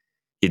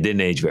 It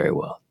didn't age very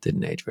well.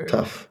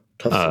 Tough.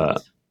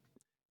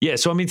 Yeah,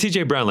 so I mean,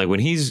 TJ Brown, like when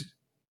he's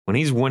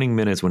winning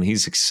minutes, when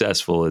he's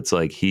successful, it's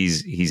like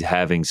he's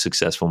having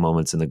successful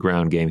moments in the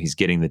ground game. He's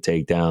getting the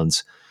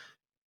takedowns.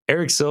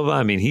 Eric Silva,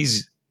 I mean,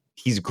 he's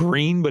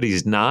green, but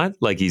he's not.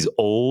 Like, he's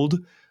old.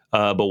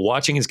 But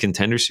watching his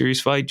Contender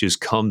Series fight, just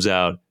comes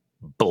out,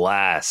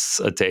 blasts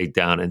a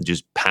takedown, and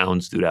just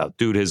pounds dude out.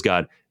 Dude has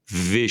got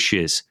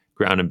vicious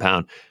ground and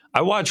pound.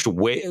 I watched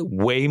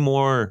way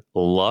more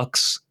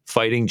Lux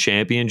Fighting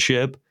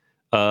Championship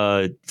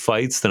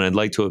fights than I'd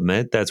like to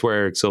admit. That's where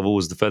Eric Silva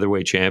was the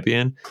featherweight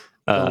champion.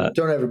 Don't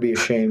ever be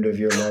ashamed of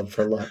your love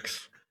for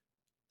Lux.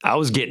 I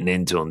was getting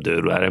into him,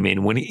 dude. I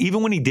mean, when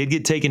he did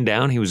get taken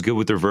down, he was good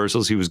with the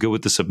reversals. He was good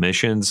with the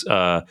submissions.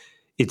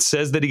 It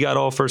says that he got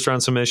all first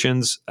round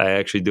submissions. I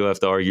actually do have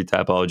to argue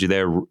Tapology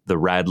there. The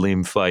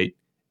Radleem fight,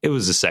 it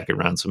was a second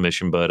round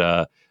submission,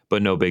 but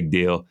no big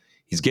deal.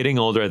 He's getting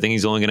older. I think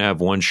he's only going to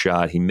have one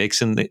shot. He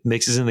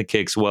mixes in the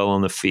kicks well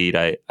on the feet.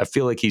 I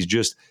feel like he's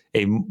just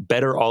a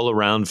better all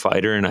around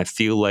fighter, and I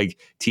feel like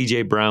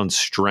TJ Brown's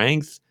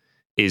strength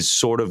is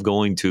sort of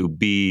going to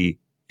be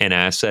an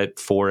asset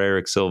for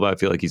Eric Silva. I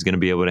feel like he's going to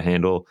be able to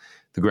handle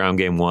the ground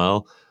game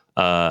well.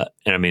 And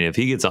I mean, if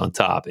he gets on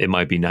top, it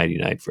might be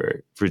nighty-night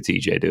for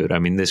TJ, dude. I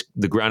mean,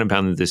 the ground and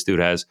pound that this dude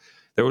has,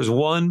 there was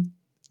one,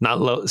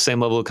 not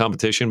same level of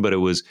competition, but it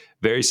was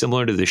very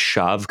similar to the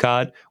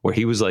Shavkat, where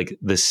he was like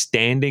the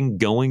standing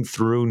going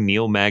through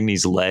Neil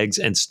Magny's legs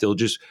and still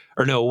just,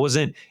 or no, it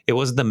wasn't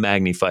the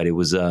Magny fight. It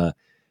was,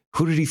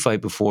 who did he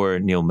fight before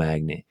Neil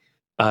Magny?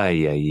 I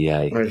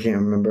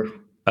can't remember.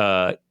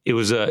 It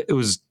was,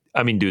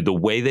 I mean, dude, the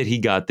way that he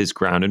got this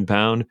ground and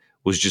pound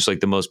was just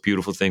like the most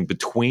beautiful thing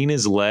between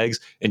his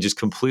legs and just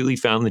completely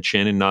found the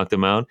chin and knocked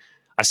him out.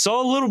 I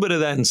saw a little bit of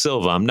that in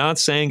Silva. I'm not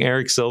saying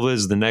Eric Silva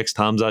is the next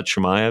Khamzat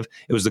Chimaev.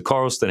 It was the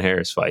Carlston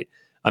Harris fight.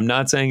 I'm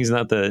not saying he's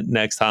not the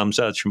next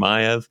Khamzat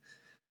Chimaev,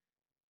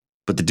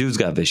 but the dude's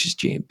got vicious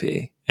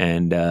GMP,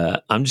 and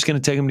I'm just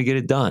going to take him to get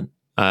it done.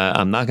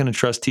 I'm not going to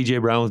trust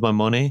TJ Brown with my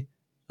money.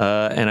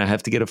 and I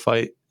have to get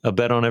a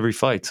bet on every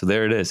fight. So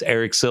there it is,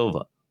 Eric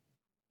Silva.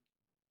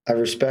 I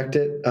respect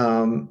it.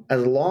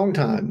 As a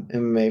longtime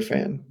MMA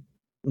fan,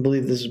 I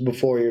believe this is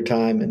before your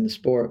time in the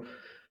sport.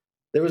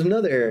 There was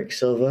another Eric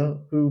Silva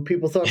who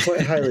people thought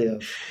quite highly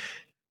of.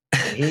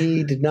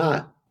 He did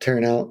not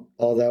turn out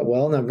all that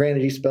well. Now,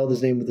 granted, he spelled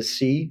his name with a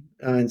C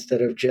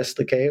instead of just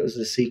the K. It was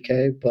a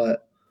CK,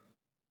 but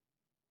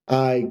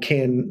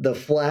the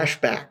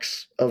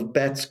flashbacks of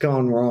bets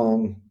gone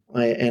wrong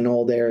and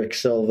old Eric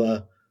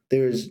Silva,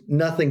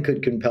 nothing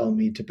could compel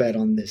me to bet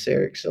on this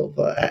Eric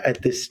Silva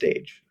at this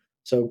stage.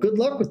 So good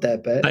luck with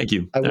that bet. Thank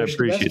you. I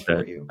appreciate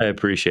that. I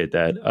appreciate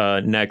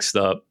that. Next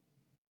up.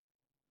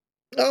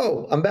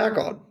 Oh, I'm back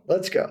on.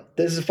 Let's go.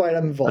 This is a fight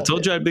I'm involved in. I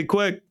told you I'd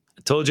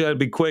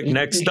be quick.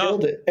 Next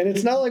up. It. And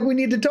it's not like we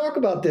need to talk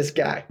about this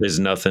guy. There's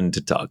nothing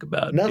to talk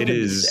about. Nothing it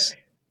is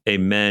a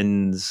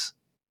men's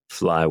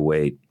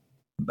flyweight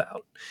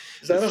bout.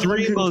 Is that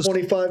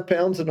 125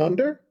 pounds and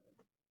under?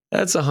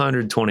 That's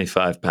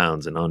 125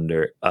 pounds and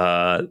under.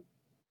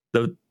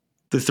 The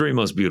three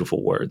most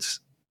beautiful words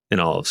in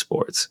all of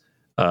sports.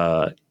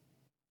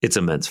 It's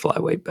a men's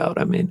flyweight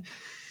bout. I mean,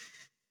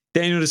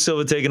 Daniel Da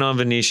Silva taking on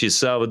Vinicius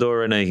Salvador.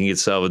 Right now you can get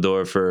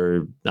Salvador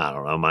for, I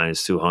don't know,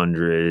 minus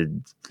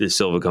 200. Da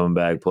Silva coming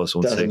back plus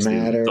 160.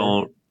 Doesn't matter.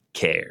 Don't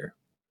care.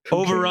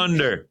 Over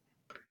under.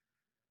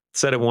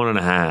 Set at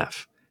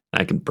 1.5.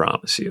 I can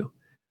promise you.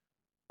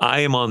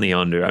 I am on the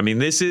under. I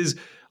mean,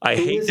 I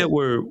hate that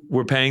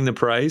we're paying the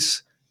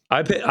price.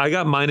 I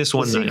got minus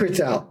 190. The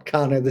secret's out,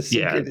 Connor. The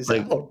secret is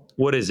out.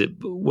 What is it?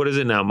 What is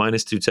it now?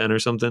 Minus 210 or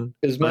something?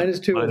 It was minus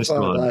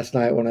 205 last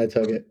night when I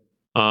took it.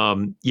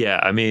 Yeah,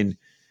 I mean,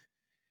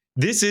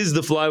 this is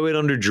the flyweight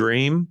under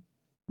dream.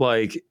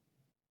 Like,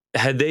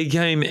 had they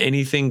came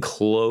anything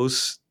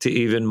close to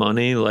even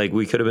money, like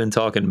we could have been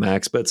talking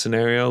max bet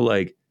scenario.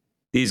 Like,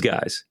 these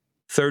guys,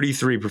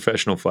 33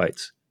 professional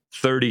fights,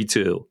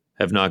 32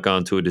 have not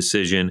gone to a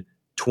decision,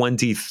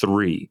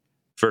 23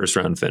 first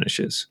round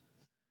finishes.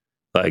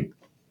 Like,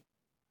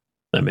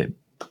 I mean,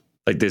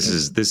 like this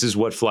is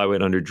what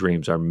flyweight under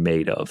dreams are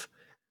made of.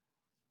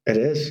 It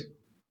is.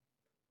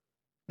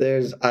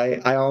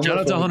 I almost shout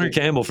out to Hunter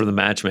Campbell for the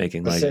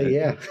matchmaking. Like,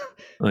 yeah,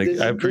 like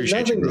I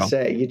appreciate there's nothing you, bro. to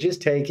say. You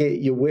just take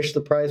it. You wish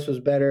the price was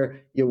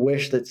better. You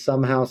wish that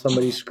somehow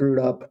somebody screwed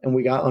up and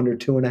we got under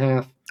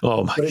 2.5.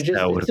 Oh my! But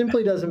it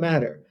simply doesn't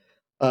matter.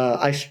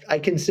 I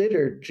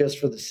considered, just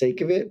for the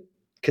sake of it,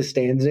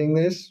 Costanzing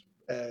this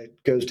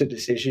goes to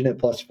decision at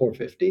plus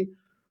 450.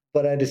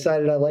 But I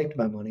decided I liked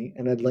my money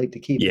and I'd like to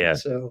keep it.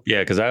 So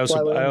yeah, because I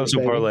also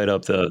parlayed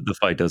up the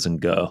fight doesn't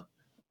go.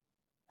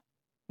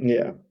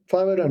 Yeah,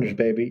 flyweight unders,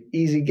 baby,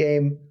 easy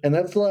game, and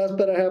that's the last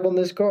bet I have on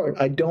this card.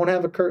 I don't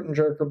have a curtain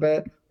jerker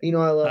bet. You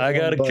know, I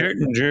got a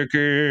curtain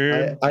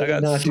jerker. I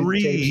got not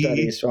 3 tape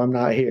studies, so I'm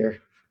not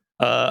here.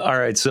 All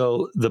right,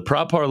 so the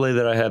prop parlay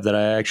that I have that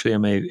I actually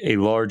am a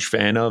large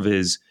fan of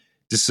is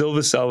Da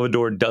Silva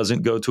Salvador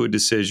doesn't go to a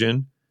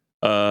decision.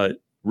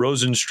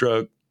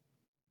 Rosenstruck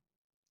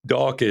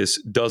Daukaus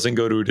doesn't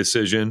go to a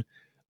decision.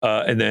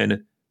 And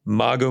then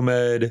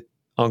Magomed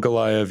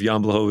Ankalaev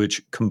Jan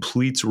Blachowicz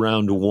completes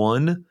round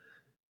 1.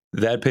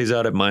 That pays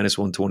out at minus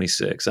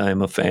 126. I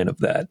am a fan of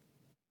that.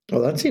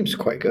 Well, that seems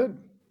quite good.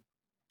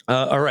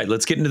 All right,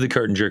 let's get into the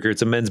curtain jerker.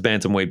 It's a men's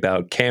bantamweight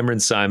bout. Cameron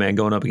Saaiman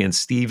going up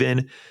against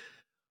Steven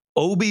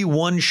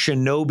Obi-Wan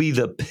Shinobi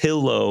the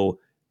Pillow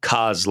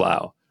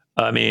Kozlov.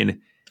 I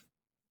mean,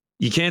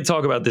 you can't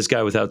talk about this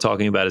guy without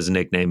talking about his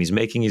nickname. He's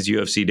making his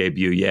UFC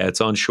debut. Yeah,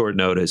 it's on short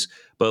notice,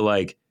 but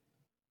like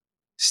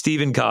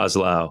Steven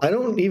Kozlov. I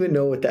don't even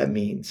know what that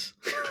means.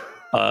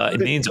 It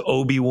means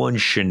Obi-Wan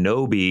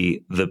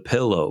Shinobi the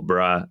Pillow,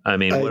 bruh. I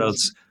mean, what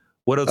else?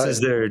 What else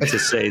is there to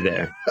say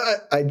there?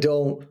 I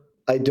don't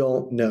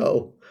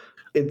know.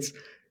 It's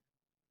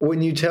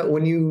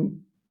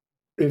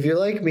if you're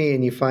like me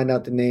and you find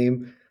out the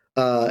name,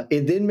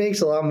 it then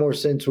makes a lot more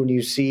sense when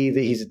you see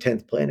that he's a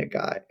 10th Planet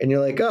guy, and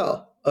you're like,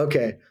 oh,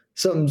 okay,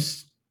 some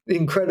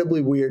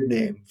incredibly weird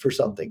name for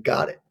something.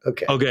 Got it.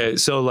 Okay.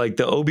 So like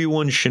the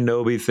Obi-Wan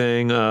Shinobi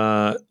thing,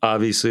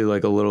 obviously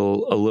like a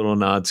little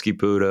Natsuki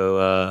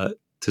Pudo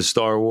to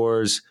Star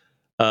Wars.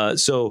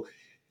 So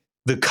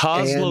the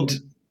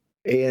Kozlov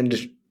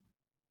and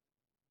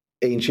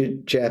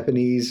ancient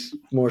Japanese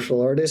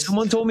martial artist.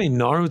 Someone told me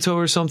Naruto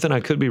or something. I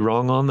could be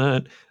wrong on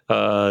that.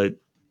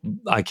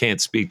 I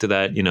can't speak to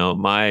that. You know,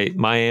 my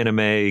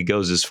anime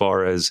goes as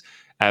far as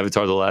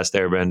Avatar: The Last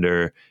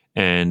Airbender,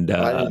 and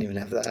I didn't even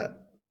have that.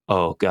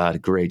 Oh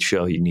God, great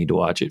show! You need to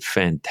watch it.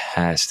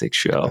 Fantastic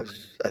show.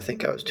 I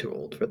think I was too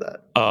old for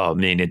that. Oh, I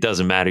mean, it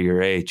doesn't matter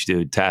your age,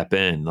 dude. Tap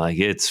in. Like,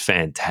 it's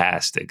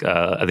fantastic.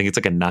 I think it's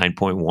like a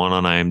 9.1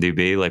 on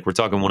IMDb. Like, we're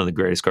talking one of the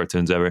greatest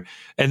cartoons ever.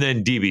 And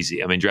then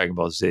DBZ. I mean, Dragon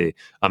Ball Z.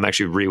 I'm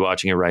actually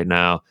rewatching it right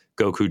now.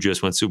 Goku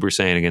just went Super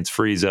Saiyan against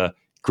Frieza.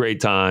 Great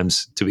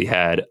times to be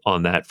had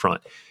on that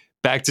front.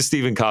 Back to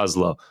Steven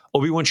Kozlov.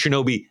 Obi-Wan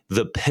Shinobi,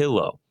 the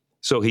Pillow.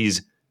 So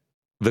he's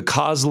the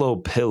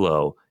Kozlov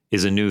Pillow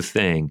is a new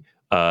thing.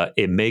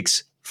 It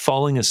makes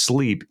falling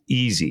asleep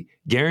easy.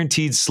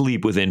 Guaranteed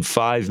sleep within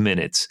 5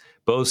 minutes.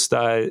 Both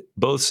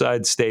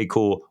sides stay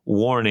cool.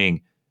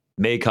 Warning,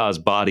 may cause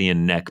body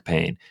and neck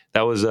pain.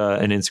 That was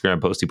an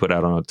Instagram post he put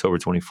out on October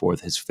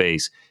 24th, his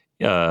face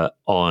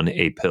on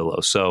a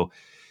pillow. So,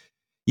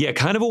 yeah,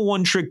 kind of a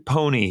one-trick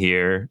pony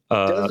here. It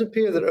does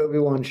appear that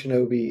Obi-Wan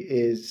Shinobi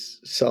is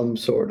some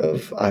sort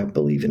of, I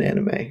believe, in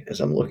anime, as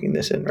I'm looking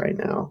this in right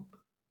now.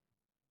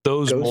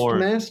 Those more...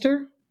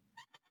 Ghostmaster?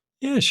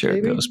 Yeah, sure,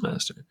 maybe?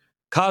 Ghostmaster.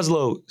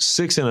 Kozlo,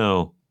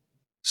 6-0,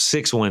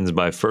 6 wins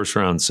by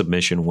first-round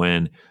submission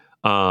win.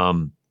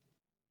 Can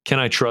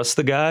I trust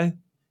the guy?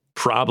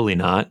 Probably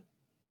not.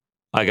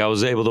 Like, I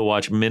was able to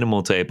watch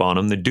minimal tape on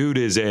him. The dude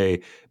is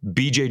a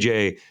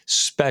BJJ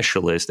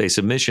specialist, a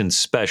submission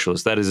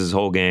specialist. That is his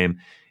whole game. And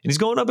he's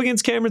going up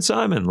against Cameron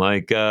Simon,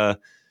 like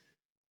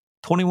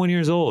 21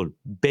 years old,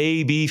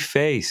 baby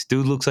face.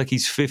 Dude looks like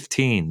he's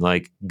 15.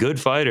 Like, good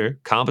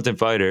fighter, competent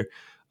fighter.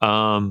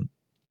 But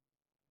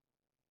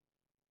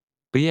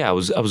yeah, I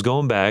was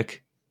going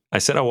back. I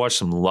said I watched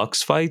some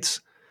Lux fights.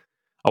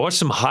 I watched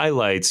some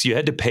highlights. You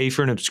had to pay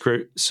for an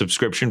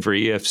subscription for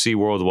EFC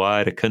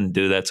Worldwide. I couldn't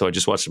do that, so I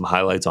just watched some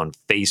highlights on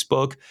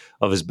Facebook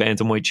of his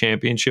Bantamweight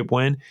Championship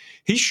win.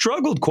 He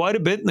struggled quite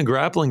a bit in the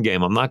grappling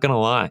game. I'm not going to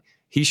lie.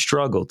 He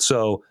struggled.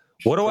 So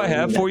what do I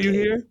have for you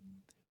here?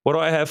 What do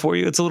I have for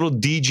you? It's a little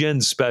D-Gen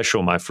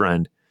special, my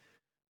friend.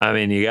 I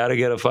mean, you got to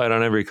get a fight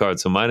on every card,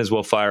 so might as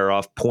well fire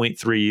off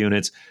 0.3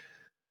 units.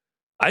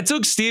 I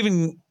took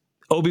Stephen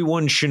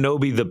Obi-Wan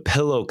Shinobi, the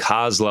Pillow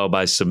Kozlov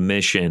by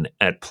submission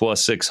at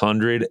plus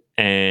 600.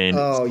 And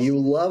oh, you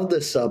love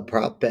the sub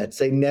prop bets.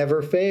 They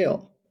never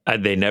fail.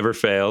 They never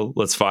fail.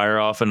 Let's fire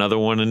off another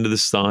one into the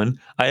stun.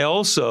 I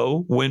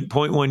also went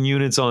 0.1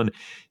 units on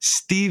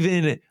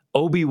Stephen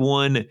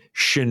Obi-Wan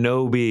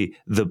Shinobi,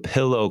 the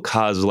Pillow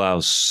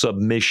Kozlov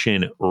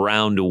submission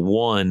round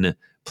 1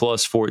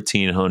 plus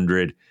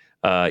 1400.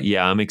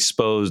 Yeah, I'm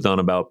exposed on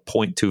about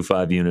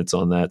 0.25 units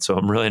on that, so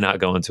I'm really not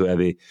going too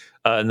heavy.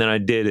 And then I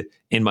did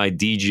in my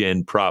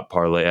DGen prop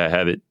parlay, I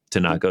have it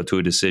to not go to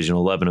a decision.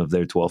 11 of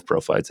their 12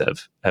 pro fights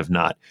have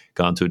not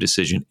gone to a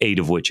decision, 8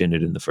 of which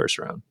ended in the first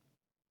round.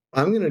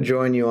 I'm going to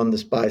join you on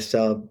this buy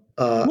sub,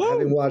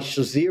 having watched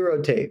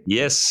zero tape.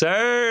 Yes,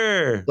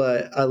 sir.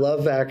 But I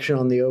love action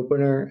on the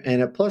opener,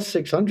 and at plus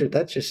 600,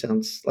 that just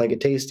sounds like a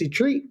tasty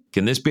treat.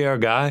 Can this be our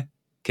guy?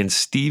 Can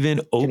Stephen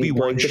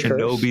Obi-Wan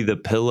Shinobi, the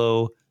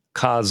Pillow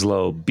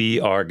Kozlov, be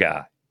our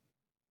guy?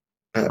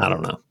 I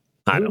don't know.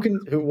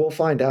 Who we'll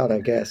find out, I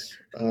guess.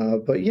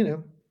 But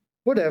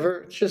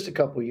whatever. It's just a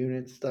couple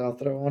units that I'll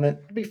throw on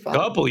it. It'll be fine.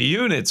 Couple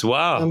units.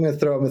 Wow. I'm gonna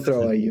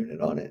throw a unit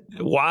on it.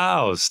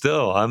 Wow.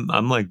 Still,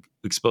 I'm like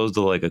exposed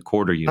to like a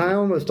quarter unit. I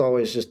almost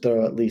always just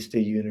throw at least a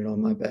unit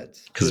on my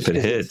bets because if it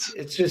hits,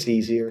 it's just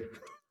easier.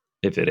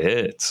 If it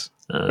hits,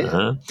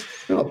 yeah,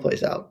 it all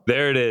plays out.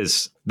 There it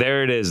is.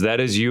 That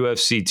is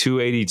UFC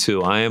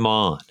 282. I am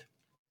on.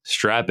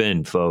 Strap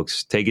in,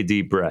 folks. Take a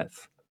deep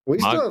breath. We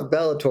still have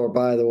Bellator,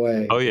 by the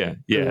way. Oh, yeah.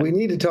 We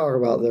need to talk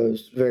about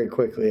those very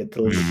quickly at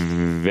the least.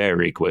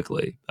 Very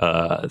quickly.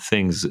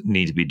 Things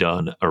need to be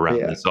done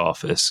around this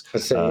office.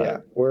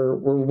 We're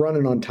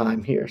running on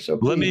time here, so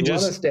please run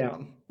us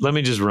down. Let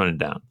me just run it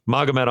down.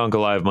 Magomed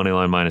Ankalaev,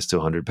 moneyline minus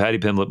 200. Paddy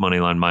Pimblett,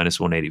 moneyline minus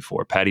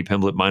 184. Paddy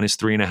Pimblett, minus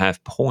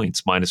 3.5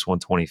 points, minus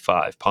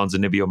 125.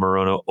 Ponzinibbio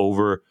Morono,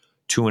 over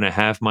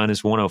 2.5,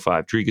 minus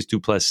 105. Dricus Du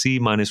Plessis,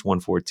 minus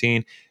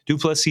 114. Du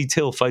Plessis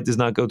Till, fight does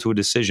not go to a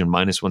decision,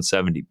 minus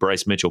 170.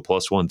 Bryce Mitchell,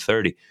 plus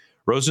 130.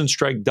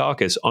 Rosenstrike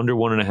Dawkins, under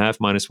 1.5,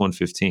 minus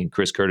 115.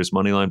 Chris Curtis,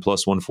 moneyline,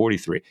 plus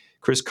 143.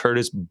 Chris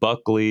Curtis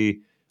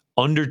Buckley,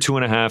 under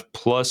 2.5,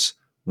 plus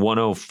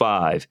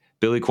 105.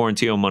 Billy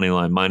Quarantillo,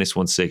 moneyline, minus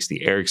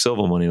 160. Eric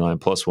Silva, moneyline,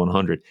 plus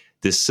 100.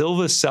 De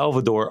Silva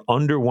Salvador,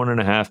 under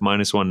 1.5,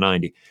 minus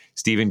 190.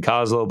 Stephen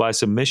Kozlov by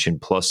submission,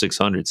 plus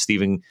 600.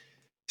 Stephen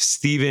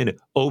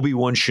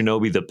Obi-Wan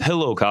Shinobi, the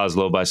Pillow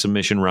Kozlov by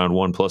submission, round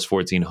 1, plus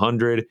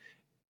 1400.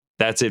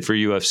 That's it for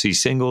UFC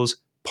singles.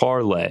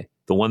 Parlay,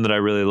 the one that I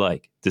really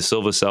like. De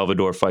Silva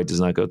Salvador, fight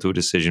does not go to a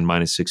decision,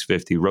 minus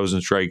 650.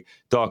 Rosenstrike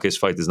Dawkins,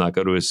 fight does not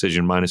go to a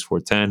decision, minus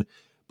 410.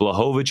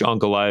 Blachowicz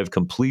Ankalaev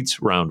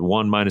completes round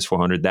 1, minus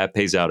 400. That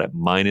pays out at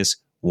minus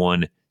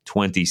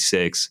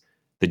 126.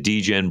 The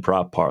DGen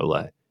prop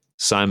parlay.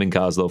 Simon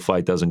Kozlov,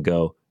 fight doesn't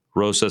go.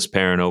 Rosas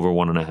Perrin, over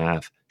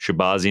 1.5.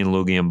 Shabazian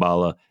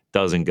Lugiambala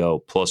doesn't go,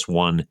 plus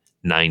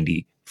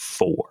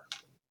 194.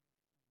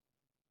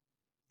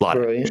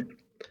 Brilliant.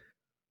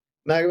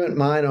 Magomed,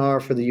 mine are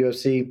for the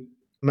UFC.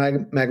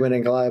 Magomed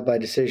Ankalaev by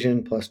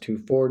decision, plus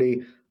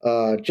 240.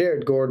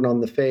 Jared Gordon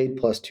on the fade,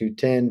 plus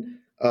 210.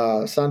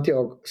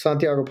 Santiago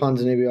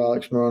Ponzinibbio,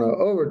 Alex Morono,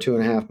 over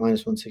 2.5,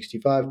 minus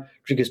 165.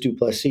 Dricus Du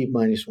Plessis,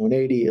 minus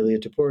 180. Ilia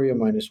Topuria,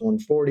 minus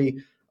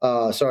 140.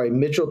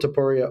 Mitchell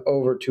Topuria,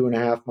 over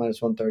 2.5,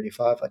 minus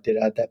 135. I did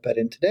add that bet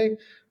in today,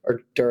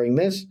 or during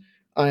this.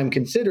 I am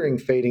considering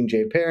fading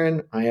Jay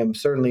Perrin. I am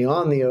certainly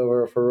on the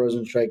over for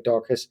Rosenstrike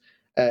Dawkins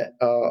at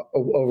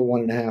over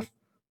 1.5,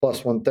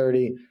 plus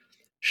 130.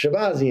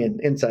 Shabazian,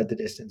 inside the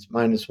distance,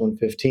 minus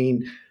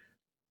 115.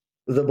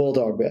 The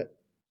Bulldog bet.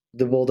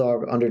 The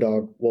Bulldog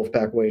underdog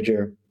Wolfpack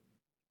wager.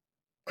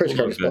 Chris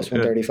We'll Curtis look plus good.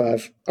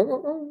 135.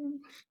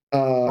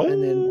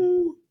 And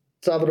then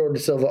Salvador de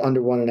Silva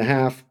under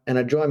 1.5. And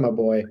I joined my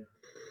boy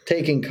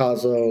taking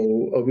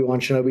Kazuo Obi-Wan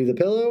Shinobi the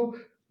pillow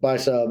by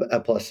sub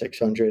at plus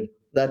 600.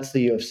 That's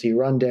the UFC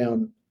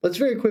rundown. Let's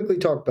very quickly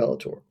talk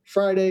Bellator.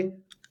 Friday,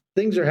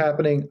 things are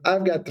happening.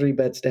 I've got 3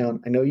 bets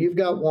down. I know you've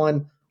got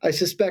 1. I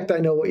suspect I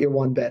know what your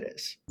 1 bet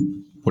is.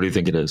 What do you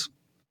think it is?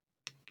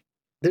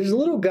 There's a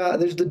little guy,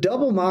 there's the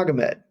double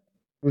Magomed.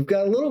 We've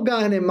got a little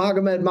guy named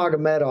Magomed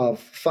Magomedov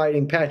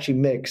fighting Patchy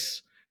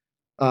Mix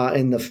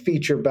in the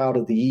feature bout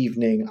of the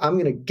evening. I'm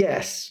going to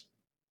guess,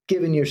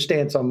 given your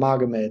stance on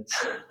Magomeds,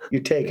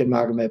 you're taking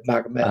Magomed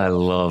Magomedov. I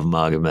love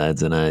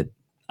Magomeds, and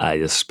I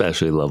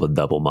especially love a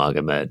double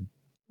Magomed.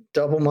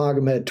 Double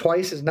Magomed,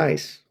 twice as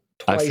nice.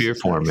 I fear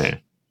for him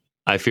here.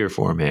 I fear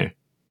for him here.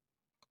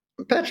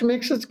 Patchy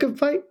Mix, it's a good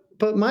fight,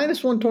 but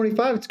minus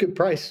 125, it's a good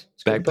price.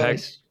 It's a good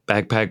price.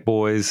 Backpack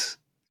boys,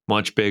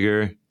 much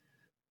bigger.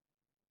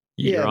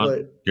 You're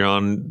on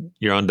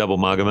double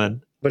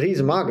Magomed. But he's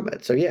a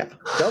Magomed, so yeah,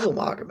 double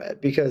Magomed.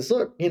 Because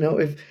look,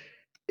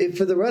 if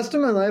for the rest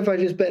of my life I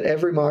just bet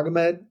every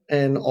Magomed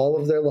and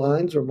all of their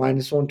lines were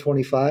minus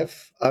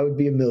 125, I would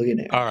be a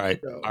millionaire. All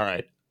right.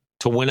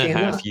 To win a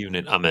half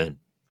unit, I'm in.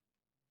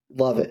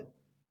 Love it.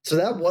 So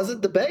that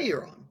wasn't the bet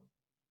you're on.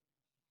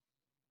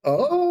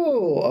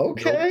 Oh,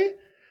 okay. Nope.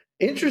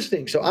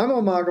 Interesting. So I'm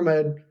on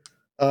Magomed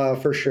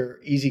for sure.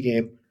 Easy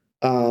game.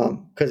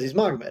 Because he's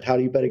Magomed. How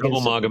do you bet against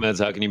him? Double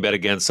Magomeds, how can you bet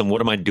against him?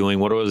 What am I doing?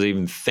 What was I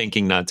even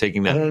thinking not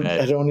taking that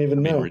bet? I don't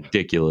even know.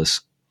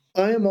 Ridiculous.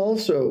 I am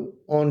also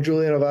on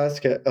Juliana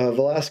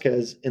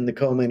Velasquez in the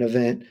co-main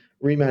event,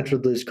 rematch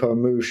with Liz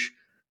Carmouche.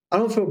 I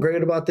don't feel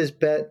great about this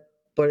bet,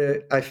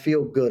 but I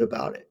feel good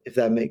about it, if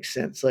that makes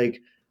sense.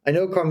 Like, I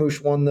know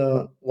Carmouche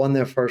won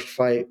their first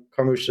fight.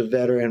 Carmouche's a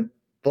veteran.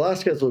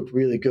 Velasquez looked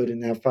really good in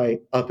that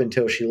fight up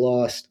until she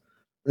lost.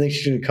 I think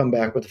she's going to come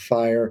back with a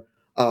fire.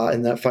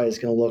 And that fight is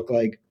going to look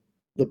like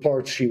the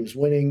parts she was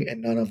winning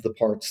and none of the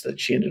parts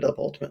that she ended up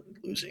ultimately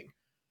losing.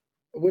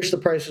 I wish the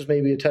price was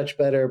maybe a touch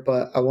better,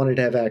 but I wanted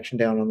to have action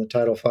down on the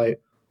title fight.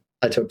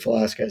 I took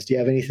Velasquez. Do you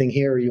have anything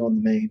here, or are you on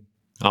the main?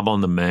 I'm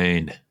on the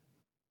main.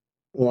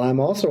 Well, I'm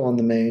also on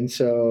the main,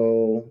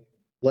 so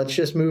let's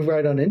just move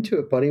right on into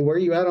it, buddy. Where are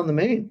you at on the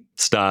main?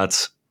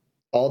 Stotts.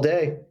 All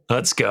day.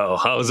 Let's go.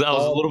 I was a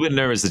little bit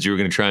nervous that you were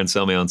going to try and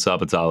sell me on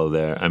Sabatello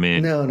there. I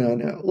mean, no.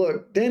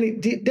 Look, Danny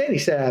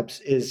Sabs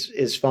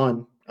is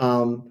fun.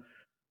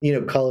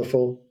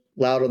 Colorful,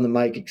 loud on the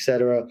mic,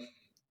 etc.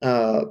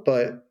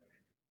 But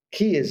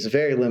he is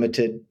very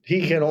limited.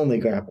 He can only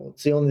grapple.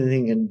 It's the only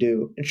thing he can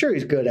do. And sure,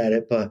 he's good at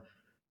it, but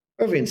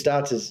Raufeon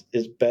Stotts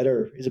is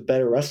better. He's a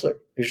better wrestler.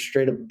 He's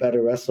straight up a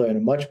better wrestler and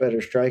a much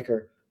better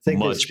striker.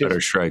 Much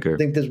better striker. I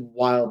think this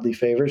wildly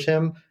favors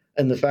him.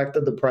 And the fact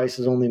that the price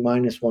is only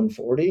minus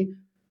 140,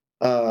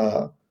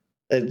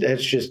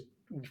 it's just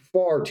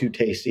far too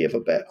tasty of a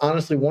bet.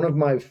 Honestly, one of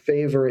my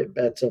favorite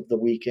bets of the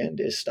weekend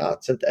is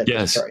Stotts at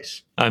this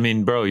price. I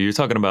mean, bro, you're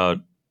talking about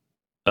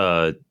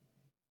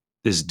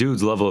this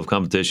dude's level of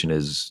competition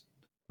is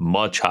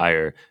much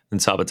higher than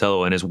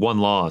Sabatello, and his one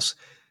loss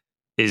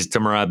is to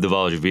Merab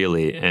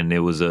Dvalishvili, and it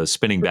was a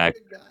spinning back.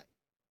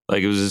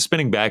 Like, it was a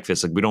spinning back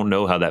fist. Like, we don't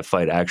know how that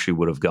fight actually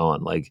would have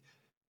gone. Like,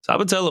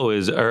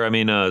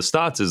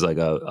 Stotts is like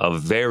a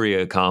very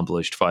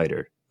accomplished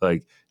fighter.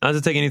 Like, not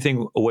to take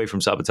anything away from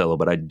Sabatello,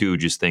 but I do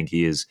just think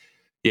he has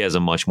a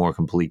much more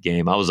complete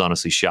game. I was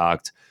honestly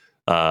shocked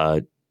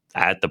at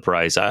the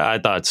price. I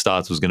thought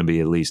Stotts was going to be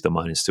at least a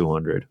minus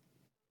 200.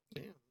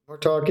 Yeah, we're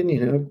talking,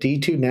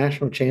 D2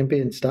 national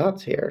champion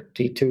Stotts here.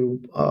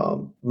 D2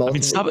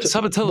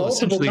 Sabatello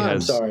essentially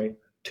has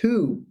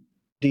 2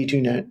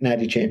 D2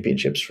 natty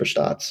championships for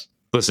Stotts.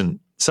 Listen,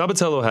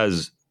 Sabatello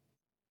has,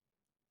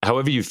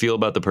 however you feel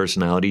about the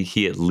personality,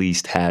 he at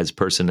least has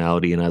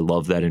personality, and I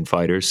love that in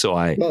fighters. So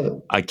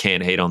I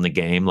can't hate on the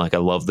game. Like, I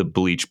love the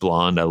bleach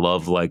blonde. I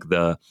love like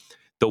the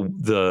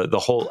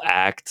whole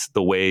act,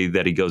 the way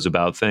that he goes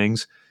about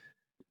things.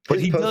 But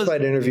his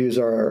post-fight interviews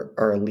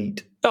are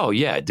elite. Oh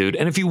yeah, dude.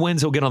 And if he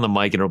wins, he'll get on the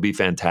mic and it'll be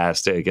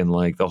fantastic. And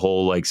like the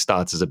whole like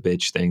Stotts is a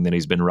bitch thing that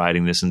he's been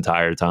riding this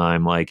entire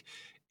time, like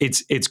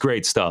it's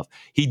great stuff.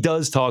 He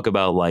does talk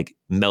about like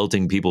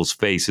melting people's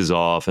faces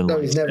off and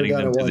like sending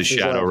them to the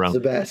shadow realm. The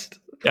best.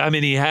 I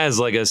mean, he has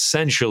like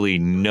essentially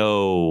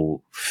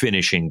no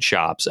finishing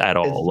chops at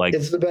all.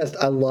 It's the best.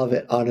 I love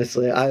it.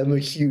 Honestly, I am a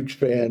huge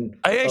fan.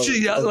 I actually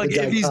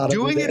if he's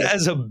doing it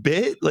as a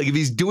bit,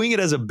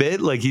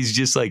 like he's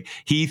just like,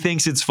 he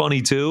thinks it's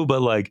funny too,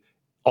 but like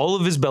all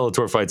of his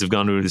Bellator fights have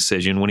gone to a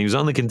decision. When he was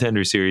on the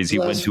Contender Series, he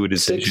went to a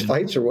decision. 6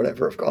 fights or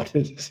whatever have gone to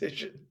a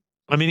decision.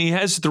 I mean, he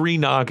has 3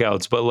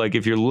 knockouts, but like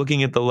if you're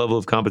looking at the level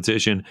of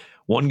competition,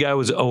 one guy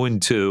was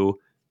 0-2,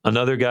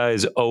 another guy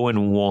is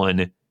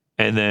 0-1,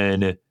 and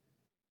then is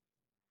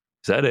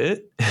that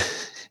it?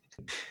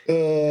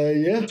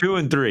 Yeah.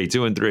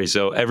 2-3.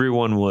 So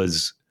everyone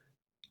was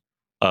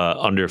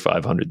under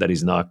 500 that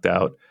he's knocked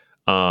out.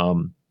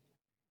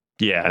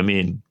 Yeah, I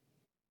mean,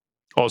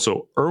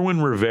 also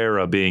Erwin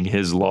Rivera being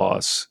his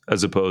loss,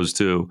 as opposed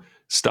to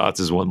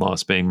Stotts' one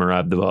loss being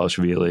Merab Dvalishvili. I mean, Erwin Rivera being his loss, as opposed to Stotts' one loss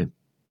being Merab Dvalishvili. I mean, Erwin Rivera being his loss, as opposed to Stotts' one loss being Merab Dvalishvili.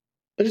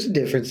 There's a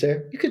difference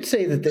there. You could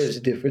say that there's a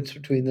difference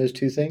between those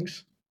two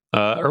things.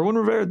 Erwin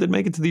Rivera did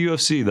make it to the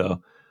UFC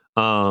though.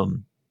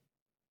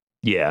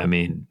 Yeah, I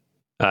mean,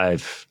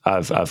 I've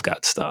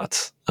got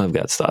Stotts. I've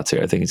got Stotts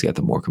here. I think he's got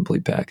the more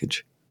complete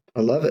package.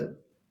 I love it.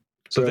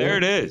 So there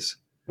it is.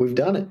 We've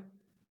done it.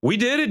 We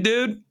did it,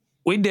 dude.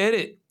 We did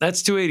it.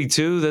 That's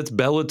 282. That's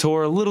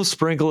Bellator. A little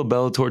sprinkle of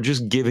Bellator.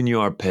 Just giving you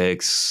our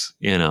picks,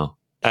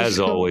 as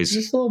always.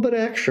 Just a little bit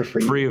extra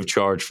for you. Free of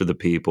charge for the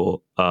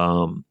people.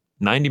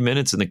 90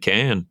 minutes in the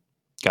can.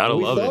 Gotta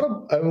love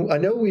it. I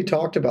know we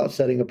talked about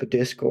setting up a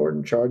Discord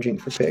and charging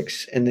for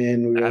picks, and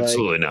then we were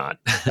absolutely not.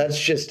 That's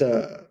just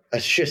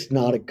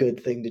not a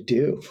good thing to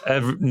do.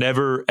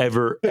 Never,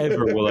 ever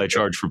will I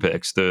charge for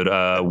picks, dude.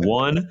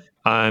 One,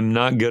 I'm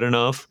not good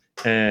enough,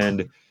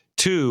 and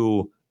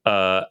two,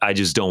 I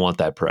just don't want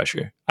that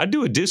pressure. I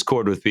do a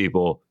Discord with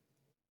people,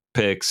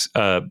 picks,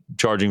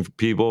 charging for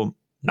people,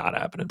 not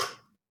happening.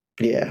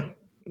 Yeah,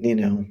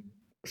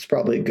 it's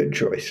probably a good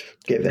choice.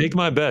 Take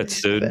my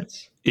bets, dude.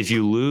 If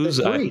you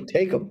lose,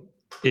 take them.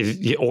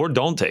 Or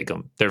don't take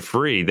them. They're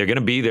free. They're going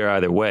to be there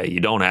either way. You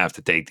don't have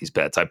to take these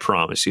bets. I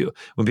promise you.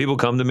 When people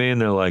come to me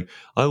and they're like,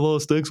 I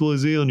lost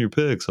XYZ on your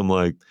picks, I'm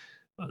like,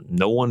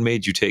 no one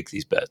made you take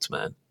these bets,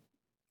 man.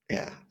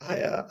 Yeah,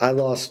 I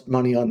lost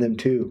money on them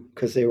too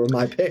because they were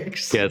my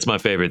picks. Yeah, it's my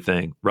favorite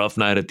thing. Rough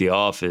night at the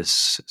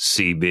office,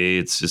 CB.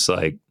 It's just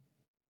like,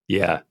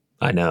 yeah,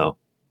 I know.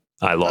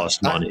 I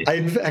lost money. I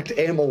in fact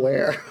am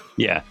aware.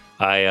 Yeah,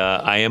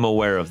 I am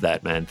aware of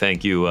that, man.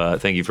 Thank you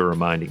for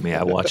reminding me.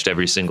 I watched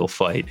every single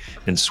fight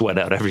and sweat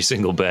out every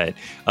single bet.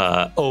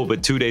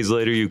 But 2 days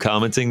later, you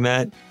commenting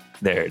that?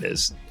 There it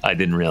is. I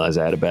didn't realize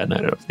I had a bad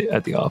night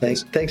at the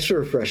office. Thanks for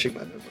refreshing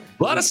my memory.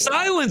 A lot of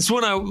silence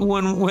when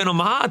I'm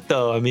hot,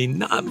 though. I mean,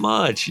 not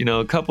much.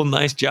 A couple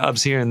nice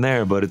jobs here and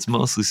there, but it's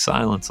mostly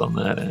silence on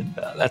that end.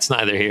 That's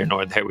neither here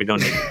nor there. We don't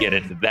need to get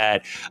into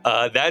that.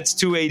 That's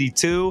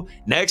 282.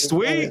 Next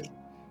week,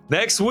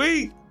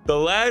 the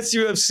last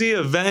UFC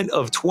event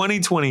of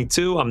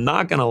 2022. I'm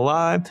not going to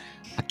lie.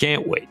 I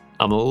can't wait.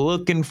 I'm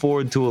looking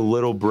forward to a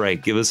little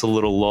break. Give us a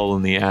little lull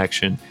in the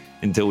action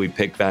until we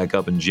pick back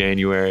up in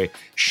January.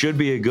 Should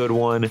be a good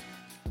one.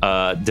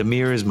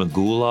 Damir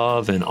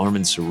Ismagulov and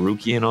Arman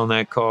Tsarukyan on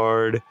that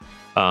card.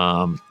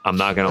 I'm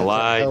not gonna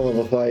lie. Hell of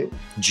a fight.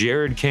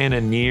 Jared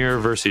Cannonier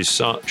versus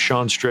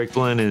Sean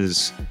Strickland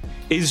is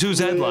who's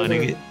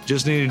headlining it.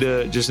 Just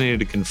needed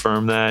to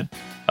confirm that.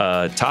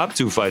 Top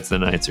two fights of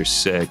the nights are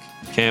sick.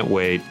 Can't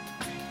wait.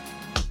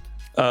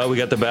 We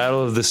got the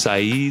battle of the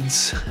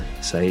Saids.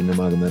 Said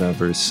Nurmagomedov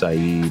versus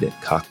Said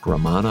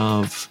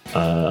Kakhramonov.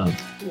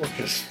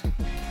 Just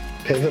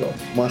pivotal.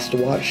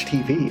 Must-watch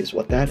TV is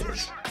what that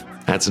is.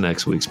 That's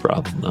next week's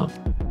problem, though.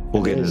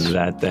 We'll get into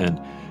that then.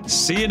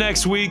 See you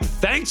next week.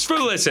 Thanks for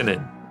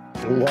listening.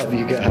 Love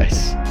you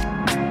guys.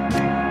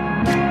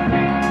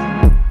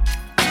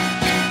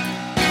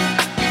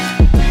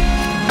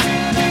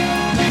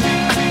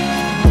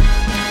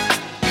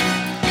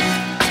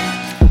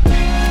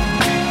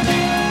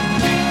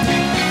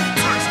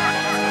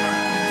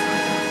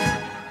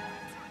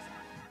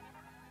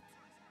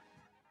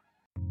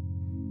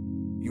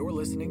 You're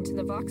listening to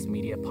the Vox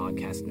Media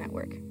Podcast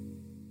Network.